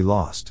completely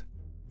lost.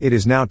 It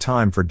is now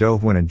time for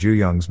Do-hwan and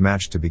Ju-young's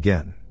match to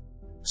begin.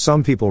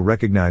 Some people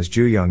recognize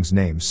Ju-young's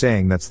name,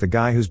 saying that's the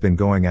guy who's been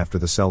going after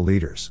the cell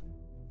leaders.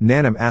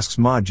 Nanam asks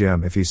Ma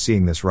Jim if he's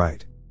seeing this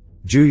right.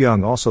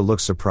 Ju-young also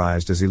looks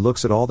surprised as he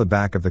looks at all the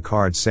back of the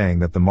cards, saying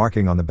that the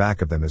marking on the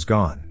back of them is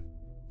gone.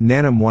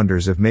 Nanam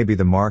wonders if maybe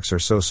the marks are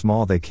so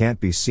small they can't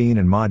be seen,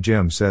 and Ma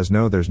Jim says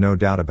no, there's no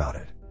doubt about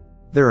it.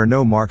 There are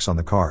no marks on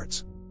the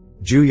cards.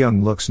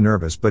 Ju-young looks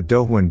nervous, but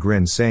Do-hwan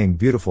grins, saying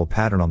beautiful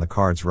pattern on the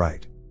cards,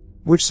 right?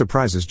 Which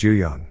surprises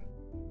Ju-young.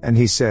 And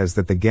he says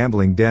that the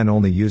gambling den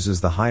only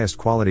uses the highest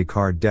quality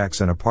card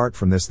decks, and apart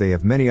from this they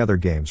have many other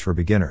games for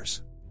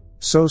beginners.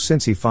 So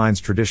since he finds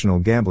traditional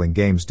gambling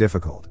games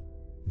difficult,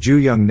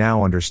 Ju-young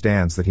now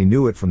understands that he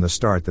knew it from the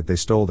start that they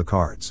stole the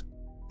cards.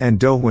 And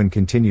Do-hwan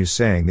continues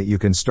saying that you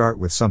can start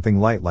with something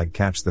light like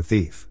catch the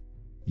thief.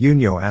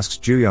 Yoonyo asks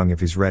Ju-young if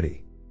he's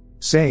ready.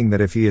 saying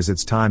that if he is,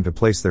 it's time to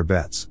place their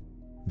bets.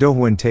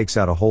 Do-hwan takes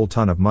out a whole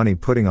ton of money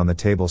putting on the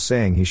table,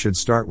 saying he should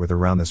start with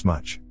around this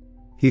much.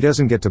 He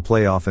doesn't get to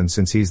play often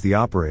since he's the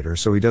operator,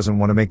 so he doesn't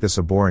want to make this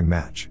a boring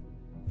match.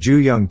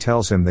 Ju-young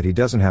tells him that he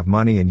doesn't have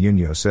money, and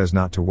Yoonyo says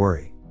not to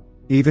worry.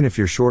 Even if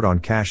you're short on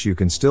cash, you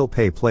can still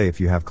play if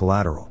you have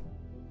collateral.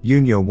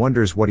 Yoonyo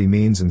wonders what he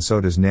means, and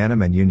so does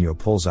Nanam, and Yoonyo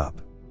pulls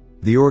up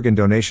the organ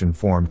donation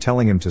form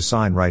telling him to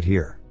sign right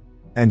here.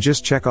 And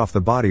just check off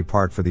the body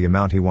part for the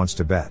amount he wants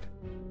to bet.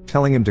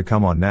 Telling him to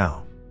come on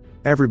now.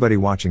 Everybody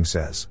watching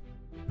says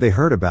they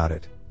heard about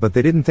it, but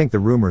they didn't think the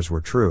rumors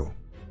were true.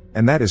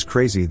 And that is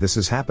crazy, this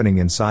is happening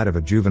inside of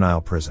a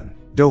juvenile prison.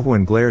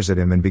 Do-hwan glares at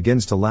him and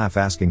begins to laugh,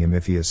 asking him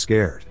if he is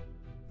scared.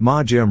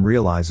 Ma-jim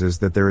realizes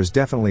that there is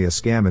definitely a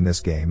scam in this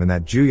game and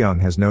that Ju-young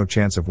has no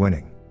chance of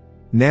winning.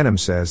 Nanam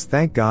says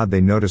thank God they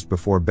noticed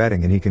before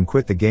betting and he can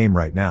quit the game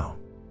right now.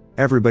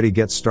 Everybody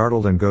gets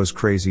startled and goes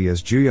crazy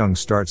as Ju-young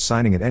starts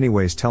signing it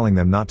anyways, telling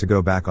them not to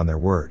go back on their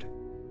word.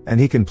 And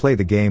he can play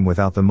the game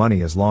without the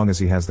money as long as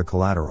he has the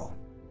collateral.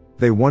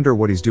 They wonder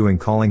what he's doing,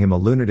 calling him a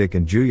lunatic,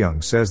 and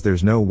Ju-young says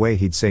there's no way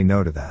he'd say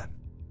no to that.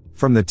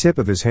 From the tip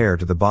of his hair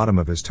to the bottom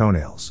of his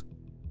toenails.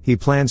 He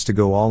plans to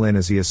go all in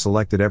as he has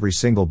selected every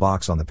single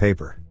box on the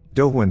paper.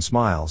 Do-hwan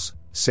smiles,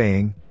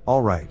 saying,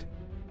 alright.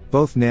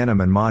 Both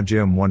Nanam and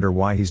Ma-jim wonder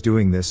why he's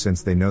doing this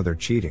since they know they're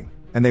cheating,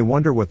 and they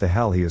wonder what the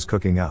hell he is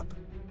cooking up.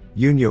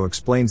 Yoonyo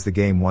explains the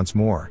game once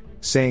more,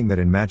 saying that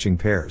in matching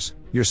pairs,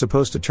 you're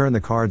supposed to turn the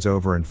cards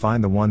over and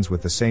find the ones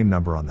with the same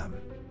number on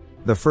them.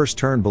 The first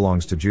turn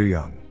belongs to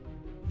Ju-young.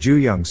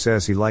 Ju-young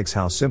says he likes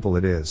how simple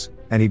it is,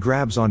 and he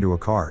grabs onto a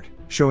card,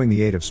 showing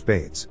the 8 of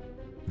spades.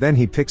 Then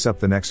he picks up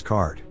the next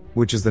card,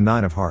 which is the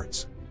 9 of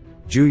hearts.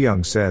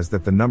 Ju-young says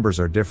that the numbers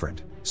are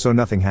different, so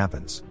nothing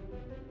happens.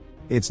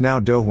 It's now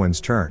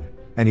Do-hwan's turn,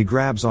 and he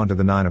grabs onto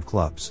the 9 of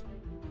clubs.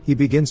 He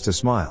begins to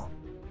smile,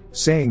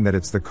 saying that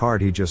it's the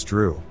card he just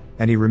drew,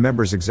 and he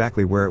remembers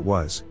exactly where it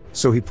was,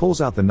 so he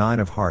pulls out the 9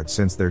 of hearts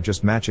since they're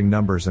just matching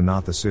numbers and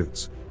not the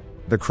suits.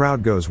 The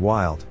crowd goes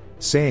wild,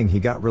 saying he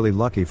got really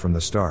lucky from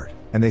the start,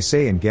 and they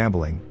say in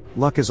gambling,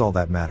 luck is all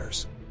that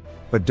matters.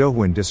 But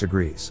Do-hwan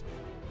disagrees.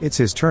 It's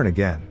his turn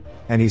again,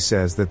 and he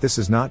says that this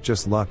is not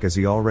just luck as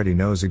he already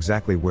knows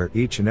exactly where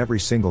each and every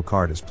single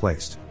card is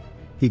placed.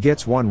 He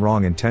gets one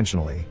wrong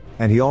intentionally,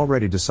 and he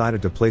already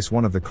decided to place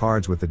one of the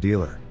cards with the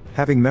dealer,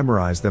 having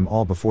memorized them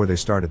all before they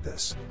started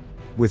this.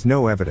 With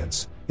no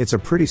evidence, it's a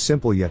pretty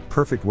simple yet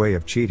perfect way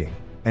of cheating,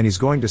 and he's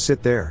going to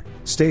sit there,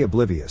 stay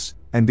oblivious,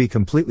 and be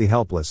completely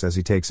helpless as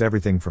he takes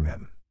everything from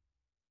him.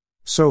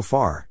 So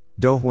far,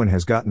 Do-hwan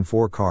has gotten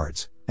 4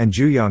 cards, and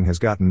Ju-young has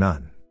gotten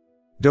none.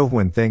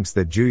 Do-hwan thinks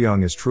that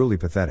Ju-young is truly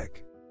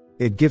pathetic.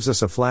 It gives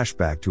us a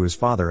flashback to his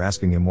father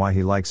asking him why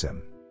he likes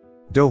him.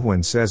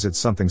 Do-hwan says it's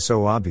something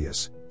so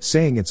obvious,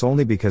 saying it's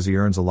only because he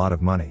earns a lot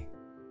of money.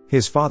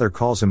 His father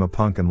calls him a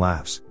punk and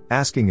laughs,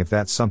 asking if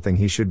that's something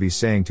he should be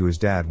saying to his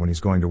dad when he's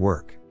going to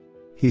work.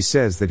 He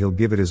says that he'll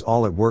give it his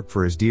all at work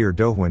for his dear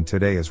Do-hwan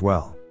today as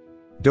well.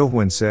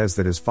 Do-hwan says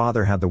that his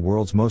father had the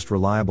world's most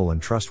reliable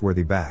and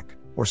trustworthy back,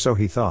 or so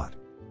he thought.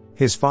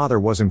 His father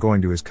wasn't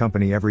going to his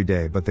company every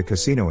day but the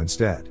casino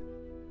instead.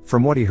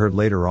 From what he heard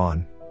later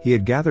on, he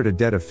had gathered a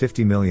debt of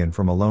 50 million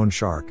from a loan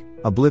shark,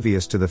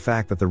 oblivious to the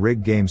fact that the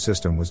rigged game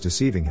system was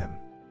deceiving him.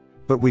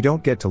 But we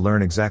don't get to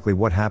learn exactly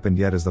what happened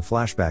yet as the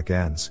flashback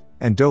ends,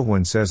 and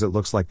Do-hwan says it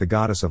looks like the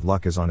goddess of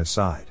luck is on his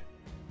side.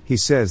 He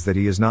says that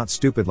he is not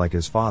stupid like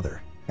his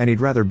father, and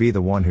he'd rather be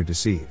the one who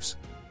deceives.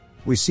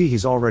 We see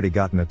he's already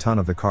gotten a ton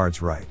of the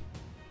cards right.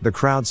 The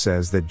crowd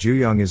says that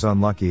Ju-young is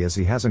unlucky as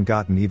he hasn't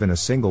gotten even a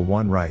single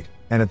one right,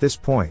 and at this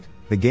point,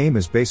 the game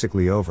is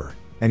basically over,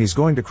 and he's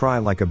going to cry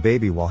like a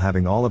baby while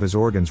having all of his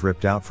organs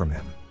ripped out from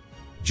him.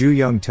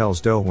 Ju-young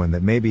tells Do-hwan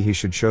that maybe he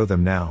should show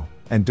them now,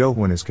 and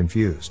Do-hwan is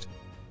confused.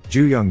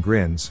 Ju-young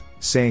grins,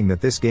 saying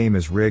that this game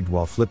is rigged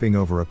while flipping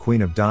over a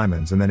queen of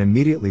diamonds and then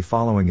immediately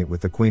following it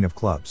with the queen of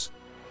clubs.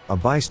 A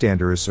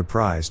bystander is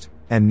surprised,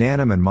 and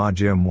Nanam and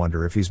Ma-jim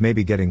wonder if he's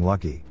maybe getting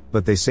lucky,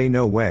 but they say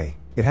no way,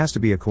 it has to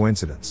be a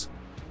coincidence.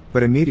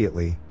 But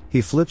immediately,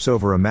 he flips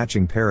over a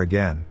matching pair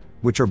again,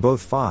 which are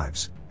both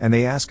 5s, and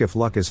they ask if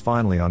luck is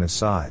finally on his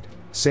side,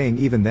 saying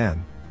even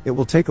then, it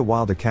will take a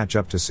while to catch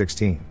up to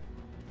 16.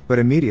 But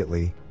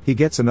immediately, he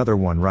gets another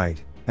one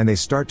right, and they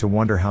start to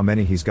wonder how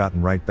many he's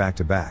gotten right back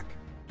to back.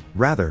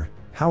 Rather,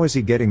 how is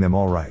he getting them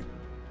all right?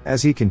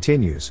 As he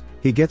continues,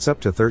 he gets up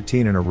to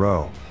 13 in a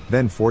row,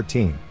 then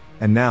 14,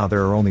 and now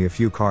there are only a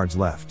few cards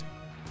left.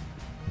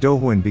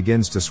 Do-hwan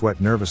begins to sweat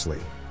nervously,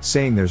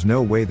 saying there's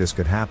no way this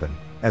could happen,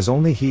 as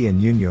only he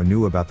and Yoonyo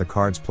knew about the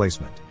card's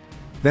placement.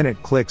 Then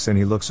it clicks and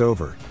he looks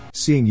over,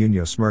 seeing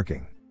Yoonyo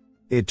smirking.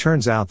 It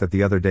turns out that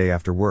the other day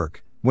after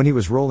work, when he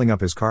was rolling up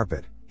his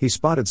carpet, he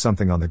spotted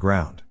something on the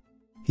ground.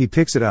 He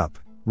picks it up,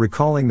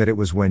 recalling that it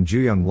was when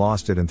Ju-young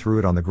lost it and threw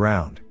it on the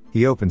ground.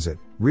 He opens it,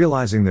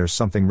 realizing there's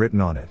something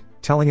written on it,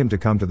 telling him to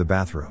come to the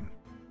bathroom.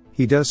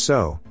 He does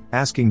so,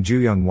 asking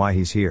Ju-young why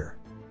he's here.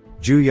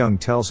 Ju-young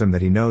tells him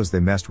that he knows they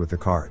messed with the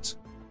cards.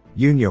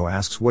 Yunyo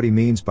asks what he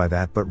means by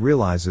that but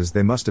realizes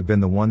they must have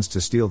been the ones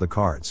to steal the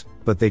cards,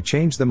 but they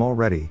changed them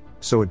already,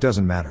 so it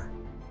doesn't matter.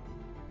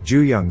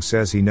 Ju-young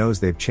says he knows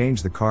they've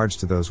changed the cards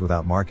to those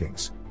without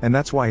markings, and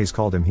that's why he's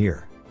called him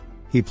here.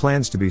 He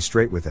plans to be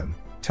straight with him,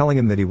 telling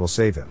him that he will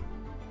save him.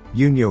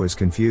 Yunyo is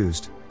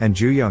confused, and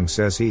Ju-young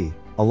says he,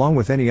 along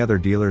with any other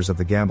dealers of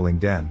the gambling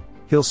den,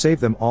 he'll save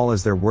them all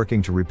as they're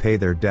working to repay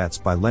their debts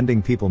by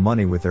lending people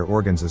money with their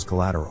organs as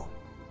collateral.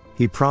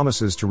 He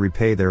promises to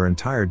repay their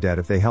entire debt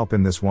if they help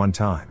him this one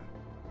time.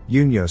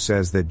 Yunyo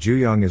says that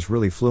Ju-young is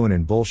really fluent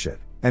in bullshit,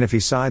 and if he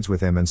sides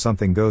with him and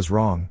something goes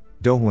wrong,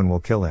 Do-hwan will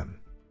kill him.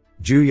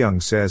 Ju-young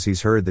says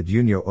he's heard that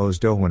Yunyo owes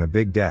Do-hwan a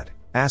big debt,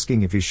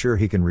 asking if he's sure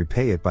he can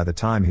repay it by the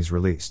time he's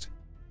released.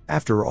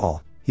 After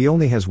all, he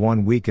only has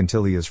 1 week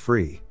until he is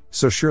free,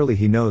 so surely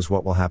he knows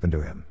what will happen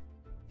to him.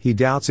 He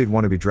doubts he'd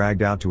want to be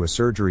dragged out to a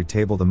surgery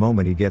table the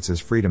moment he gets his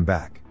freedom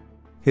back.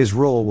 His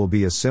role will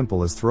be as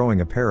simple as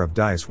throwing a pair of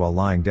dice while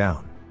lying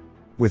down.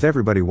 With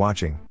everybody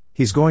watching,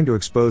 he's going to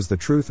expose the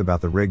truth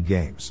about the rigged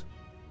games.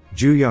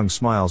 Ju-young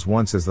smiles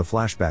once as the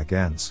flashback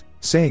ends,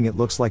 saying it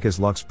looks like his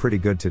luck's pretty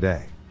good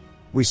today.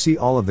 We see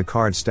all of the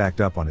cards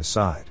stacked up on his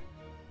side.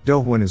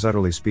 Do-hwan is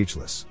utterly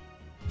speechless.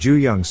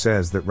 Ju-young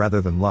says that rather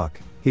than luck,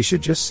 he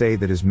should just say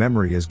that his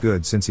memory is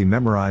good since he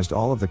memorized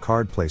all of the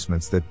card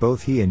placements that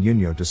both he and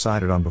Yunyo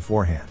decided on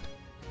beforehand.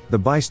 The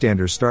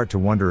bystanders start to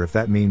wonder if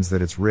that means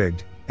that it's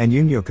rigged, and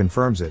Yunyo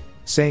confirms it,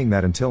 saying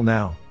that until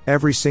now,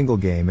 every single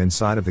game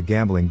inside of the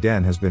gambling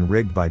den has been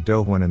rigged by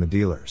Do-hwan and the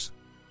dealers.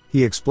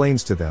 He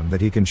explains to them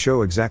that he can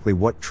show exactly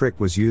what trick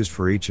was used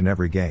for each and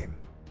every game.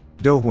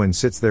 Do-hwan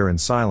sits there in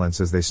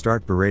silence as they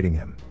start berating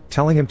him,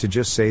 telling him to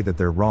just say that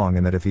they're wrong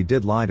and that if he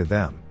did lie to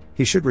them,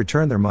 he should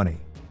return their money.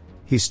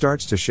 He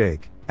starts to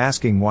shake,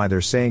 asking why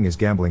they're saying his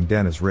gambling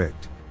den is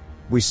rigged.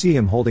 We see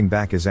him holding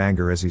back his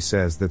anger as he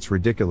says that's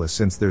ridiculous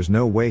since there's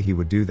no way he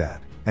would do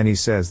that, and he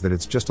says that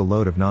it's just a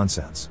load of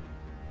nonsense.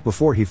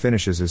 Before he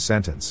finishes his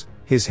sentence,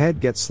 his head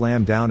gets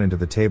slammed down into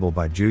the table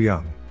by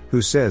Ju-young,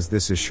 who says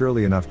this is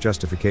surely enough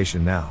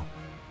justification now.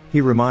 He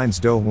reminds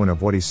Do-hwan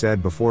of what he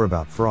said before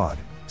about fraud,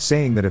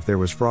 saying that if there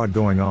was fraud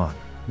going on,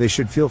 they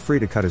should feel free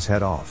to cut his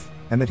head off,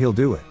 and that he'll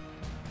do it.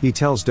 He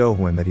tells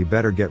Do-hwan that he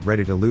better get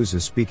ready to lose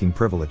his speaking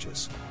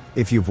privileges.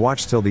 If you've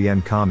watched till the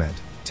end, comment,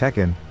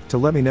 Tekken, to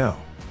let me know.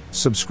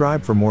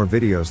 Subscribe for more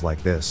videos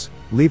like this,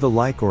 leave a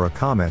like or a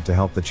comment to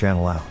help the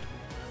channel out.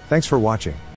 Thanks for watching.